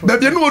ba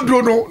bi no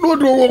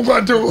odro wo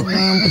kwanto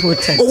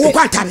wo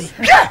kwanta be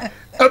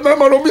ebe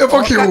ma no be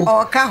fuck you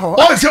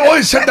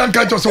o se dan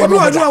ka just wo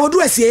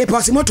do asie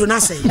pose moto na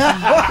sei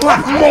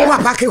wa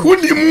pake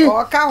unimu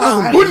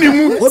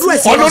wo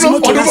asie no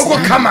ko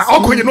kama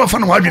okonye no fa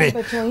no wadwene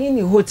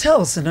in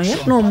hotels no ye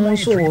no mo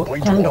so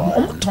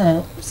condom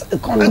ton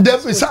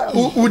condom sa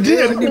udi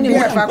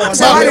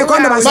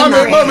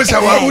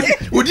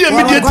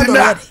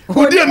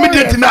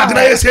immediate na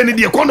adna ye se ne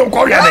die condom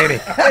ko ya na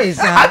ere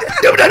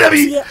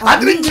debi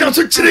adrin kira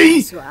so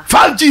chire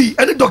 5G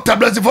and Dr.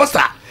 Blessing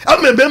Foster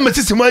amembe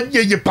mesisi mo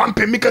ye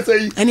pampe mi kasa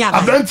yi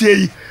abrantie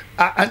yi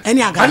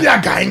ani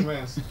again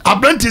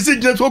abrantie se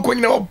gina so ko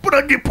nyina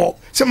obura dipo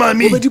se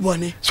mami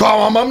so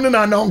awamam ne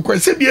na nko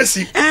se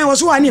biesi wo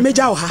so wa ne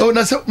meja wo ha o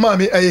na se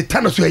mami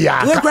tana so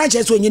ya we kra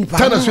che so nyi nipa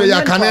tana so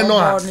ya kane no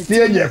a ne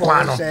ye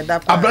kwa no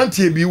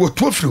abrantie bi wo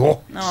to firi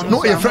ho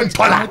no ye friend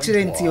tola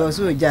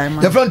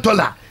ye friend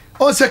tola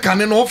o se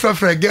kane no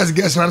frefre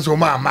guess na so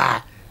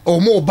mama o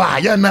mo ba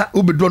ya na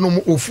obedo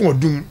no ofu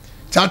odum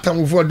chata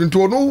mu fu odum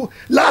to no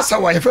last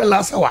hour ye friend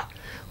last hour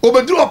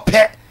obedro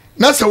pe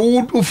na se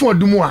wo fu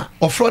odum a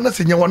ofro na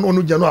se nya wono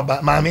no jano aba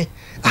mami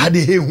ade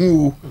he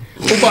hu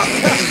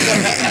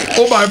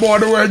oba bo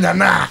do we nya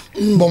na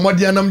bo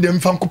modi anam dem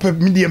fa nkopɛ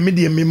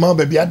media me ma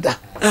ba bi ada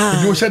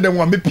ebi o hyɛ dem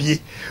wa mepie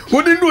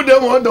wodi ndu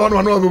dem on da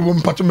no bo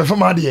mpato me fa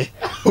ma de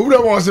owura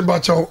mo se ba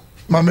chaw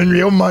ma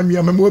menwe o ma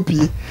nwa me mo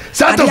pie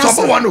sata so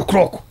bo 1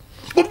 o'clock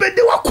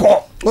obede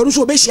wakɔ oru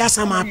so be hia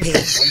sama pe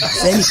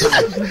sani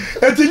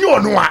eti nyi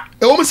onu a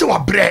e wo se wa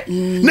bre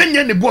na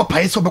nya ne bo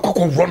pae so be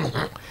kokɔ wro no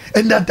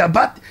and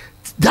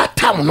that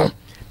time no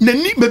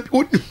nani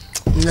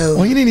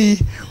Oyini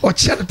o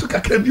chia to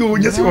kakra bi o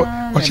nyese o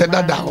chia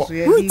dada ho.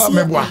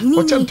 Ameboa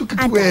o chia to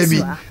kitwa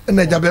bi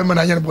na jabe ma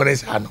na yen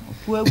bores ha no.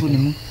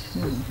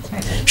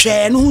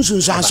 Hwe no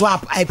hunsunsan so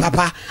ai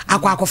papa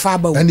akwa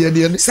ba wo.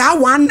 Sa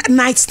one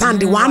night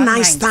stand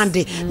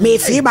me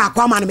fi ba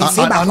kwa ma me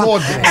fi ba kwa.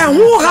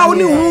 Hu ha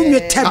oni hu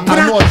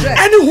metebra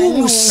ani hu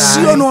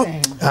musio no.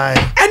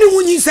 Ani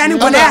hu nyi sani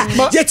ko na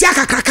je ti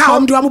akakraka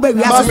om do am ba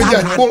wi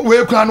asa.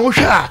 We kura no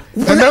hwe a.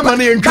 Emema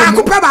na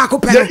yentwom. Ba ko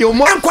pe.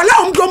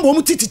 Enkola om do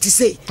mo tititi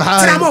sei.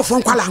 Tira ma ofo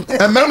nkwala nko.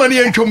 Emema na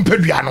yentwom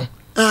pedua no.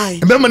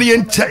 Emema na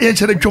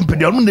yenchere twom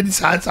pedua no na di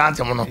sa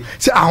antem no.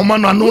 Se ahoma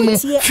no anu no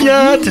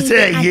fia te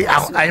se ye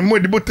ai mo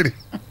de botri.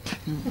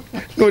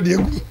 No de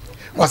egu.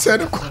 Wase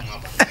de ko.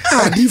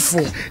 Adifo.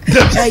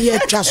 Aye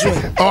twaso.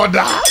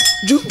 Order.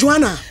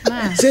 Joanna,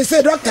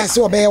 say doctor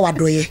say obey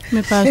wadoye.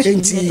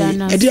 Enti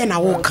e dey na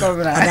wo ka.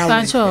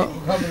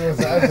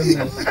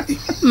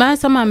 Ma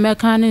sama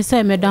mekane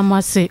say medam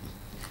ase.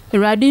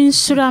 Erade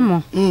nshira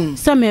mo.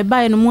 Say me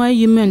bae no mo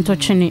ayi me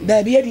ntotwene.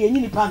 Da bia de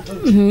enyi ni panto.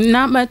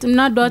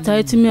 Na doctor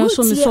etimi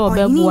so me so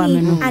obebua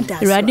me no.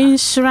 Erade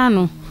nshira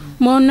no.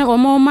 Mo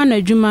ma na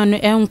adwuma no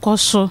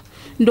enkoso.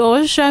 Do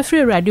hwa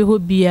free radio ho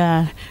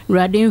bia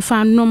radio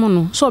mfa nom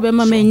no so be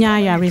ma menya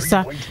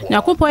ayaresa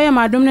yakopo ye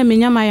madom na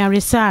menya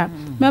ayaresa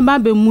me ba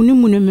be muni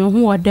me ho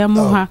odam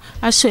ha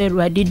a share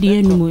radio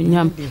di enum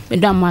onyam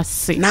medam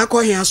ase na ko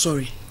hia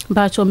sorry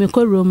ba cho me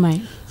ko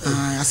romai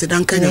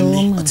asedan kanya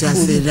me oti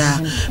aseda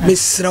me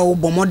sra wo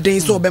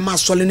bomoden so be ma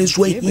sole ne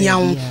so ahia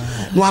wo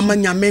no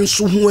amanya me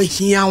nso ho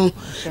ahia wo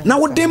na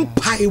wo dem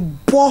pai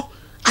bo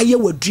aye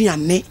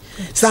waduane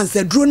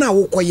sanse duro na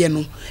wo koye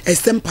no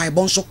estempai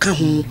bon so ka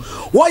ho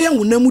wo ye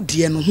hunamu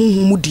die no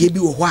huhumu die bi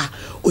wo ho a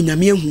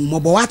onyame ehu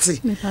mobo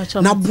wate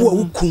na bo a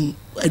wukun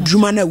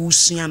adwuma na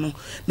wusua no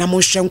na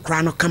mo hwe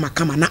nkra no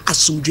kama na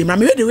asomdwe ma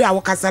me de we a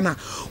wo kasa na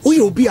wo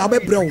ye obi a wo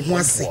bebre wo ho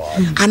ase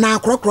ana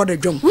akrokro de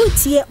dwom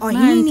tie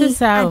ohini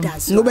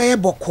adazo no be ye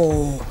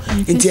boko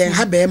nti en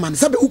ha be man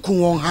sabe ukun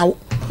won hawo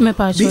me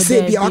pa cho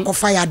de bi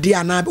akofa ya de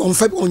ana on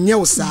fa onye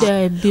wo sa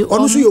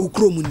onu so ye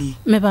ukro mu ni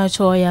me pa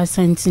cho ya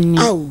sentini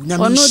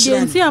ono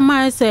de nti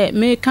ama se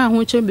me ka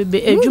ho che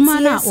bebe adwuma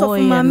na o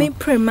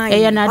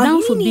ye na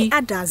danfo bi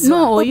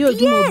no o ye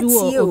odwuma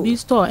bi obi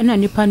store na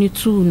nipa ni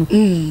tu no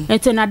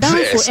ete na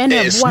danfo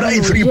ena bua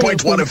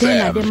no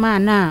de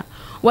mana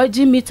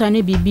waji mita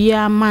ne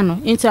bibia ma no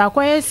nti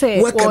akoye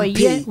se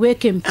oye we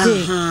kempe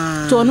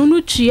to no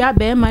no tua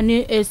be ma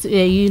ne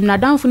na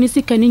danfo ni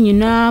sika ni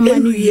nyina ma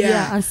ni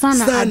bia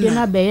ansana ade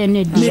na be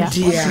ne dia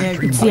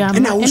tia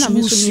na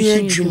usu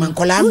adwuma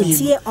nkola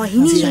mi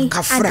ohini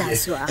kafra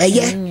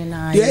eye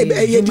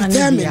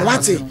determine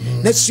wate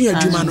na su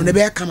adwuma no ne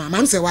be kama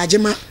mam se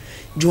wagema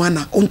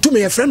Joanna ontume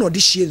ye friend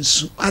odihie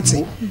nsu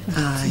ate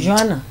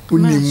Joanna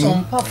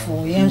Sompa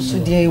fo yensu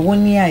de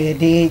woni aye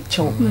de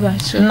chew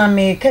na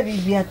me ka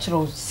bibia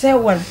chero se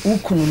wa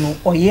ukunu no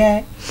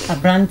oye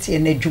abranti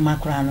na adwuma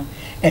kra no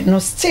no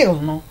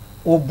still no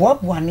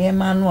oboaboa ne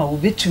ma no a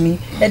obetumi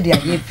e de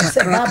aye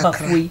se baba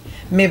foi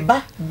me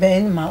ba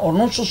ben ma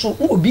ono soso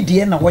obi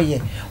de na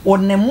woye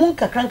onemu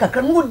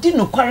kakra no di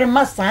no kware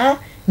masa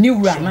ni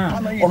wura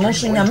na ono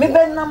so nya me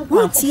ben nam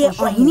kwa tie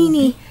ohini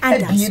ni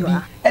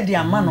adaso e de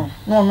amano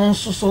no ono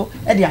soso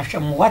e de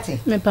ahwemo wate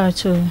me pa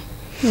cho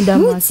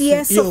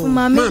Mutie so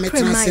mama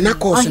prema na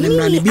course ne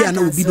mra ne bia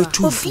na obi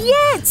betu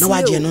na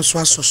waje no so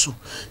asoso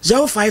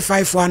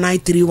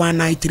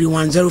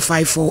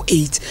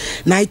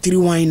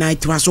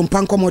 05549319310548931931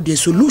 Sompa Nkomo the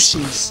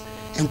solutions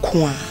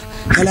enko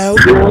hello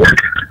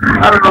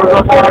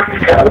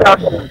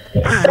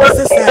this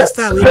is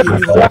star we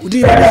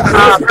do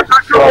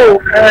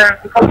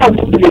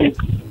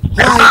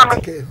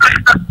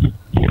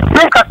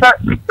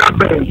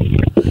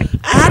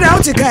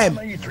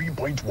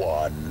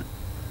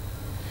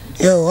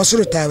Yo, what's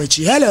the time with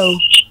you? Hello.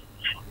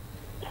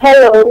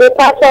 Hello, me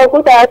Pastor,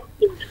 good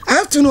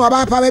afternoon.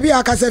 About baby,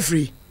 I can say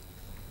free.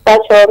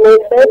 Pastor, me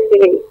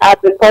free at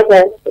the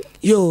present.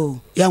 Yo,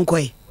 young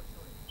boy.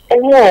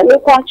 Yeah, me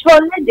Pastor, so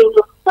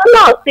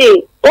now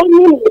see,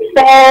 only me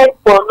say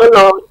for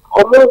no,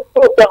 almost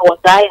so what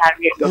I have.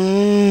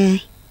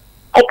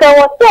 I can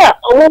what that,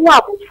 only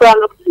one before,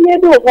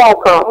 maybe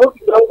walk on,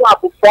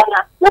 walk before,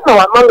 no,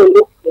 I'm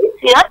only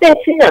see, I think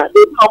they don't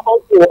go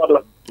to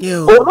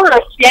yo, I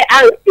share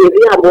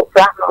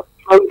answer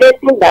I'm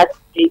getting that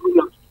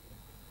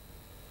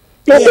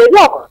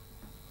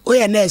oh,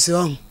 yeah, nurse,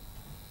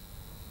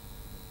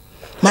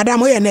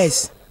 Madam, oh, yeah,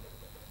 nurse.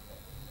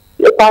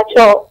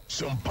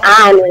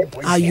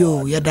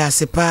 Ayo, yeah,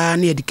 that's a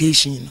pan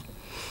education.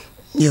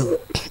 Yo,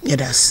 yeah,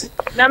 that's.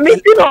 Now,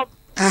 me,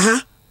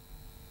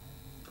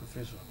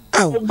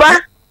 oh,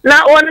 but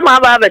now one my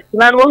Baba,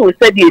 none who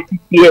said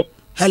yes.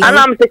 And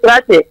I'm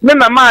secretary. Me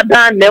mama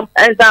done them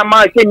and some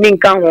marketing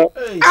come home.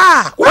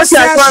 What's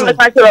that?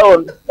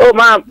 Oh,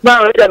 my,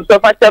 I'm so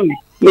fast.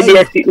 Maybe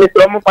I see Miss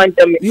Romo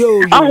Pantami.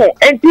 Oh,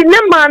 and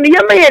the man, you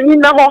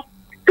know,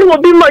 it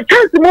will be my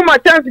chance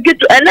to get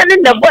to, and then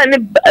in the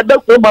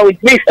boy,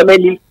 with me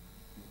family.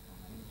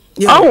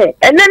 Oh,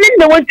 and then in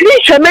the one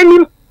 3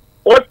 family,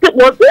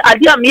 what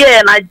idea me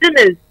and I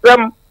didn't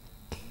some.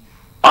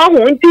 Oh,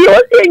 nti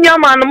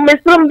nyama no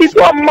mesrum bi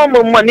so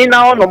mama money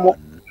na ono mo.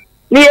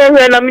 Ni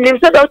ehwe na minim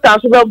se doctor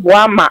so be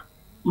boa ma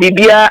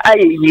bibia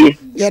ayeye.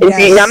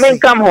 Nti nyame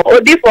nkam ho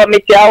odi for me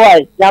tia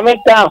wai. Nyame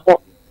nkam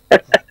ho.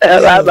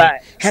 Bye bye.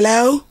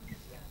 Hello.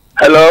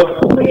 Hello.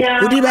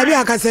 Udi baby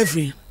akase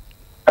free.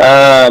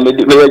 Me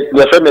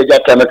fe me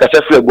jata me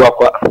kase free bu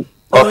akwa.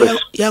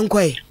 Office.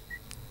 Yankoi.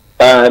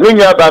 Me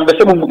nya ba be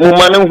se mu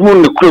man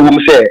hu ne kuro mu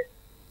se.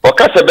 O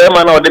kase be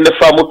ma na odi ne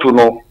fa moto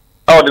no.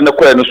 Odi ne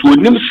kwa no so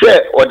nim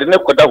se odi ne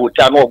koda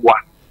hotel no oboa.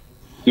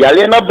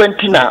 Yale na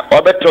bentina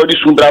obetro odi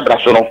sumbra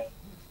braso no.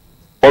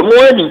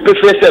 Onu ani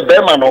pefe se be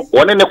ma no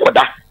woni ne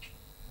koda.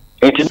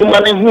 Enti dum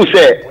man hu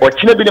se o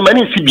kine bi ne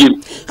mani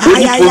sibiem.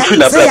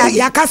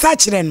 Ya kasa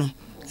kire no.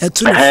 Se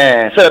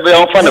be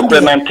on fa ne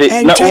kure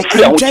nante na o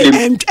firi a hotel.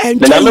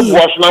 Na me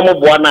boa so na mo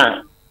boa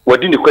na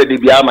wodi ne kwa de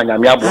bia ma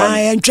nyame aboa.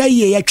 Entwa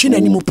ye ya twi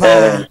nani mu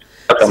pa.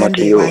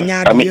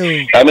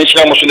 Ami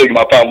shira mo so le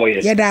djuma pa mo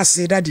ye. Ye da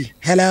se daddy.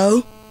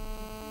 Hello.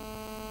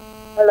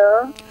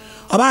 Hello.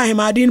 Oba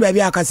Himadin baby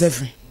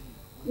akasefi.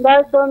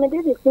 That's so me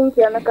did think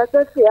you make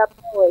akasefi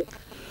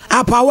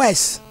Upper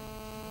West.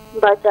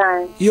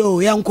 Bachan. Yo,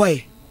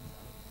 yankoi.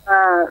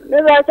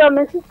 Me ba cho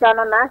me sister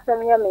no na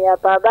asem ya me ya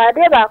ba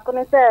de ba ko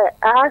ne se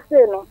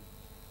ahase no.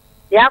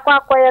 Ya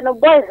kwa no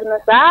boys no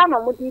sa na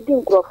mu di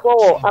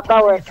nkrofo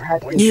Upper West.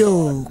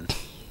 Yo.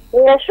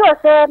 We sure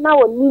say na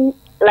woni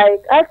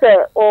like I say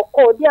o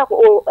ko dia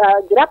ko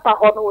grapa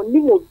ho no ni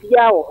mo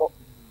bia wo.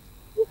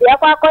 Ya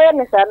kwa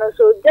ne sa no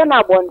so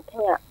jana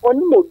bontia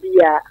oni mo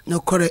bia. No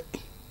correct.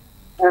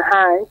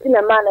 Nti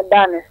na man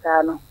da ne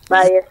sa no.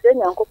 Ba ye se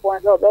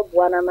nyankopon so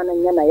obeboa na man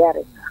nya na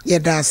yare. Ye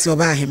da se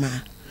oba hima.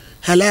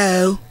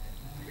 Hello.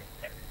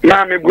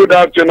 Mami, good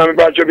afternoon. I'm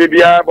about to be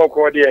here.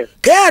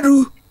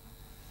 Kedu.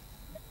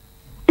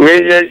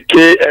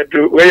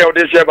 Where you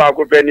this about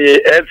company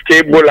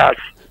SK Bolas.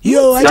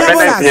 Yo, I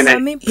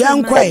just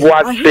young quay.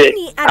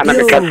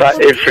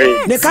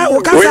 Neka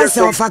ukasa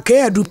selfa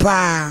kedu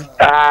pa.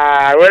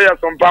 Where you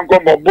Sompa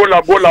Nkomo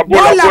bola.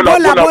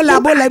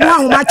 Mwa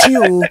humachi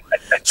yo.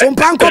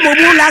 Sompa Nkomo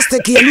mu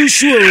last ke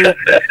lushu.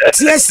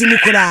 Tiesi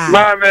mukura.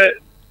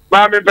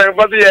 Mami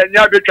penfasi ye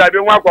nya be try be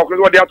nwa kwakwo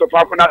wo de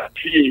atofa na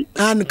fi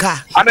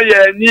anka ana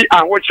ye ni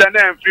anwoche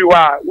na mfi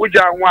wa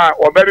wuja nwa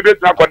obabe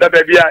betuna koda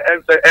ba bia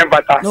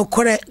envata no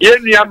kore ye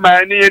nua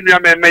ma ni ye nua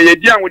me ye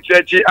di anwoche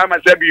achi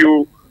amasabi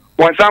o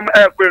wonsam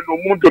ekwe no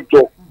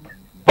mundoto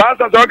ba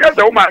sa so ka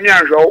se wo ma ni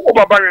anhwo wo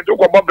baba wen to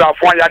ko bobra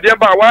fo ya de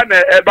ba wa na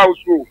e ba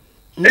usu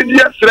edi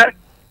esre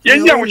ye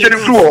nya anwoche ni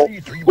fu ho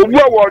obu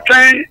a wo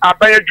twen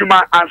aban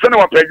adwuma anse na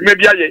wo pa adwuma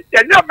bia ye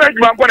nya aban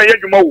adwuma ko na ye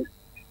adwuma wo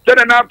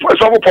tena na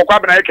so bo pokwa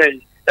bna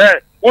ekan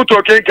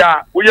woto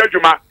kenka wo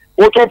yadwuma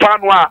woto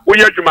panu a wo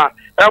yadwuma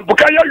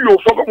buka ya yo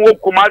fo ko mo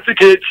kuma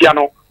sike etia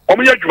no o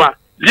mo yadwuma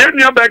ye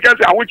nua ba ka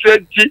se awo kire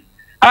ji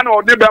ana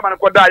o de ba man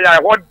ko da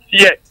ya ho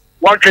die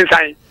won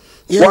twensan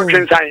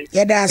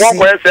ya da se won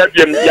ko se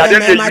biem ya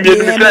de se yie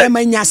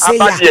ni se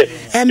abadie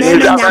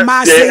nya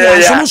ma se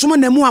ya sumu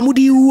na mu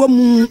amudi wo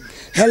mu.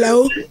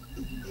 Hello.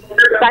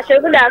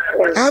 Good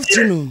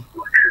afternoon.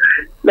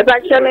 The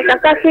passion make a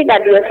coffee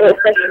that you so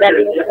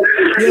especially.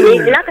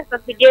 You like a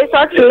coffee day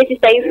so to me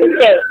sister you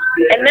say.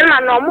 And then I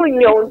know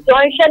you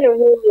join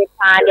who you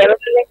can.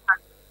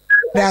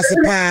 That's a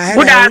pa.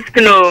 Good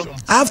afternoon.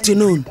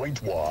 Afternoon.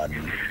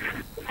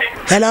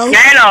 Hello.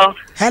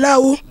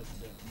 Hello.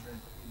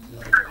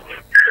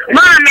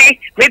 Mommy,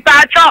 me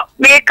pacho,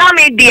 me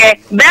come there.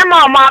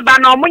 Bema ma ba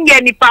no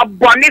munye nipa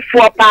boni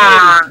fo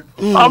pa.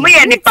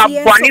 Omunye nipa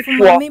boni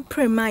fo. Me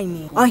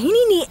premine.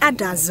 Ohini ni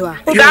adazwa.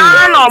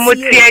 Ga no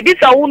mutie,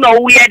 this a wo no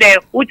wo ye de,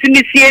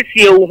 utimi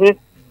siesie wo hu.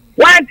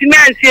 Want me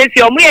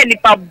ansiesie omunye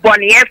nipa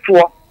boni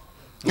efo.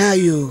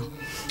 Ayo.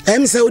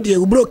 Em say odi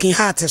e broken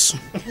heart so.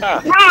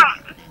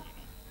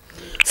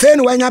 Fe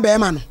no wanya be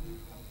ma no.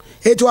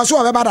 Etu aso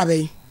obeba da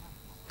be.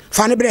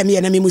 Fa ne bre me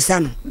ye na me musa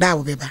no. Da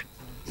wo beba.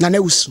 Na na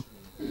wusu.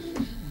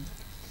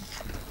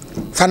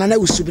 Fanana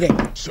usubre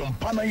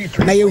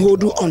na ye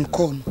hold on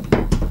call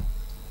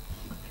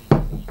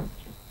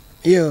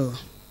yo.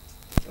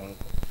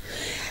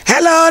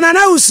 Hello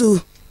nana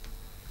usu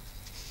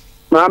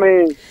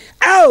mami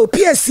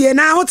PSC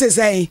na what is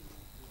say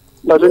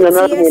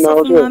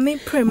mami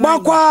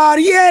bokor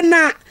ye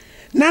na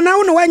nana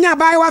wo no wanya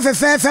bai wa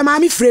fefe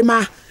mami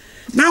frema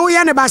na wo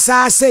ye ne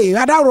basa say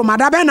ada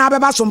romada be na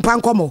abeba Sompa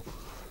Nkomo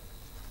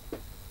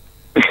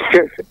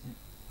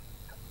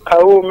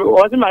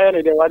what's my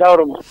name? What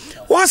are you?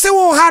 What's the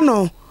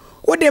Hano?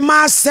 What the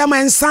mass sem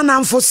and son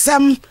and for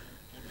some?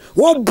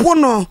 What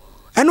bono?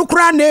 And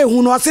Ukraine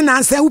who was in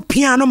answer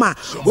piano ma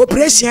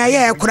operation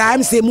yeah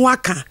crime say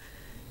muaka.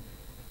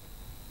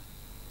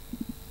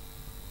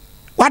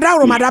 What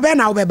are Madame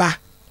now, Beba?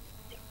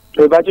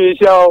 But you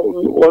shall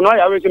or not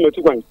everything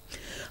to go.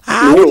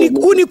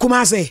 Uni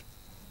Kumase.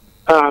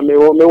 Me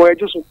were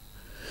just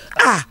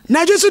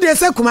na just they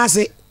say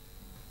Kumase.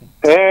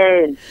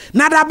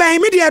 na da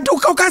ben me de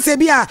o ka se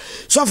bia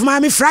so of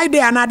my Friday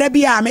another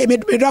bia me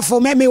do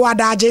for me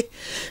wadaje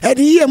e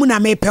di ye mu na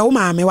me pe o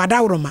ma me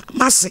wadawroma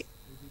mase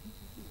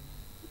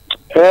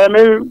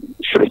me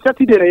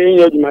Saturday na yen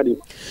adwuma de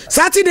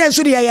Saturday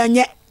so de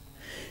yenye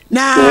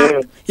na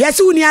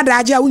yesi uni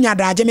adaje unya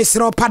adaje me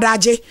sere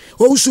opadaje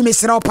o usu me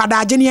sere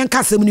opadaje ne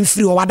yankasem ni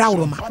free o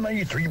wadawroma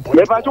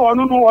me ba jo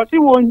onu no o si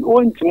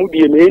won timu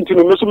bie me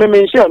ntinu me so me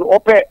mention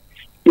ope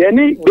ye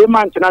ni be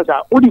man tina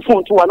sa o di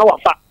phone to wa na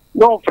wafa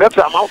no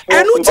frefra ma fo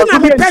enu tina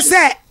me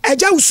pese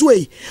eja usu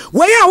e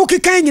we ya wo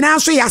kekan nyina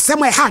so ya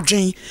asem e ha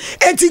dwen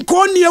enti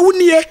ko nie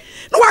wunie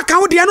no waka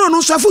wo de no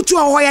no so afutu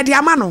o ye de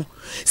ama no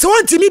se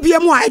won timi bie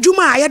mu a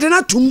adwuma a ye de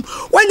na tum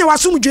wanya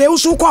wasomdwe wo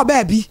so ko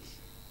ba bi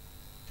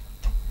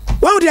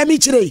wa wo de mi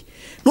kire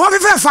no wo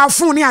fefe fa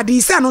phone ni ade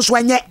se no so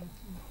enye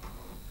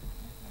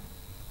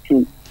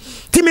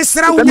ti me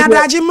sra wo nya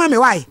daje ma me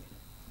wai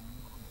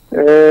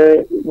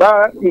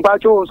ba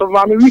mpacho so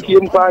ma me wiki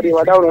mpa de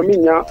wada ro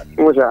minya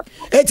moja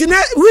eti na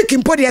wiki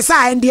mpo de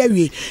sa ende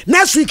awie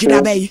next week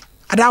da bai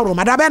adawro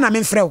ma da bai na me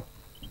mfrew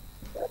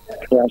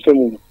ya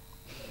semu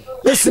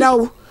me sra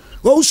wo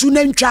usu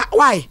na ntwa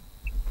wai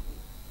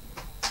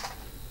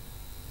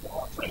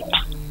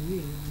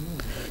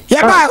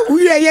ya ba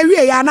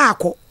wie ya na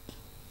akọ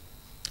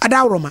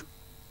adawro ma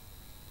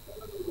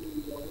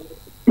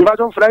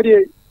mpacho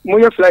Friday mo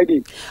ye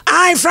Friday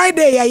ai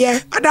Friday ye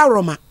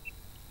adawro ma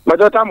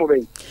Majota mo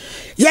be.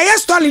 Ye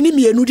story ni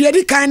mienu de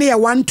di kan ne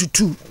 1 to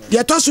 2.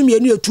 De to so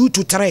mienu 2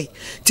 to 3.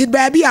 Ti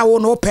ba bia wo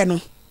no pe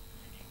no.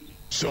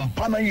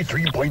 Sompa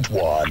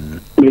 3.1.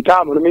 Me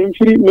ta mo me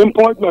mfiri me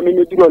point ma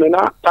me duro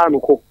na time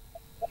ko.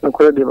 Na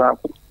ko de ba.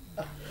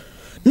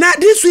 Na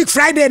this week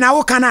Friday na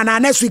wo kana na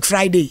next week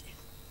Friday.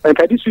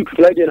 Ka this week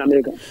Friday na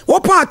mega.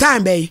 Wo point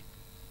time be.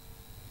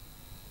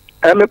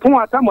 Me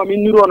point time ma me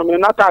nuro no me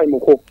na time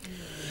ko.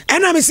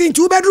 Ena me sin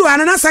 2 bedroom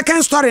ana na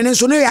second story ne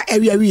so no ya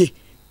awie.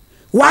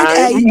 2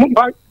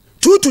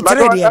 to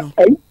 3 dia no.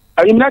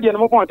 Ayi na dia no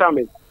mo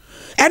time.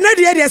 Ena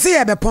dia say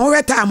ye be pon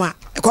we time a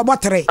ko bo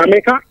 3.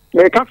 Me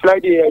ka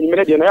Friday ayi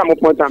na dia no ya mo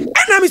point time.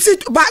 Ena me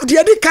sit ba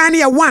dia di kan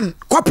ye 1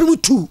 kopim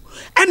 2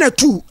 ena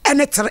 2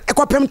 ena 3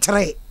 kopim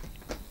 3.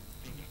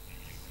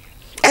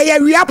 Eya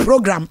wia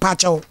program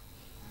pacho.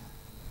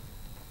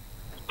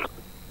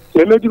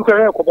 Le me du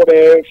ka ko bo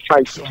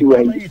 5 to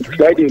 8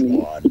 Friday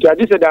ni. It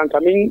just said I'm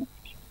coming.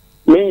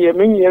 Me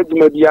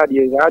duma dia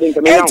de ya de e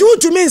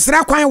tu me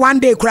nsra kwan one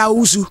day kura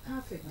usu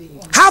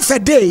half a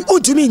day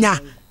utumi nya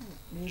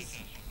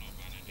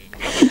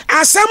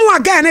asemu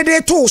aga ne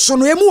de to so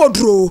no emu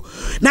oduro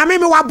na me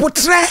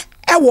wabotre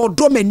e wo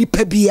do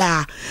manipa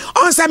bia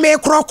onsa me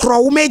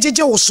krokro wo me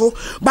jeje wo so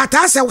but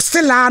asa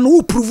still an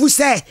wo prove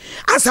say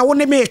asa wo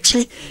ne me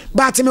twe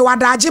but me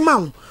wadaje ma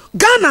wo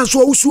Ghana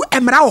so usu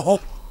emra wo ho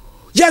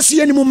yesu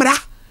ye ni mu mra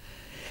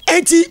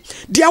enti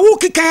dia wo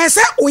keka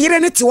ese oyere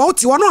ne te wo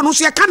no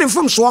so ye ka ne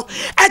fom so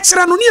e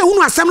kire no ne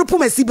ehunu asem no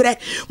pomasi bre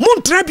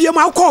montra bia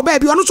ma ko ba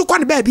bi ono so kwa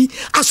ne ba bi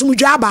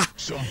asomdwa aba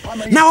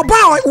na oba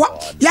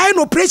ya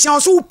no operation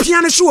so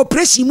pia ne so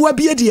operation mu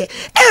abi de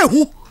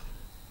ehu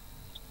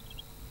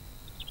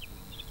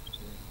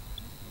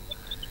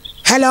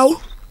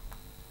hello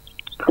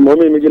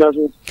mami me gina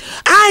so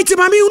ai ti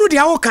mami hunu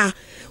dia wo ka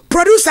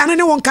producer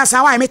ne won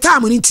kasa why me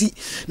time ni ti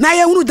na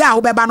ye hunu da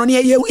wo be ba no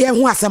ne ye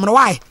hu asem no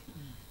why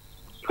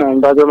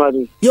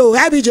yo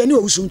abi jeni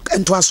osun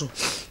entwaso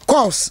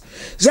calls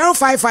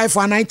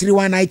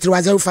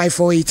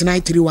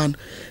 0554931931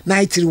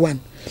 0548931931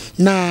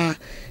 na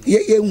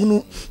ye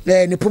hunu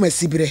ne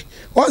pomasi bre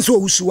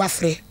onso osu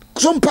wafre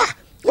sompa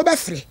wo be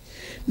fre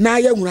na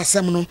ye hunu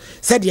asem no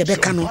se de be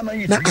ka no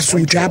na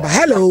asomdwa aba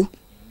hello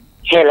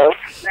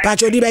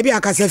pacho di baby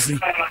akase free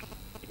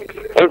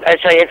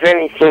so your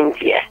friend is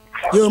Cynthia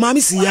yo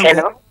mami si ya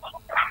hello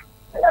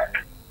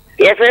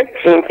yes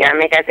Cynthia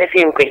make us a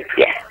film quick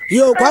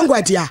yo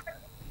kwangwatia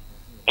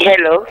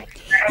hello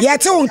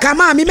yete won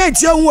kama mi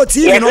menti ohun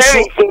TV no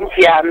so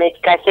Cynthia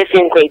make us a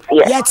film quick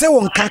yete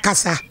won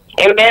kakasa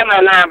embe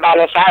mana ba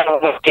no sa no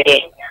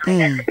today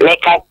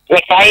make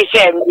I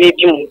say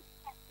medium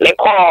me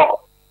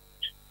call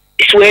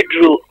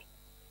swedru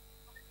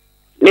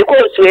me go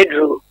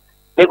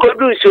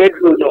do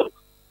swedru no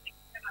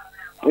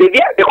baby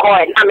the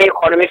call na me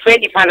call me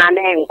friend ifana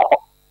na enko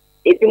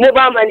iti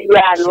mobile money we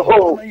are no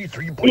ho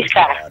this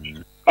car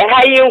e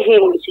ha ye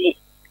hu si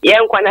ye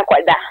nkwana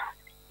kwada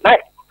but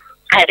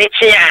I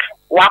reach ya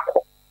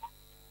wako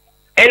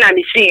and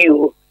I see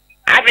you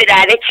after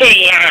that reach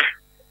ya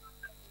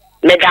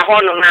me da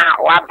hono na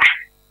waba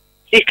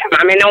sister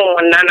mama no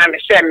na me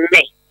say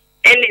me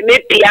and me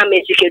pia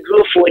me sike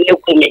duro fo ne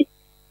kume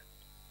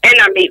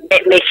and I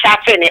me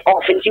sharpen it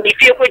off and me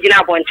feel ko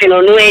gina bonte no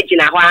no e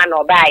gina ho ana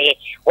obaye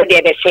wo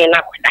de be say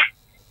na kwada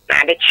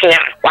na de chia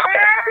wako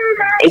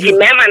e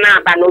mema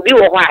na ba no bi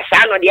wo ho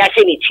asa no de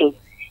ahye ne tin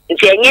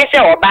nti enye se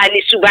oba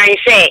ni suban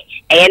se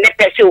eye ne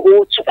pese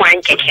ho tu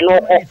kwan keke no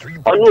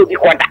ono obi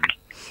koda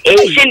e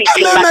se ni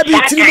tin ba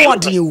ti no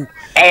de o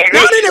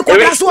na ne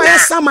koda so ya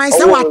saman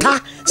se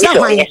wata se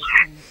hwan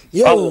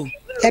yo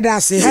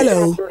eda say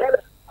hello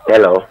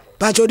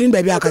Pachodin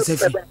baby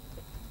akasefi.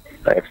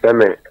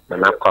 Feme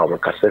na kwa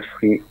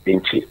makasefi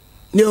inchi.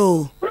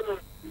 No.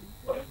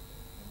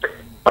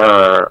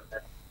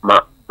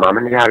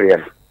 Mama ni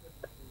Ariel.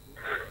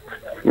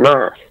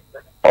 Na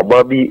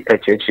obabi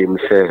echechi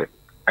mse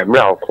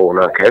emra ko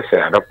na ka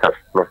ese doctor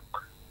no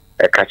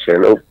e ka che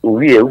no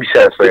uwi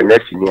sha so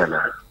nurse ni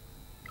ana.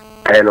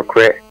 Ayi no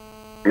kre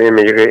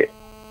me yire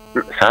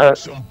sa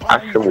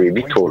aswe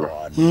bi to no.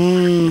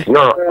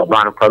 No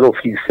oba no kwa no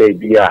fi say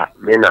bia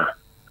me na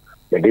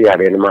me de ya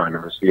le ma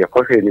no so ye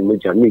ko hwe ni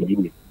meja me di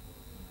ni.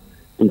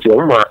 Nti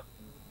o ma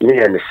ni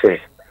ya ne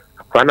se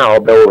kwa na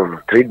obewo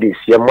 3 days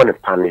ye mo ne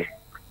pane.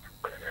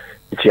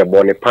 Nti ye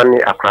bo ne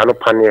pane akra no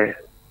pane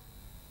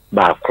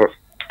ba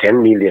 10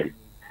 million.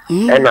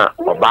 Ena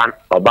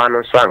oba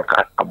no so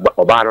anka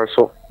oba no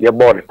so ye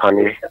bo ne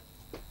pane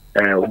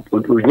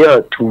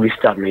unya 2 weeks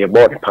time ye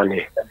bo ne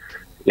pane.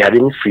 Ya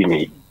didn't free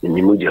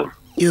ni mujam.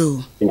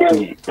 Yo.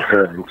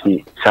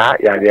 Nti sa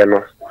ya de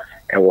no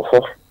e wo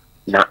ho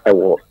na e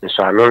wo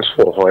nso anons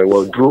for ho e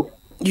wo dru.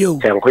 Yo.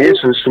 Tanko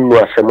yesu sunmu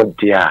asem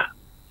dia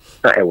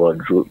na e wo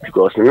dru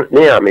because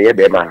me ya me ye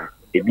be man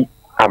ebi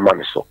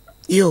amane so.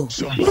 Yo.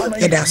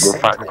 Edas.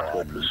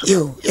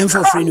 Yo,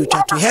 info free no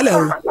chat.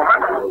 Hello.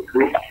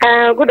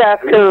 Good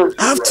afternoon.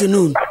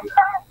 Afternoon.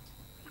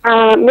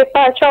 Me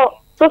pacho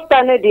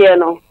sister ne dia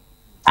no.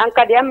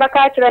 Anka de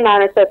ambaka kire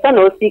na se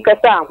na osi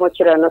kasa ho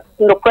kire no.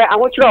 No kwa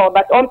ho kire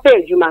but on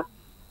page juma.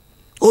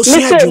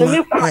 Osi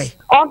ajuma. Why?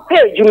 On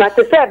page juma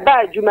se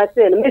ba juma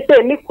se me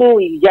se mi ku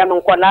yi jam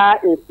nkola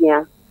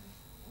nsia.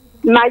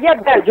 Ma ye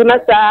ba juma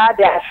sa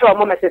de asho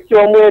mo me se si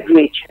o mo edu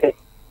ekire.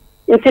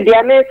 Nti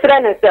dia me kire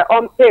ne se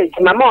on page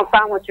mama on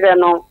fa ho kire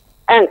no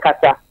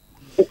enkata.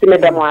 Nti me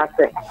dem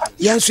ase.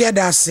 Yanso ya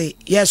da se.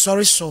 Yes,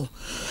 sorry so.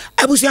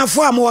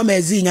 Abusiafo am wo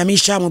mazi nyame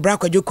hia mo bra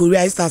kwadwo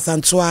korea sister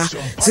santoa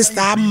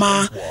sister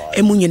ama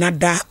emu nyina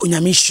da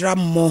onyame hia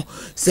mo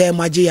se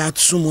maje ya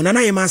tumu na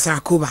na yema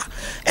sakoba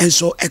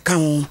enso eka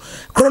ho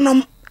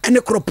kronom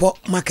ene kropo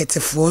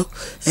marketfo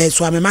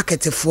so ame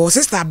marketfo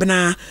sister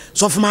bena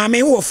sof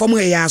maame wo fom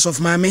ya sof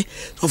maame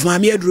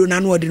aduro na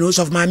no odi no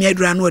sof maame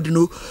aduro na odi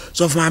no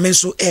sof maame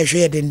so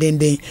ehwe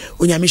dendenden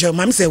onyame hia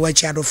maame se wa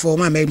chiadofo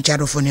maame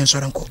chiadofo ne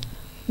nsoronko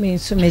me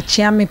so me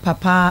chia me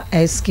papa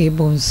SK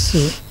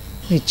Bonsu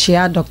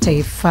Chia Dr.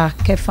 Ifa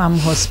Kefam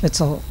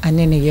Hospital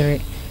anene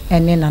yere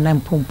ene nana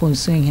mpompon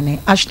so hene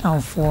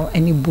Ashton for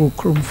any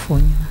book room for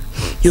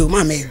yo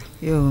mama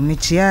yo me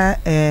chia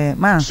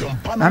mam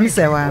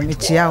se wa me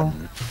chia o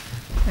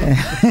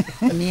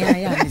me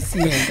aya see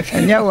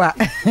enya wa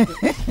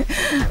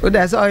o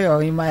da so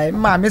yo my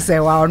mam se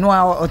wa ono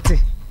a ote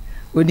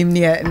onim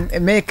ne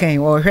me kan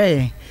wo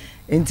hwe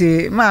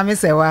nti mam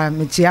se wa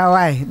me chia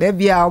wa da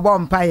bia obo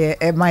mpa ye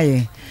e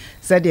maye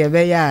se de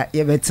be ya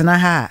ye betena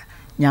ha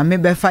nyame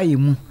befa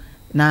yemu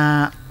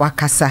na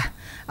wakasa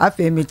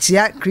afa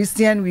mechia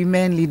Christian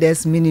Women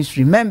Leaders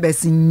Ministry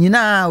members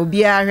nyina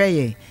obi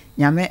ahweye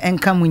nyame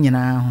enka mu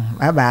nyina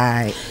ho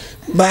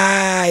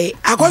bye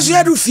akoso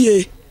ya du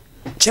fie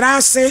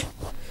kirase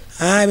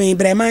me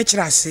brema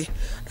kirase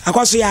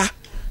akoso ya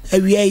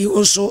awie yi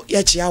onso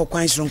ya chia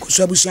okwan sonko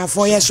so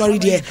abusuafo ya sorry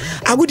de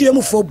agudie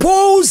mu for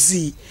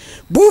Bozy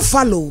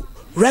Buffalo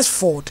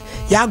Resford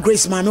ya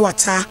Grace mami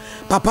wata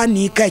papa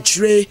ni ka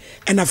chire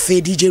na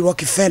fe DJ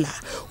Rockefeller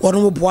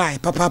wono mo boy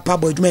papa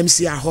boy dum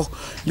MC aho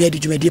me adi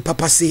dwumadi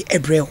papa se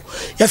ebrel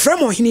ya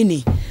frem ohini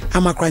ni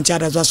amakrancha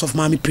da zo of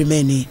mami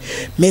premier ni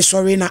me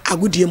sorry na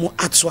agudie mu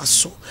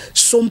atwaso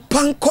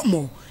Sompa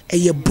Nkomo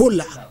eye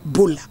bola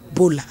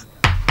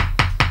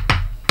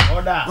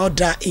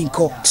order in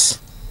court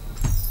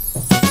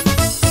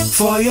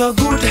for your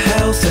good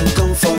health and comfort.